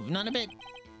didn't move. Not a bit.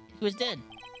 He was dead.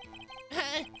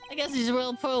 I guess he's a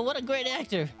real pro. What a great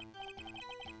actor.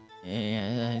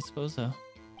 Yeah, I suppose so.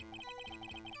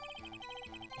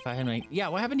 If I had my... Yeah,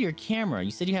 what happened to your camera?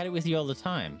 You said you had it with you all the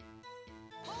time.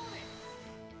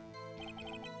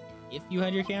 If you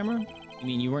had your camera? You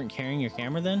mean you weren't carrying your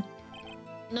camera then?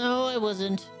 No, I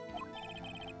wasn't.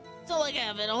 It's not like I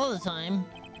have it all the time.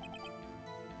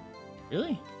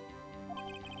 Really?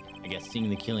 I guess seeing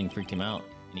the killing freaked him out,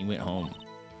 and he went home.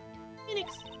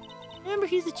 Phoenix, remember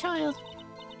he's a child.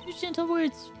 Use gentle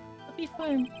words. I'll be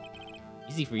firm.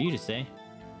 Easy for you to say.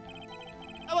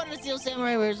 I wanted to Steel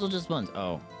Samurai rehearsal just once.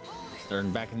 Oh,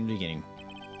 starting back in the beginning.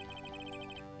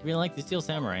 You really like the Steel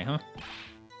Samurai, huh?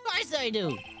 Of course I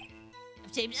do.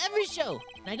 I've taped every show,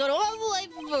 and I go to all the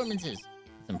live performances.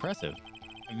 That's impressive.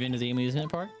 Have you been to the amusement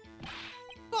park?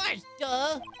 Of course,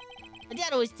 duh. My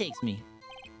dad always takes me.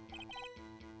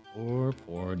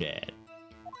 Poor dad.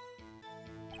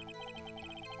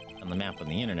 On the map on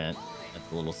the internet,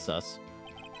 that's a little sus.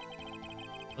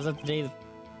 Was that the day that...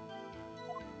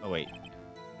 Oh, wait.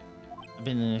 I've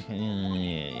been in...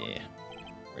 Yeah.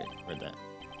 Read that.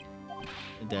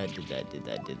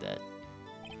 Did that.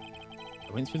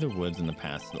 I went through the woods in the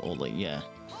past, the old lady, yeah.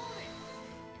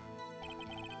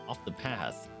 Off the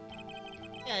path.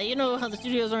 Yeah, you know how the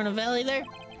studios are in a valley there?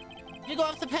 If you go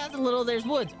off the path a little, there's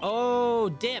woods. Oh,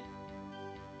 dip!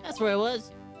 That's where I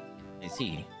was. I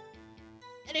see.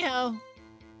 Anyhow,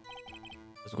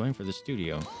 I was going for the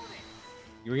studio.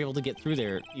 You were able to get through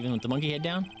there even with the monkey head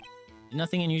down? Did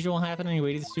nothing unusual happen on your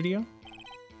way to the studio?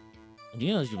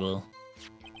 unusual.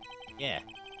 Yeah.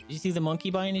 Did you see the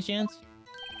monkey by any chance?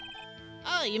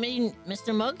 Oh, you mean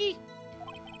Mr. Monkey?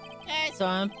 Yeah, I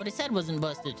saw him, but his head wasn't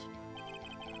busted.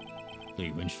 So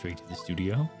you went straight to the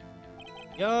studio?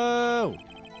 Yo!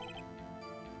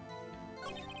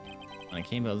 When I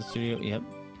came out of the studio, yep.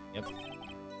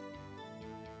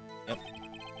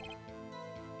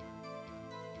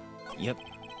 Yep.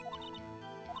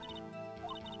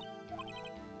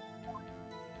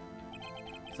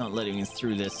 It's not letting us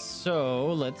through this, so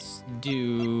let's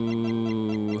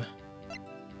do...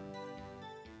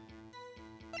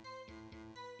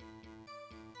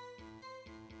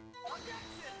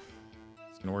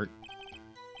 It's gonna work.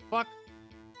 Fuck.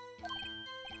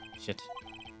 Shit.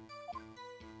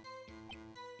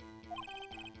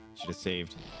 Should have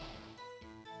saved.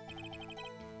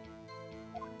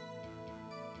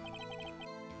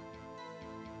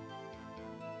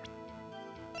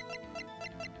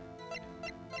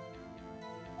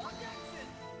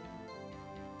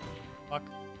 Fuck.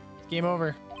 It's game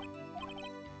over.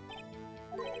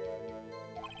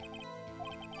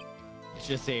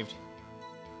 Should have saved.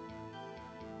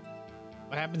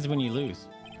 What happens when you lose?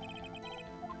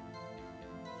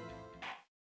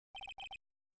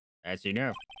 That's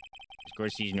enough. This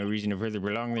court sees no reason to further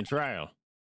prolong the trial.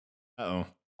 Uh-oh.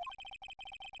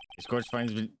 This court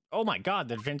finds... Oh my god,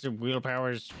 the defensive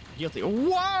willpower is guilty.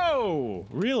 Whoa!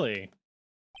 Really?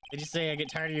 Did you say I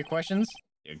get tired of your questions?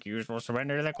 The accused will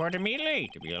surrender to the court immediately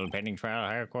to be held pending trial,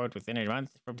 higher court, within a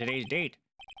month from today's date.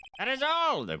 That is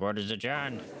all! The court is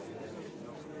adjourned.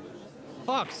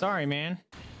 Fuck, sorry, man.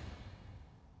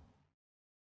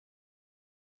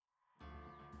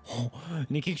 And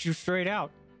he kicks you straight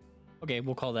out. Okay,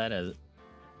 we'll call that a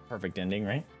perfect ending,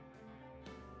 right?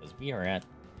 Because we are at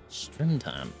stream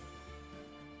time.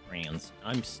 Friends,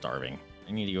 I'm starving.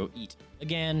 I need to go eat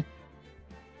again.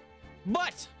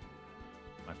 But,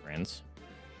 my friends,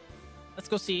 let's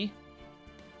go see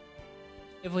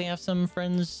if we have some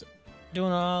friends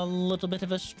doing a little bit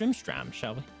of a stream,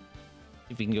 shall we? See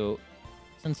if we can go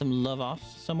send some love off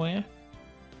somewhere.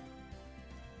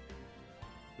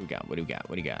 What do we got? What do we got?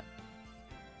 What do you got?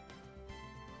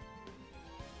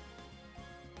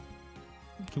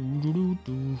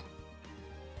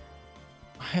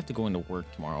 I have to go into work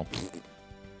tomorrow.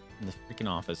 In the freaking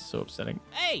office, so upsetting.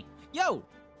 Hey, yo,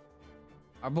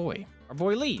 our boy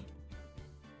Lee.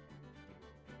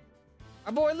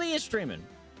 Our boy Lee is streaming.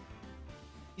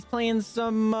 He's playing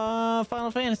some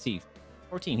Final Fantasy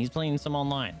 14. He's playing some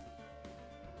online.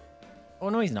 Oh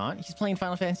no, he's not. He's playing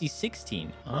Final Fantasy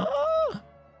 16.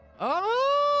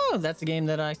 Oh, that's the game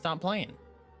that I stopped playing.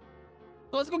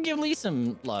 So let's go give Lee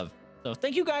some love. So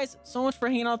thank you guys so much for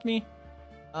hanging out with me.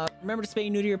 Remember to spay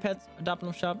new to your pets, adopt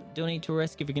them, shop, donate to a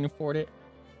rescue if you can afford it,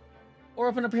 or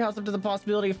open up your house up to the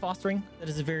possibility of fostering. That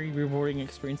is a very rewarding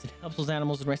experience. It helps those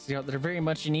animals and rescues out that are very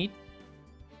much in need.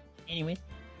 Anyways,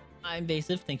 I'm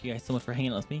Vaesive. Thank you guys so much for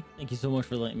hanging out with me. Thank you so much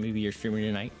for letting me be your streamer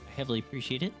tonight. I heavily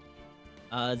appreciate it.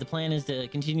 The plan is to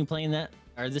continue playing that,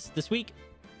 or this week,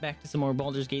 back to some more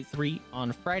Baldur's Gate 3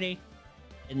 on Friday,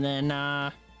 and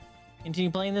then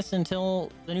continue playing this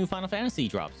until the new Final Fantasy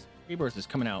drops. Rebirth is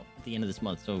coming out at the end of this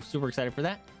month, so super excited for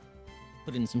that.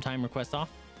 Put in some time requests off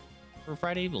for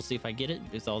Friday. We'll see if I get it.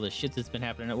 It's all the shit that's been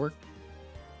happening at work.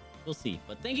 We'll see.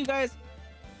 But thank you guys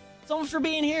so much for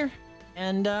being here,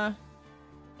 and I'll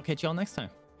catch y'all next time.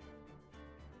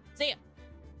 See ya.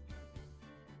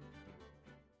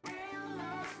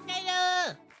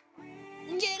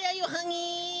 Jada, you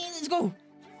hungry? Let's go.